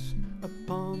sleeps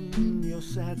upon your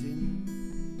satin,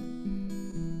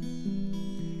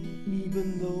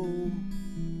 even though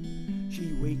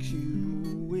she wakes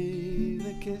you with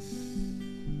a kiss,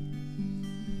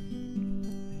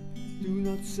 do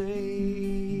not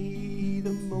say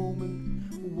the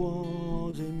moment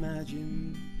was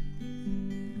imagined.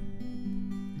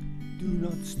 Do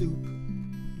not stoop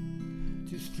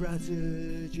to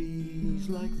strategies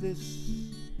like this.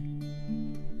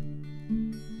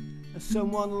 As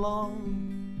someone long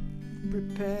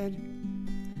prepared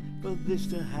for this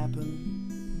to happen,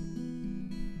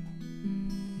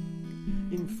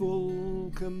 in full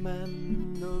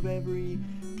command of every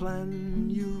plan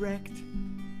you wrecked.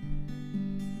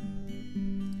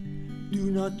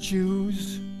 Do not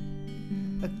choose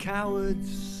a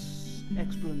coward's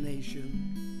explanation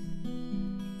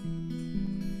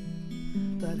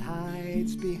that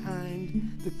hides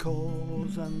behind the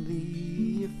cause and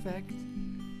the effect.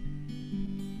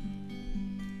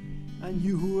 And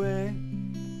you were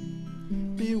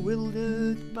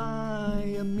bewildered by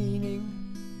a meaning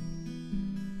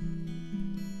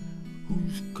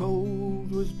whose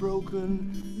code was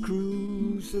broken,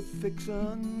 crucifix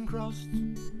uncrossed.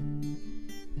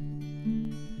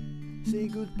 Say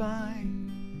goodbye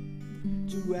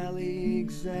to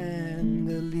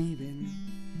Alexander leaving.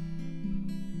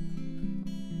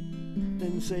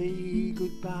 Then say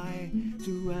goodbye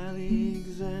to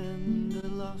Alexander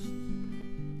lost.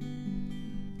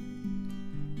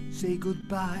 Say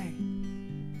goodbye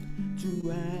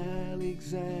to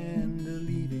Alexander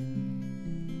leaving.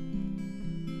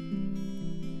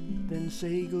 Then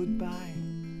say goodbye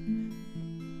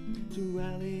to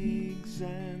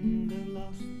Alexander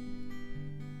lost.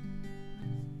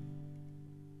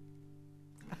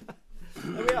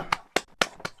 There we are.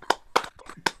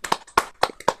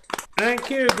 Thank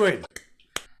you, Gwyn.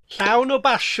 Llawn o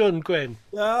basiwn, Gwyn.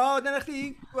 Oh, dyna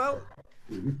chdi. Well,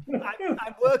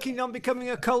 I'm working on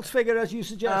becoming a cult figure, as you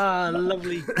suggest. Ah,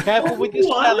 lovely. Careful with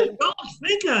your I'm a spelling. cult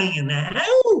figure, you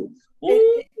know.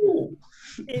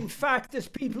 In fact, there's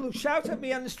people who shout at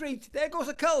me on the street, "There goes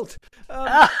a cult."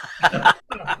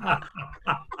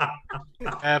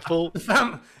 Careful.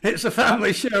 It's a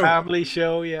family show. Family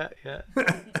show, yeah.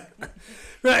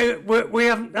 Right, we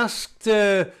haven't asked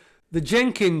the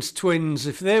Jenkins twins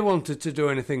if they wanted to do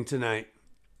anything tonight.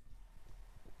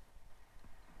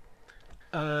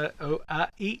 They're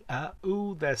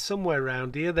somewhere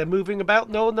around here. They're moving about.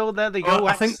 No, there they go.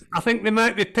 I think they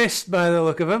might be pissed by the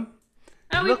look of them.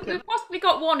 Oh, we've possibly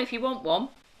got one if you want one.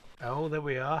 Oh, there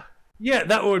we are. Yeah,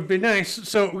 that would be nice.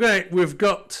 So, right, we've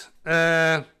got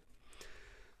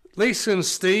Lisa and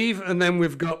Steve, and then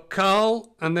we've got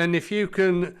Carl, and then if you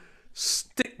can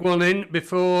stick one in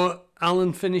before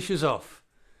Alan finishes off.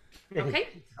 Okay.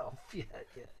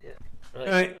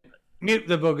 Right, mute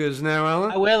the buggers now,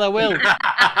 Alan. I will.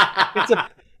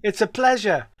 It's a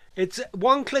pleasure. It's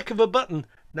one click of a button.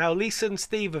 Now, Lisa and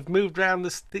Steve have moved around the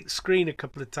screen a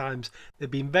couple of times. They've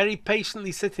been very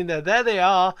patiently sitting there. There they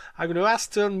are. I'm going to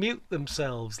ask to unmute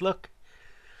themselves. Look.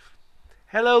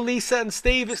 Hello, Lisa and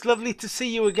Steve. It's lovely to see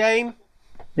you again.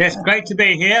 Yes, great to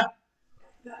be here.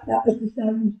 That was the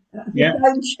sound. That was Yeah. the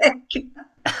sound check.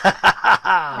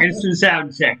 Instant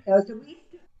sound check. That was a waste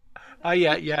Oh,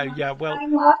 yeah. Well,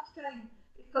 time last time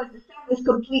because the sound was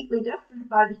completely different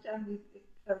by the time we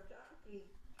started.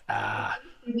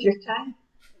 Your time.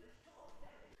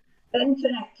 The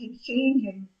internet keeps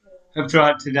changing. I've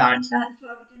tried tonight. That's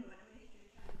why we didn't want to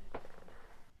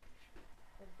waste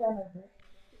your time.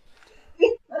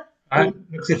 Right,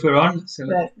 looks as if we're on. So,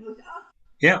 Right.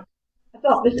 yeah. I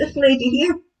thought, was this lady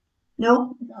here?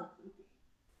 No?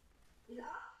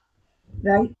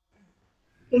 Right.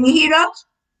 Can you hear us?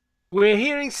 we're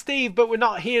hearing Steve, but we're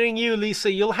not hearing you,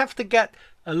 Lisa. You'll have to get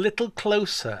a little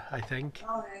closer, I think.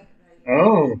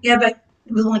 Oh. Yeah, but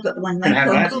we've only got the one mic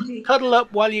on. Cuddle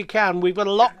up while you can. We've got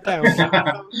a lockdown. So we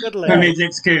can't cuddle Who it. needs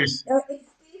excuse?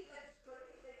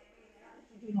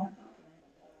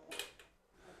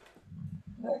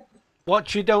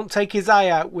 Watch you don't take his eye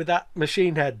out with that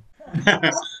machine head.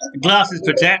 Glasses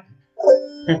protect.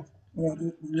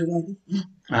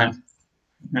 Right.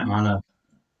 Met my love.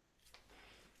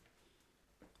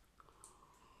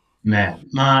 Met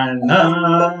my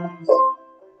love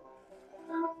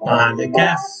by the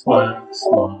gasworks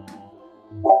wall.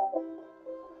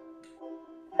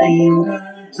 Dreamed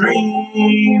a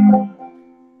dream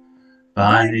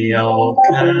by the old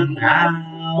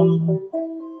canal.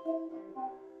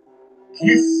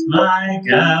 Kiss my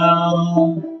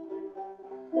girl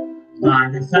by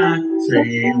the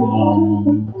factory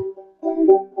wall.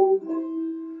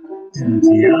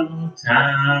 Dirty old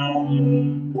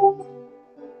town,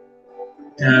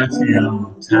 dirty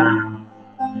old town.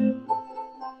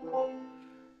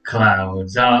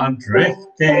 Clouds are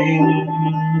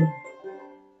drifting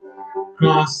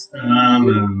across the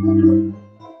moon.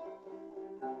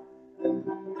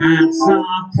 Bats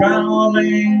are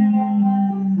prowling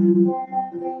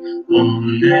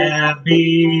on their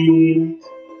beat.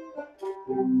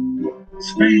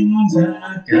 Spring's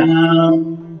a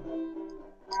girl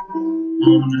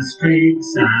on the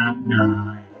streets at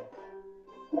night.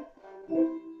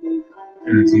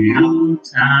 Dirty old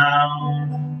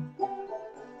town,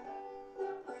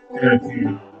 dirty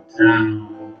old town.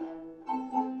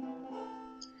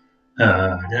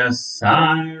 Heard a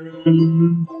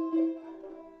siren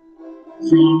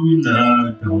from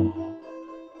the door.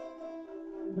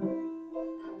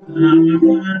 Heard a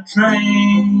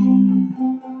train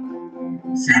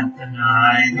set the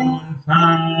night on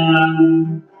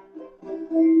fire.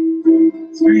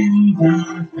 Springs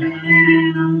are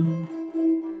fair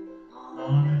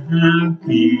on a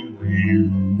happy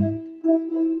wind.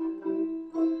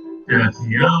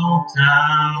 Dirty old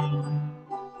town,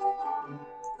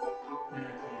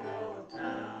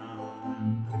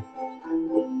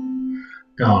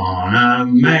 gonna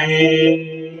make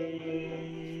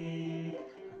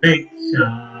a picture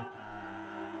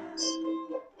house,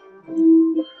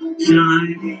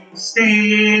 shining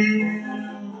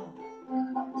steel,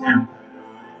 tempered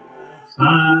with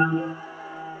fire.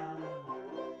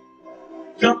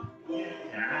 Jump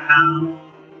down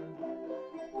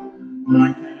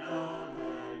like an old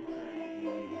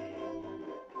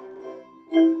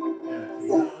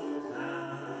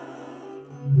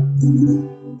dream.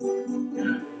 Dirty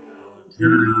old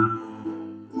town.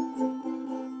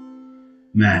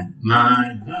 Met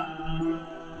my love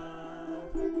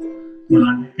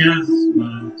on the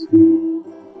gasworks wall.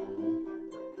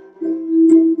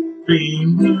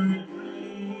 Dreamed a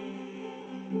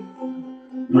dream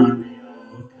on the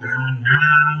old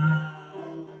canal.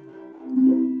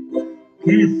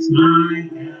 Kiss my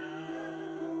girl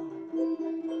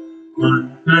on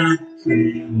the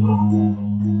same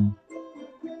old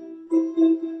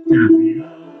dirty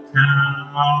old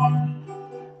town.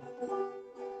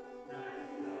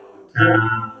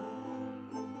 Town.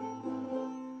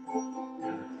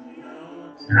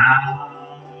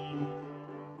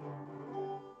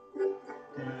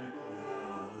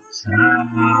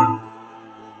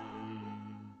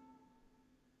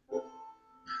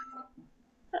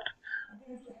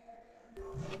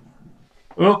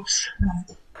 Oops.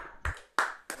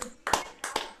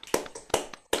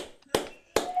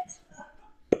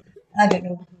 I don't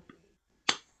know.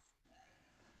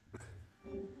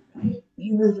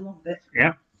 You move along a bit.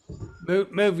 Yeah.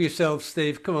 Move yourself,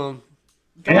 Steve. Come on.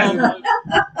 Yeah.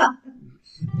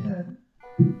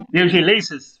 Usually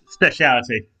Lisa's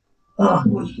speciality. Oh,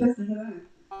 what's shifting around?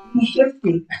 He's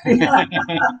shifting.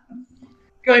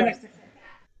 Going back.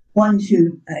 1,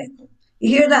 2, 8. You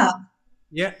hear that?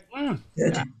 Yeah.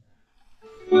 Good.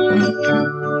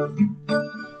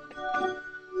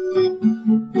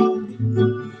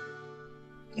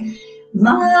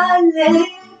 My little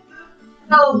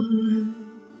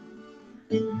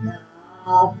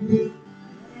lovely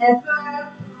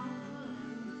ever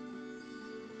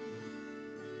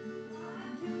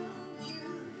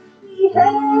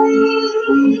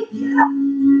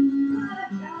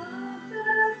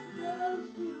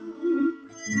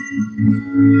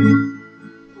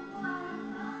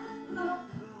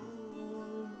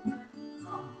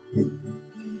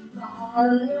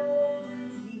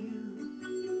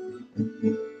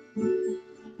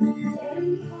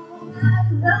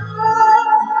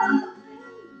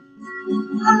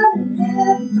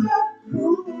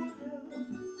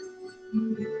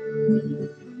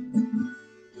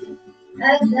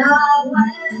and I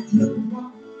went to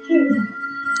walk you.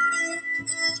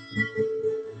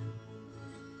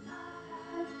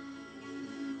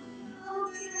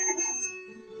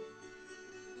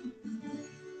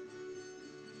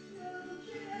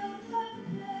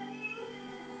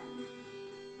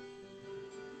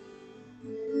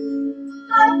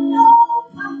 I know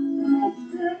I'm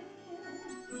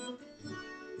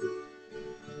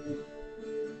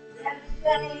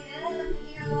saying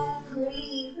you're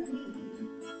crazy.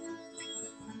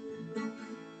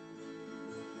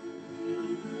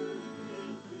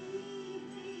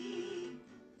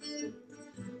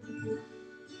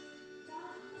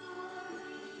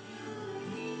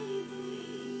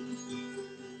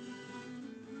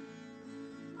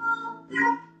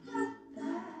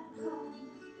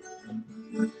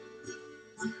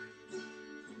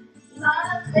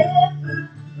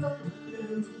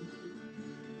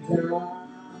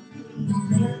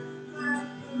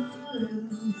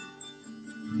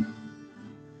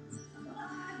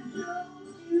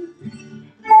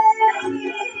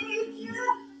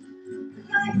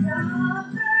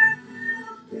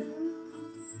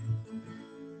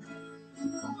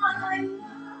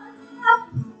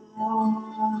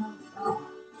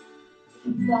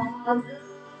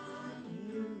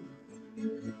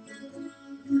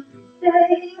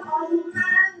 Stay home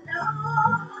and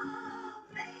love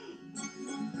me.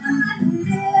 I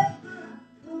never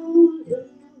told you.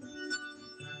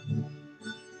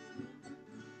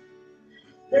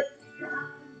 The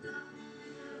sound of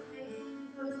the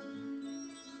rainbow.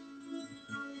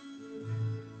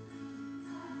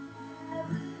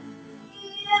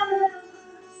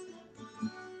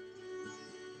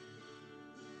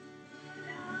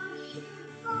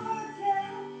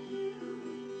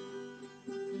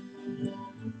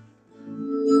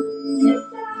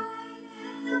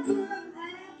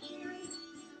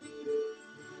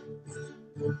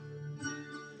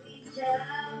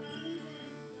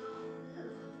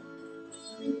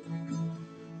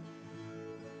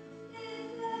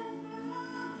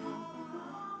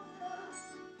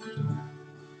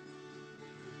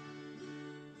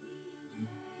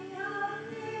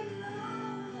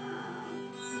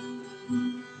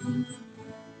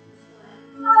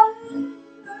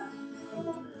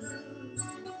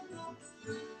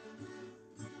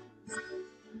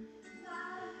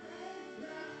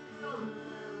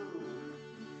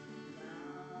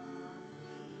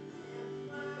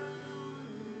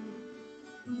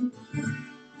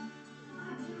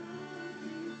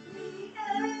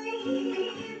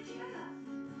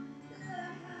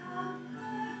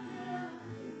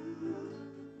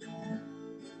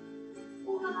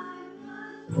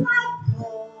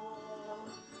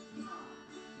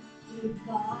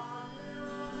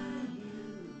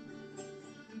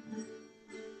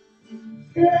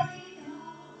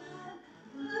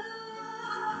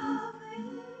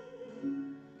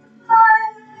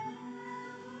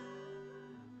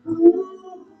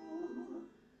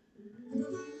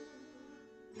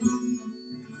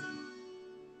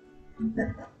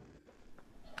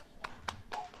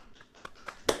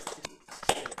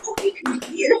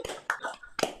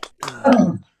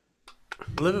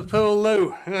 Liverpool,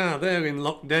 Lou. They're in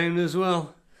lockdown as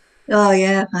well. Oh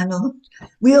yeah, I know.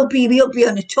 We'll be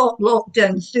on a top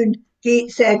lockdown soon.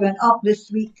 Gateshead went up this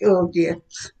week. Oh dear.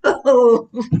 Oh,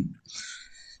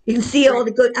 you can see all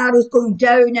the good arrows going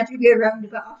down everywhere around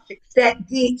about us, except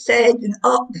Gateshead and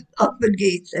up in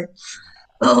Gateshead.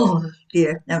 Oh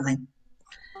dear, never mind.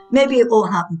 Maybe it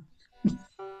won't happen.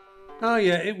 Oh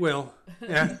yeah, it will.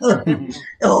 Yeah.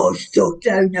 Oh, so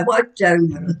downer. What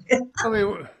downer? I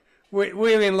mean,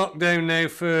 we're in lockdown now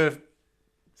for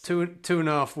two and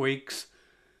a half weeks.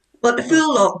 But the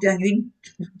full lockdown, you mean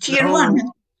tier 1,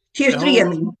 tier 3, I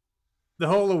mean. The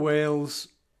whole of Wales.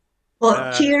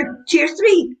 What, tier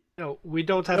 3? No, we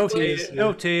don't have tears.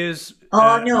 No tears.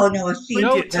 Oh, no, I see.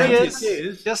 No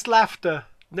tears, just laughter.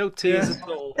 No tears at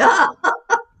all.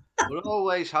 We're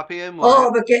always happy and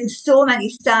Oh, we're getting so many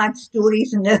sad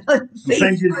stories in the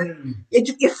Facebook.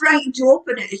 You're frightened to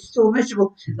open it. It's so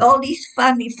miserable. All these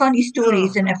funny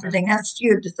stories and everything. That's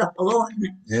cheered us up a lot.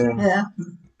 Yeah.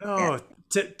 Oh,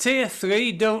 tier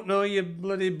 3, don't know you're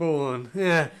bloody born.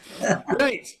 Yeah.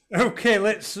 Right. Okay,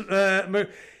 let's move.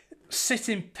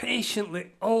 Sitting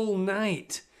patiently all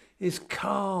night is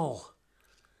Carl.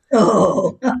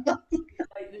 Oh.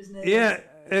 Yeah.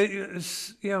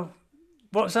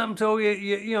 What's happened to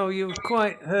you? You were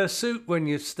quite hirsute when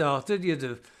you started. You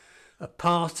had a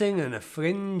parting and a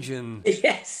fringe, and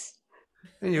yes,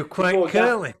 and you're quite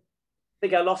curly. I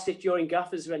think I lost it during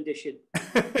Gaffer's rendition.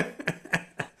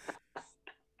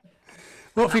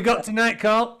 What have you got tonight,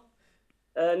 Carl?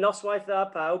 Noswaith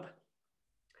dda pawb.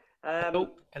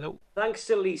 Hello. Thanks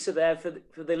to Lisa there for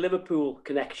the Liverpool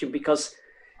connection, because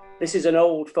this is an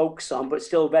old folk song, but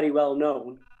still very well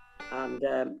known, and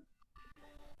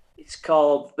it's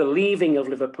called "The Leaving of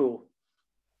Liverpool."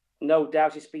 No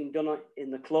doubt it's been done in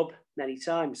the club many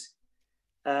times,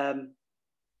 but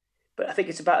I think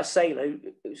it's about a sailor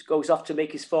who goes off to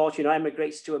make his fortune,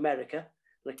 emigrates to America,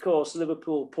 and of course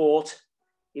Liverpool port.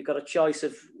 You've got a choice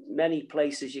of many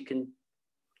places you can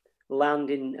land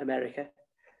in America.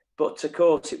 But of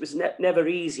course, it was never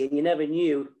easy, and you never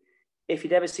knew if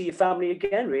you'd ever see your family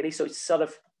again, really. So it's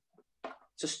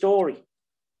it's a story.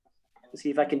 Let's see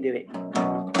if I can do it.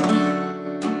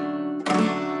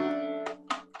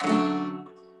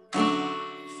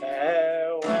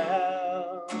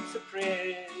 Farewell to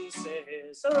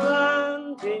Prince's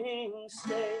landing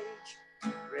stage,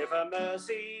 River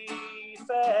Mersey,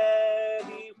 fare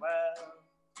thee well.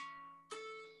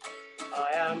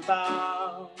 I am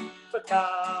bound for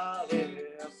California,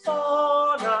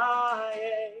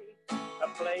 a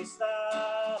place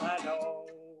that I know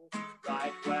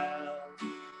right well.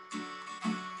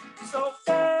 So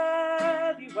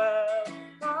fare thee well,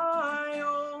 my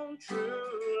own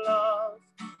true love.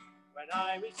 When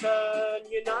I return,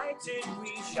 united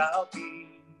we shall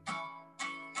be.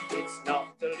 It's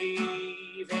not the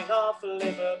leaving of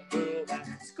Liverpool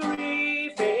that's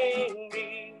grieving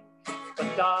me,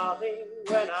 but darling,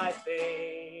 when I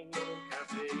think of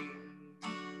thee,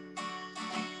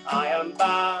 I am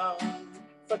bound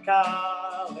for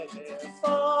California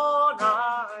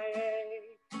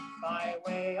by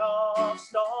way of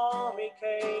stormy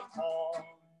Cape Horn,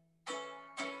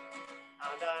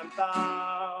 and I'm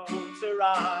bound to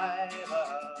write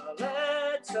a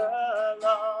letter,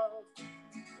 love,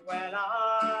 when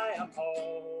I am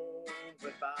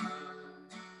homeward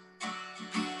bound.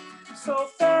 So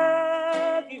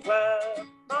fare thee well,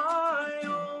 my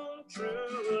own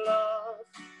true love.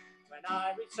 When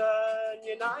I return,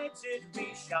 united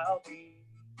we shall be.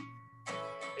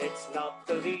 It's not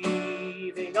the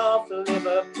leaving of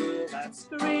Liverpool that's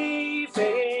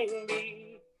grieving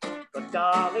me, but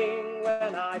darling,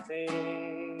 when I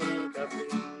think of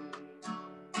thee,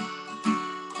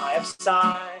 I have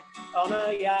signed on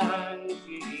a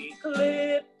Yankee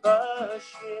clipper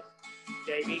ship.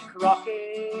 Davy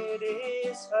Crockett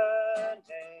is her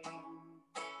name,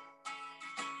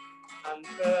 and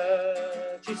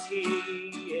Burgess, he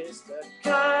is the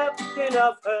captain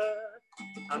of her,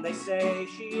 and they say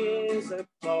she is a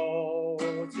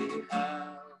floating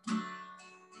hell.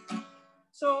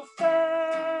 So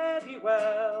fare thee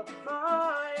well,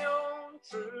 my own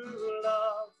true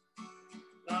love.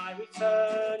 When I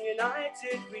return,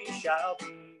 united we shall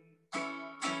be.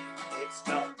 It's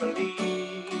not the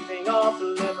leaving of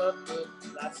Liverpool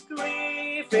that's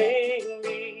grieving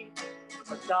me,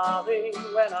 but darling,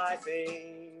 when I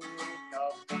think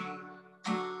of thee,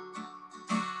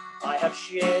 I have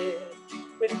shared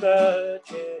with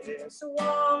Burgess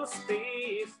once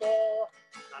before,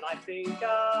 and I think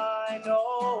I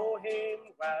know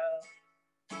him well.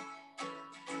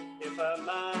 If a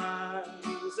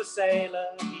man's a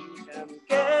sailor, he can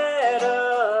get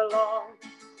along.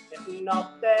 If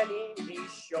not any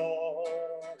shore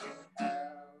in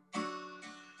hell.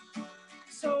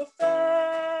 So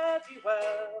fare thee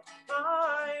well,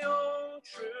 my own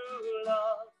true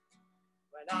love.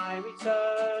 When I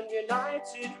return,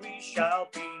 united we shall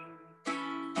be.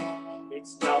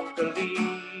 It's not the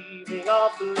leaving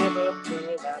of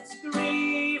Liverpool that's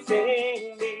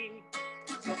grieving me.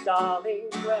 So darling,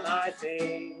 when I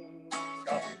think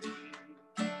of thee,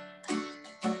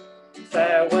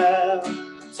 farewell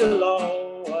to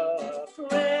Lower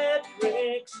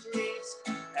Frederick Street,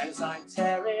 Ensign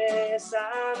Terrace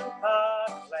and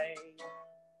Park Lane.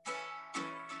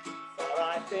 For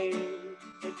I think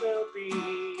it will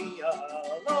be a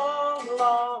long,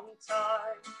 long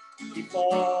time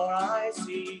before I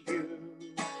see you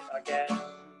again.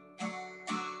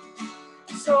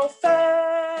 So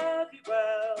fare thee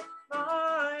well,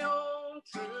 my own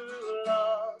true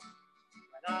love.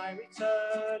 When I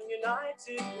return,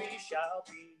 united we shall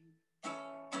be.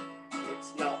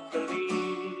 It's not the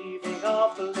leaving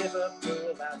of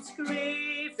Liverpool that's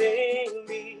grieving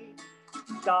me,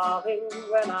 darling,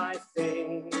 when I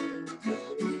think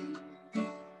of thee.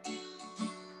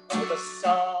 Oh, the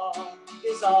sun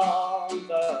is on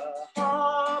the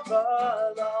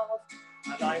harbour, love,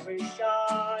 and I wish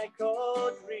I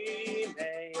could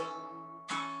remain.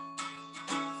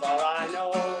 For I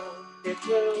know it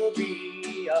will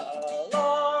be a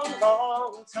long,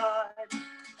 long time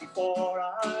before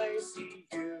I see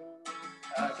you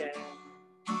again.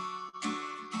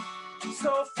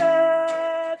 So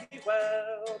fare thee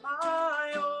well,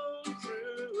 my own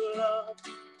true love.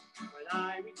 When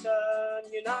I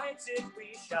return, united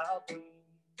we shall be.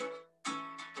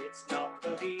 It's not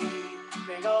the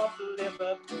leaving of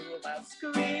Liverpool that's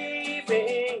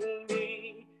grieving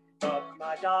me, but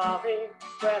my darling,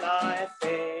 when I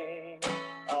think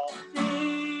of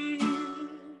thee.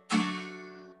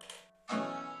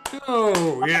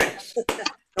 Oh, yes.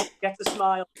 Don't forget to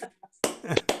smile.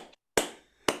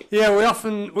 Yeah, we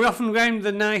often round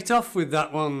the night off with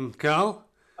that one, Carl.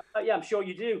 Yeah, I'm sure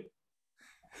you do.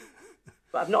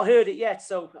 But I've not heard it yet,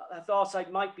 so I thought I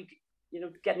might be,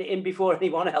 getting it in before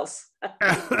anyone else.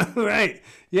 Right.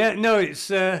 Yeah, no, it's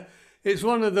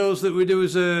one of those that we do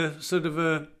as a sort of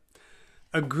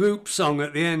a group song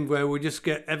at the end where we just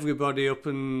get everybody up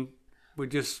and we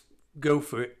just go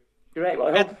for it. Great.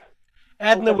 Well, I hope...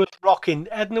 Edna was rocking.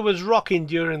 Edna was rocking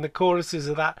during the choruses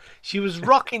of that. She was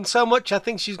rocking so much, I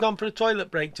think she's gone for a toilet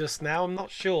break just now. I'm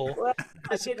not sure. Well,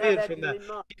 Disappeared from there.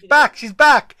 She's back. She's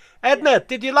back. Edna,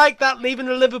 did you like that? Leaving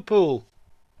to Liverpool.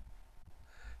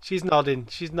 She's nodding.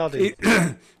 She's nodding.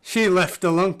 She left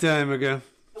a long time ago.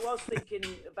 I was thinking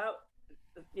about,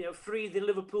 Free the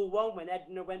Liverpool one when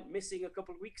Edna went missing a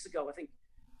couple of weeks ago. I think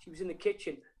she was in the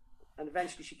kitchen, and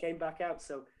eventually she came back out.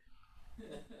 So.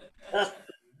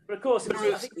 But of course, I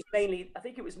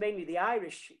think it was mainly the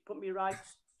Irish. Put me right,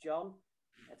 John.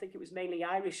 I think it was mainly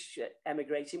Irish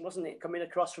emigrating, wasn't it? Coming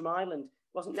across from Ireland.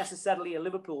 Wasn't necessarily a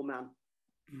Liverpool man.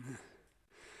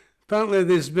 Apparently,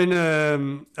 there's been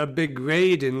a big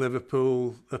raid in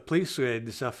Liverpool, a police raid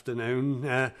this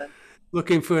afternoon,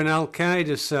 looking for an Al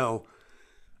Qaeda cell.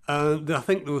 I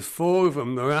think there was 4 of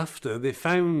them they're after. They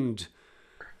found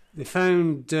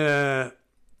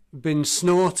been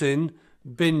snorting,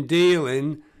 been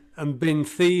dealing, and been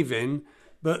thieving,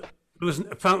 but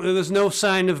apparently there's no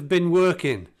sign of been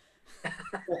working.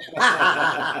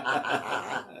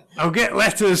 I'll get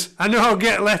letters. I know I'll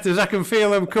get letters. I can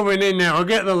feel them coming in now. I'll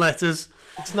get the letters.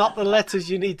 It's not the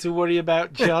letters you need to worry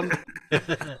about, John.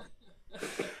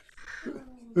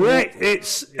 Right,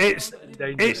 it's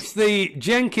the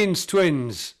Jenkins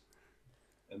twins.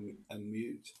 A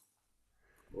mute.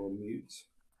 Or mute.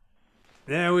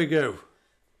 There we go.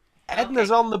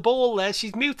 Edna's on the ball there.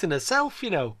 She's muting herself,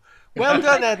 Well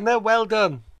done, Edna. Well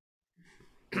done.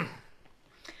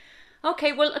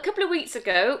 Okay, well, a couple of weeks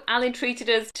ago, Alan treated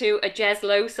us to a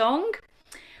Jeslo song,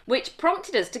 which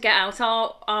prompted us to get out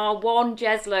our one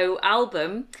Jeslo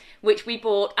album, which we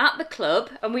bought at the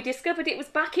club, and we discovered it was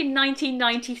back in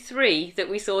 1993 that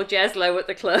we saw Jeslo at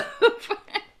the club.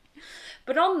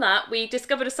 But on that, we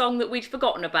discovered a song that we'd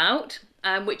forgotten about,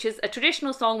 which is a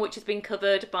traditional song which has been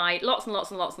covered by lots and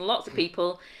lots and lots and lots of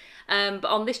people. But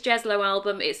on this Jeslo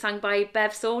album, it's sung by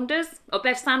Bev Sanders,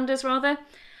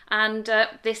 and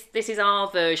this is our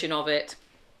version of it.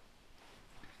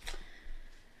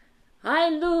 I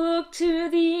looked to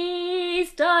the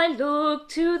east, I looked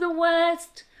to the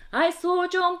west, I saw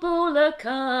John Buller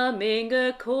coming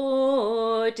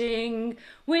a-courting,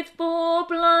 with 4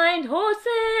 blind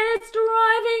horses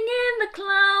driving in the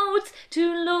clouds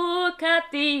to look at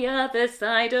the other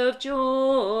side of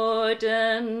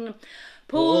Jordan.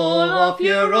 Pull off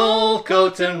your old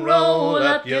coat and roll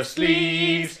up your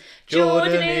sleeves.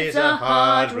 Jordan is a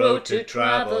hard road to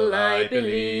travel, I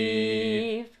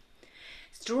believe.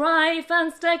 Strife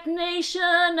and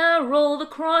stagnation are all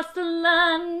across the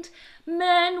land.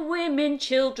 Men, women,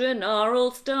 children are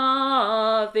all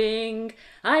starving.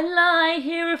 I lie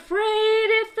here afraid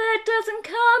if there doesn't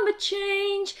come a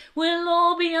change, we'll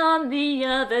all be on the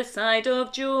other side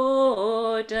of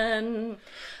Jordan.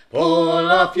 Pull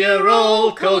off your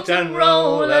old coat and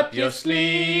roll up your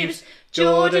sleeves.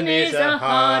 Jordan is a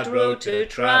hard road to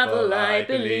travel, I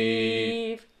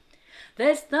believe.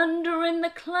 There's thunder in the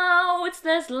clouds,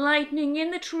 there's lightning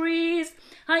in the trees.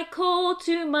 I called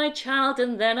to my child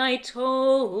and then I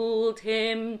told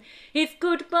him, it's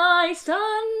goodbye,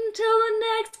 son, till the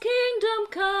next kingdom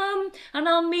come, and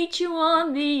I'll meet you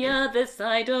on the other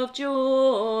side of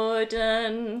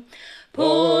Jordan.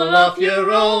 Pull off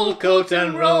your old coat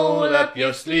and roll up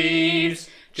your sleeves.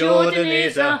 Jordan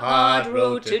is a hard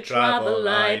road to travel,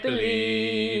 I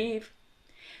believe.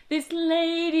 This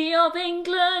lady of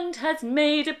England has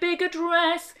made a big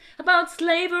address about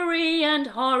slavery and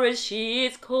horrors she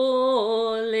is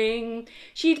calling.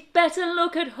 She'd better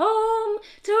look at home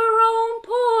to her own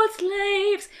poor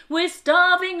slaves. We're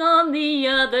starving on the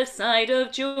other side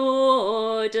of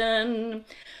Jordan.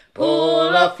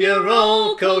 Pull off your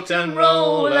old coat and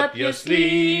roll up your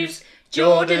sleeves.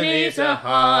 Jordan is a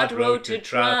hard road to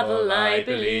travel, I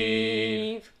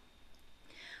believe.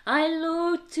 I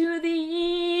looked to the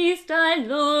east, I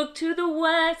looked to the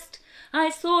west,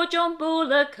 I saw John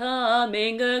Buller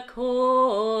coming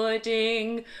a-courting,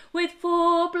 with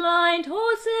 4 blind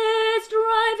horses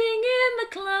driving in the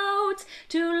clouds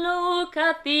to look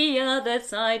at the other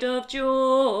side of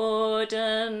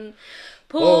Jordan.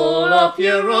 Pull off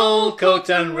your old coat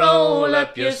and roll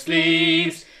up your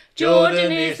sleeves.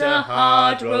 Jordan is a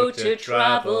hard road to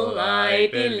travel, I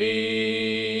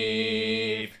believe.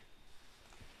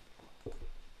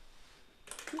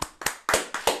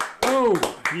 Oh,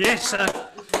 yes,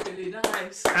 Really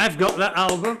nice. I've got that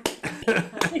album.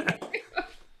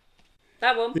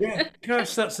 That one. Yeah,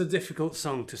 gosh, that's a difficult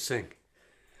song to sing.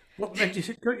 What made you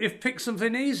think you've picked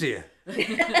something easier?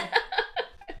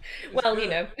 Well, you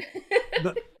know.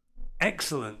 But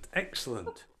excellent,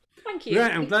 excellent. Thank you.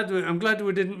 Right, I'm glad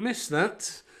we didn't miss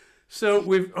that.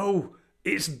 So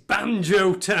it's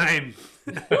banjo time.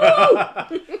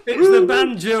 It's the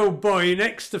banjo boy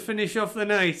next to finish off the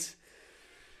night.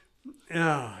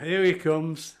 Ah, here he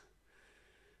comes.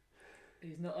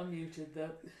 He's not unmuted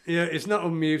though. Yeah, it's not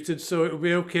unmuted, so it'll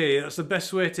be okay. That's the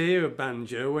best way to hear a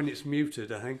banjo, when it's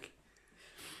muted, I think.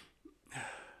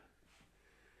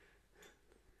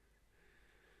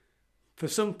 For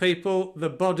some people, the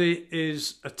body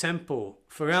is a temple.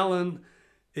 For Alan,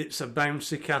 it's a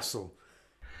bouncy castle.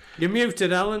 You're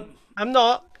muted, Alan. I'm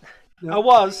not. No. I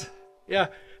was. Yeah.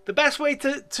 The best way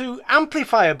to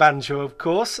amplify a banjo, of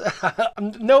course,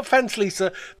 no offence,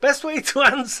 Lisa, best way to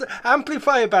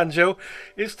amplify a banjo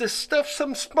is to stuff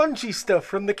some spongy stuff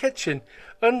from the kitchen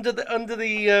under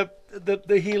the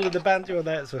heel of the banjo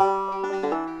there. So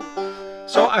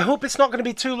I hope it's not going to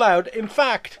be too loud. In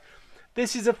fact,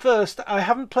 this is a first. I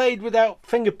haven't played without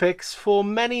finger picks for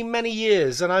many, many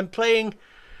years, and I'm playing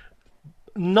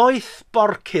Noith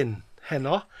Borkin,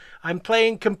 heno. I'm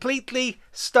playing completely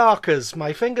starkers.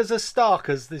 My fingers are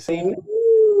starkers this evening.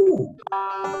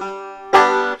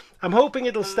 I'm hoping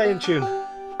it'll stay in tune.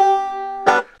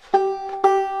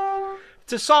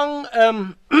 It's a song,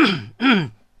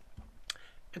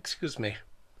 excuse me.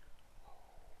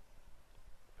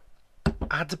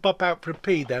 I had to pop out for a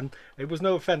pee then. It was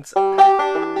no offence.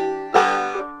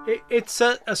 It's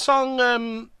a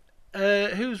song,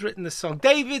 who's written this song?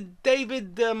 David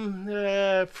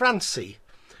Francie,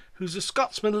 who's a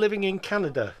Scotsman living in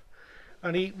Canada,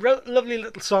 and he wrote a lovely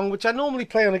little song which I normally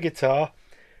play on a guitar,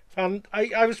 and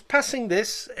I was passing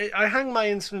this. I hang my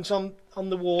instruments on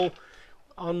the wall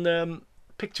on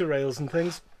picture rails and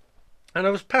things, and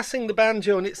I was passing the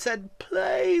banjo and it said,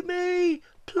 play me,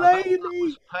 play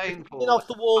me. It's been off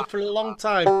the wall for a long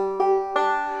time,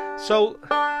 so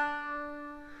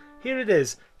here it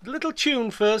is. A little tune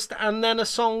first and then a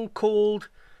song called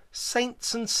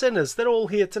Saints and Sinners. They're all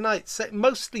here tonight.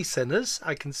 Mostly sinners,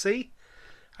 I can see.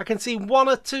 I can see 1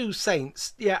 or 2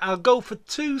 saints. Yeah, I'll go for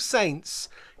 2 saints.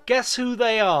 Guess who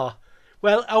they are?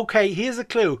 Well, okay, here's a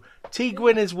clue. T.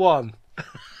 Gwyn is 1.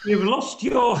 You've lost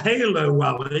your halo,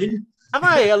 Alan. Have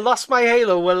I lost my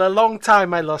halo? Well, a long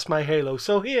time I lost my halo.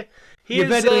 So here's... You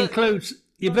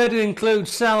better include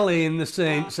Sally in the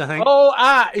Saints, I think. Oh,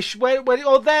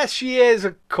 there she is,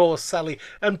 of course, Sally.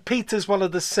 And Peter's one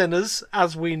of the sinners,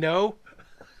 as we know.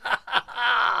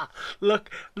 Look,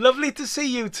 lovely to see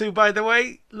you two, by the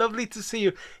way. Lovely to see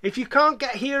you. If you can't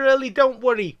get here early, don't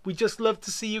worry. We just love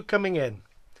to see you coming in.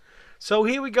 So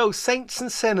here we go, Saints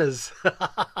and Sinners.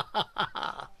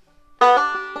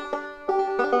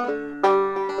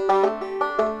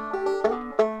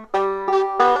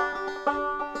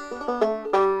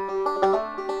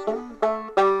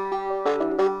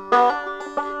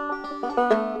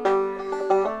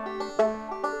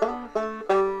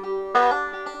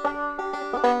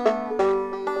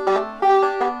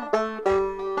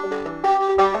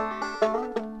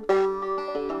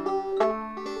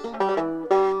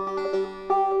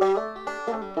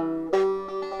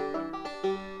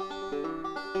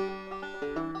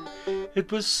 It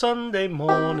was Sunday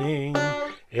morning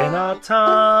in our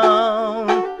town,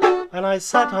 and I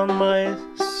sat on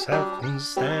myself and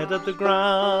stared at the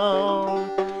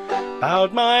ground,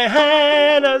 bowed my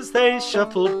head as they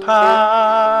shuffled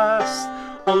past,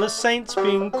 all the saints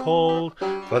being called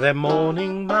for their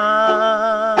morning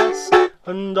mass,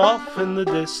 and off in the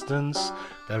distance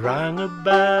there rang a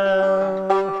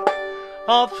bell,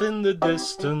 off in the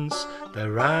distance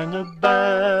there rang a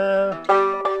bell.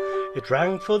 It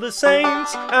rang for the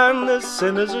saints and the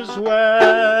sinners as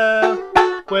well.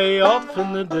 Way off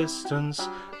in the distance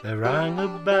there rang a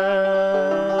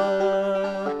bell.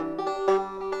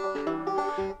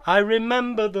 I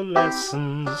remember the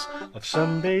lessons of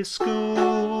Sunday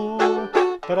school,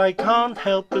 but I can't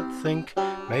help but think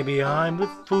maybe I'm the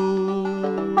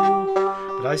fool.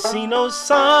 But I see no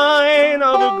sign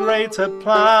of a greater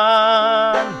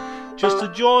plan, just the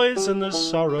joys and the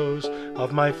sorrows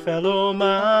of my fellow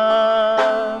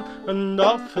man. And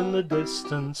off in the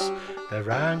distance there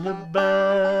rang a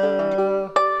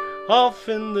bell, off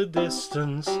in the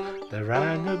distance there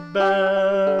rang a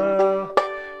bell.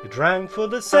 It rang for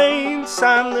the saints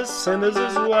and the sinners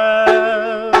as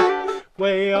well.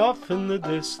 Way off in the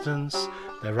distance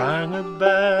there rang a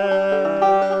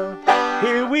bell.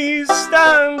 Here we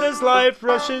stand as life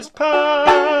rushes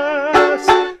past,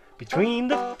 between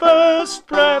the first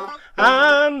breath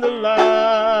and the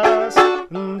last.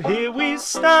 And here we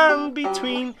stand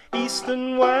between east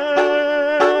and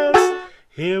west.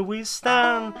 Here we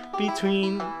stand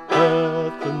between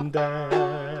birth and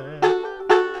death.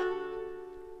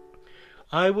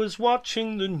 I was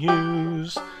watching the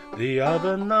news the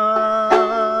other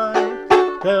night.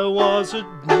 There was a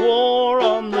war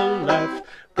on the left,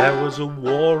 there was a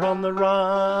war on the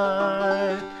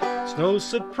right. It's no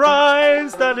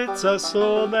surprise that it's us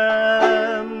or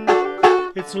them.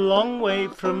 It's a long way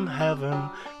from heaven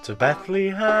to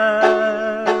Bethlehem.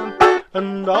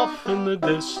 And off in the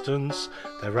distance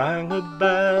there rang a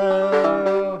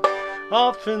bell,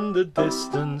 off in the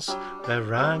distance there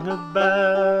rang a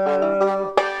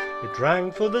bell. It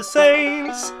rang for the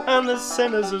saints and the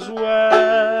sinners as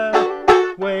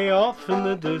well. Way off in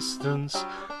the distance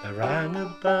there rang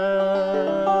a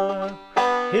bell.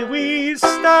 Here we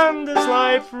stand as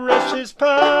life rushes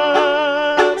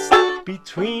past,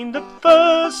 between the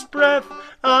first breath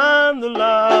and the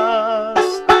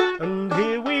last. And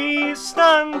here we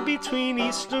stand between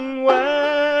east and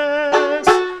west.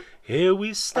 Here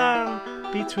we stand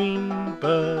between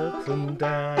birth and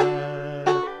death.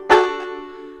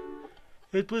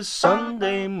 It was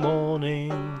Sunday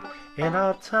morning in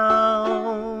our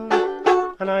town,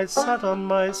 and I sat on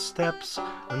my steps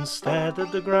and stared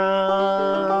at the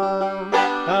ground,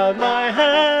 bowed my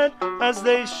head as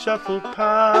they shuffled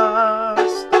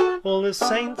past, all the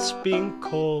saints being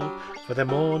called for their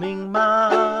morning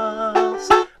mass.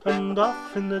 And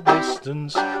off in the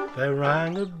distance there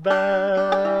rang a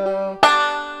bell,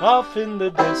 off in the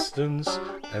distance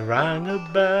there rang a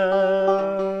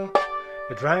bell.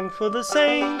 It rang for the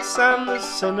saints and the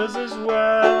sinners as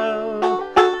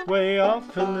well. Way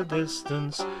off in the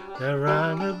distance there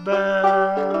rang a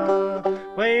bell.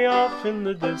 Way off in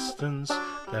the distance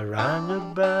there rang a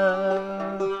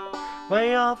bell.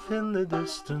 Way off in the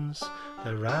distance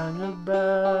there rang a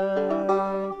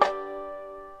bell.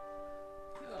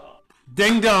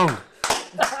 Ding dong.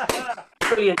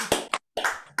 Brilliant.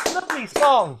 Lovely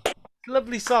song.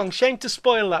 Lovely song. Shame to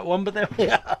spoil that one, but there we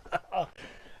are.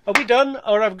 Are we done,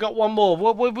 or I've got one more?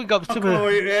 What have we got? Oh,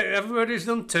 everybody's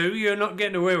done two. You're not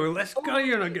getting away with less.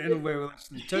 You're not getting away with less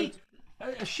than two.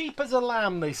 A sheep as a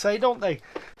lamb, they say, don't they?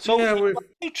 So Yeah, we've got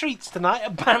two treats tonight: a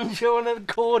banjo and an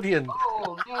accordion.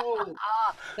 Oh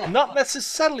no! Not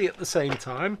necessarily at the same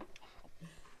time.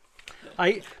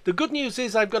 The good news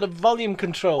is I've got a volume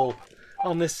control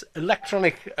on this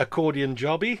electronic accordion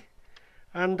jobby,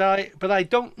 but I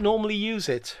don't normally use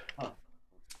it.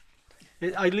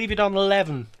 I leave it on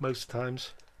 11 most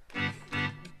times.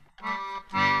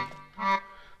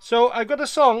 So I got a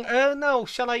song. No,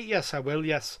 shall I? Yes, I will.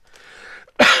 Yes.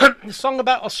 A song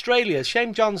about Australia.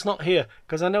 Shame John's not here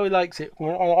because I know he likes it.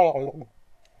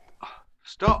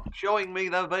 Stop showing me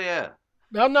the beer.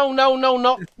 No,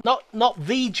 not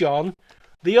the John,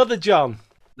 the other John.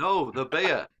 No, the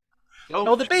beer. Don't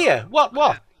Oh, the beer.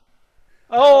 What?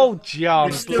 Oh,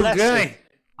 John, bless him.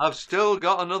 I've still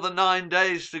got another 9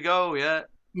 days to go yet.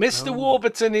 Mr.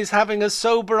 Warburton is having a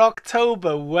sober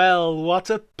October. Well, what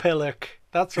a pillock.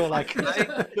 That's all I can say.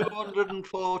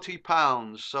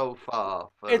 £240 so far.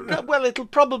 It'll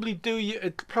probably do you.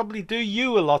 It'll probably do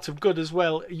you a lot of good as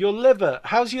well. Your liver.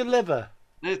 How's your liver?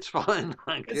 It's fine,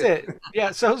 thank you. Is it?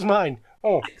 Yeah, so's mine.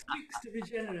 Oh. 6 weeks to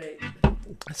regenerate.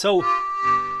 So,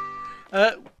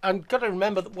 I've got to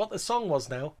remember what the song was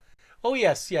now. Oh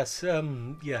yes. Yeah.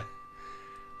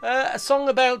 A song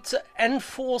about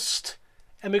enforced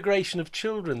emigration of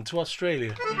children to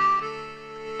Australia.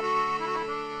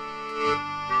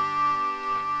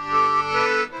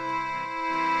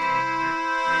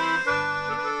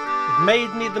 It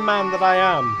made me the man that I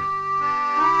am.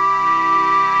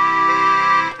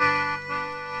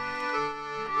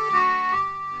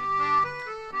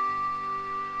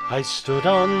 I stood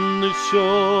on the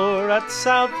shore at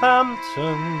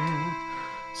Southampton,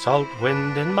 salt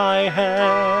wind in my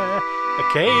hair, a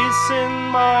case in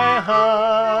my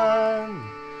hand.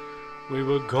 We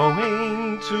were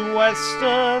going to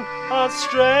Western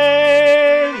Australia.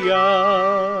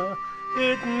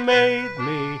 It made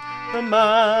me the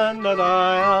man that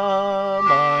I am.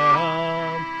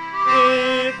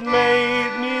 It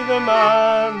made me the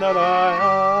man that I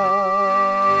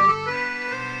am.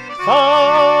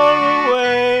 Far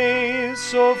away,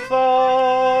 so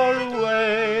far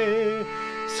away,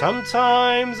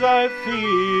 sometimes I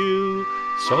feel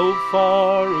so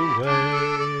far away.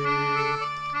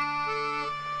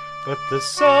 But the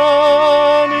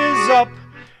sun is up,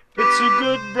 it's a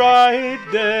good bright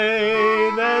day,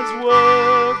 there's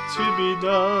work to be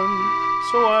done,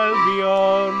 so I'll be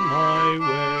on my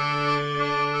way.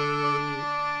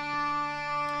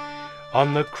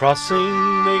 On the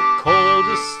crossing they called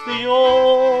us the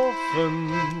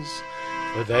orphans,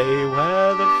 for they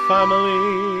were the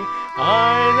family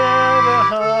I never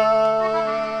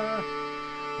had.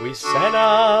 We said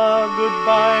our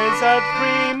goodbyes at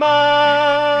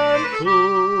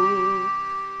Fremantle.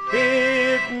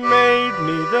 It made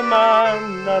me the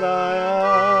man that I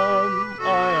am.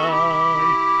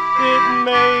 It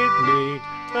made me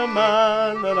the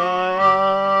man that I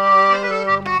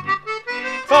am.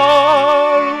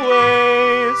 Far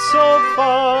away, so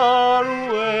far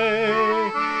away,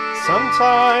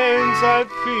 sometimes I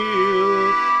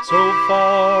feel so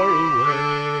far away.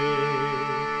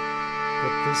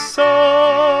 But the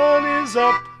sun is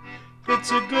up,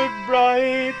 it's a good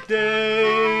bright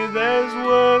day, there's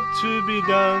work to be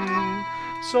done,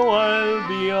 so I'll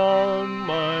be on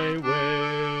my way.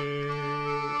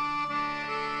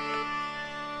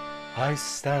 I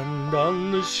stand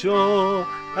on the shore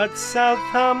at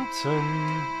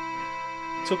Southampton.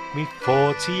 Took me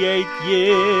 48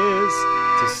 years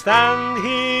to stand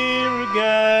here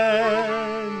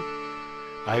again.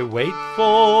 I wait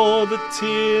for the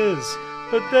tears,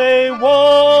 but they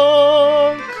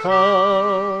won't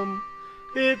come.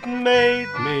 It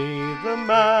made me the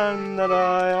man that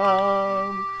I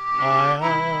am.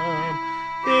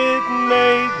 It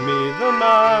made me the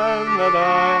man that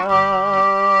I am.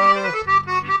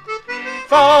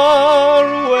 Far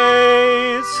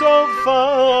away, so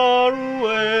far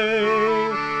away,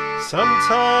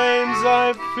 sometimes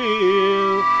I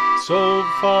feel so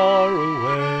far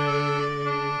away.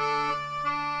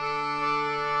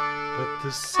 But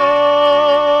the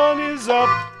sun is up,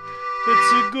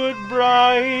 it's a good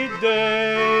bright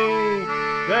day,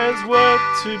 there's work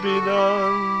to be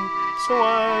done, so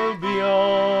I'll be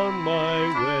on my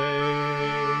way.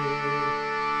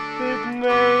 It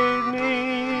made me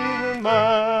the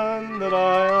man that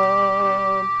I am.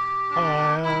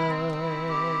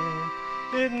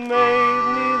 It made me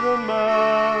the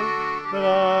man that I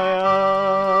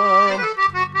am.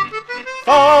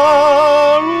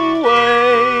 Far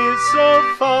away, so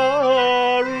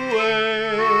far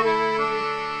away,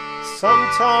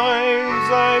 sometimes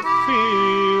I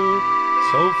feel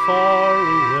so far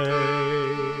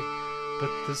away.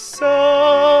 But the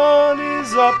sun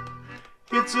is up,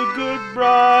 it's a good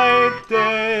bright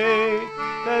day,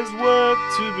 there's work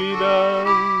to be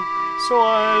done, so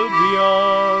I'll be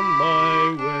on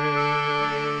my way.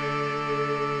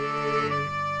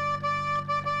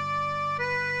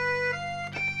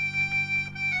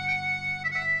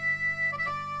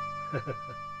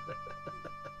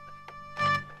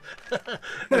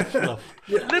 Fluff.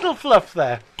 Little fluff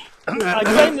there. I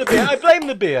blame the beer. I blame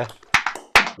the beer.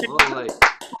 Lovely.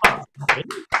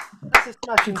 That's a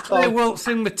smashing Play song.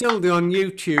 Waltzing Matilda on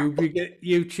YouTube. You get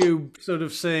YouTube sort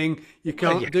of saying you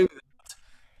can't do that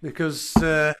because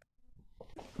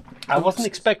I wasn't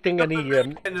expecting any.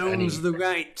 owns the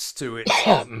rights to it.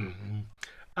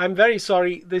 I'm very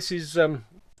sorry. This is.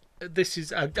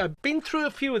 I've been through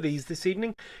a few of these this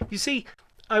evening. You see,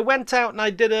 I went out and I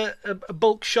did a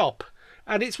bulk shop,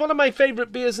 and it's one of my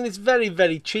favourite beers, and it's very,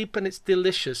 very cheap and it's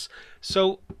delicious.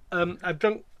 So I've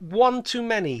drunk one too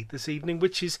many this evening,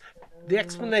 which is the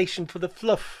explanation for the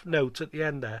fluff note at the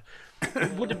end there.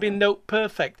 It would have been note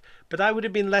perfect, but I would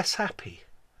have been less happy.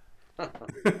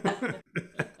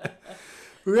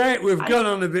 Right, we've gone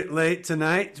on a bit late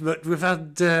tonight, but we've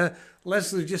had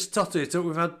Leslie just totted it up.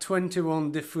 We've had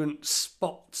 21 different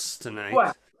spots tonight.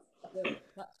 Wow.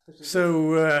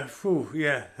 So,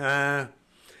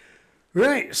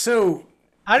 right, so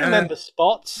I remember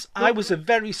spots. I was a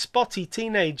very spotty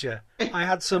teenager. I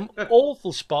had some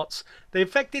awful spots. They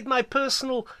affected my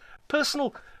personal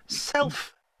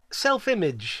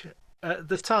self-image at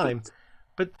the time.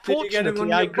 But Did you get 'em fortunately,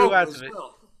 on I your grew bum out as of it.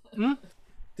 well? Hmm?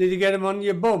 Did you get them on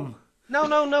your bum? No.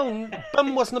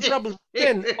 Bum wasn't a problem.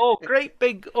 Then, oh, great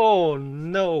big. Oh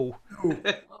no.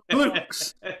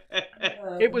 Looks.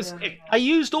 It was. I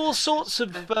used all sorts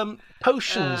of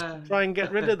potions to try and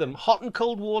get rid of them. Hot and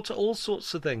cold water, all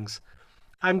sorts of things.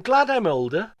 I'm glad I'm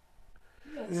older.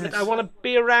 Yes. But I want to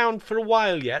be around for a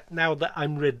while yet. Now that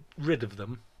I'm rid of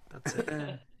them. That's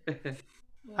it.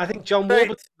 I think John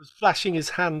Warburton was flashing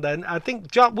his hand then. I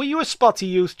think John. Were you a spotty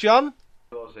youth, John?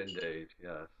 Was indeed,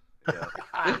 yes.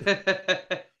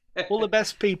 All the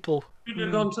best people. You'd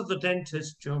have gone to the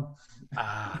dentist, John.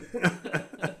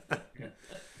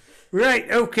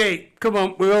 Right, okay, come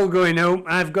on, we're all going home.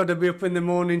 I've got to be up in the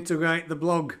morning to write the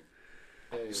blog.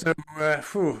 So, I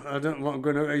don't know what I'm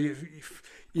going to...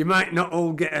 You might not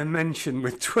all get a mention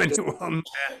with 21.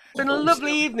 It's been a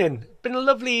lovely evening. Been a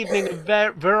lovely evening of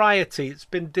variety. It's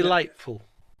been delightful.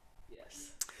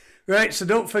 Right, so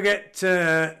don't forget,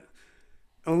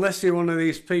 unless you're one of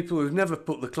these people who've never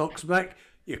put the clocks back,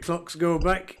 your clocks go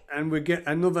back and we get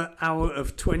another hour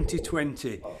of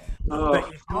 2020. I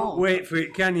bet you can't wait for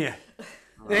it, can you?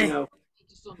 No.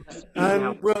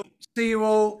 And we'll see you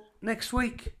all next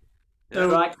week. So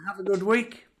Right. have a good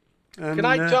week. And, Good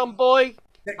night, John Boy.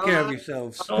 Take care of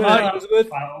yourselves. Good night, Elizabeth.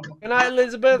 Good night,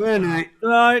 Elizabeth. Good night. Good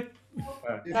night.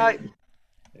 Good night.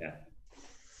 Yeah.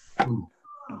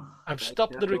 I've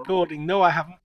stopped the recording. No, I haven't.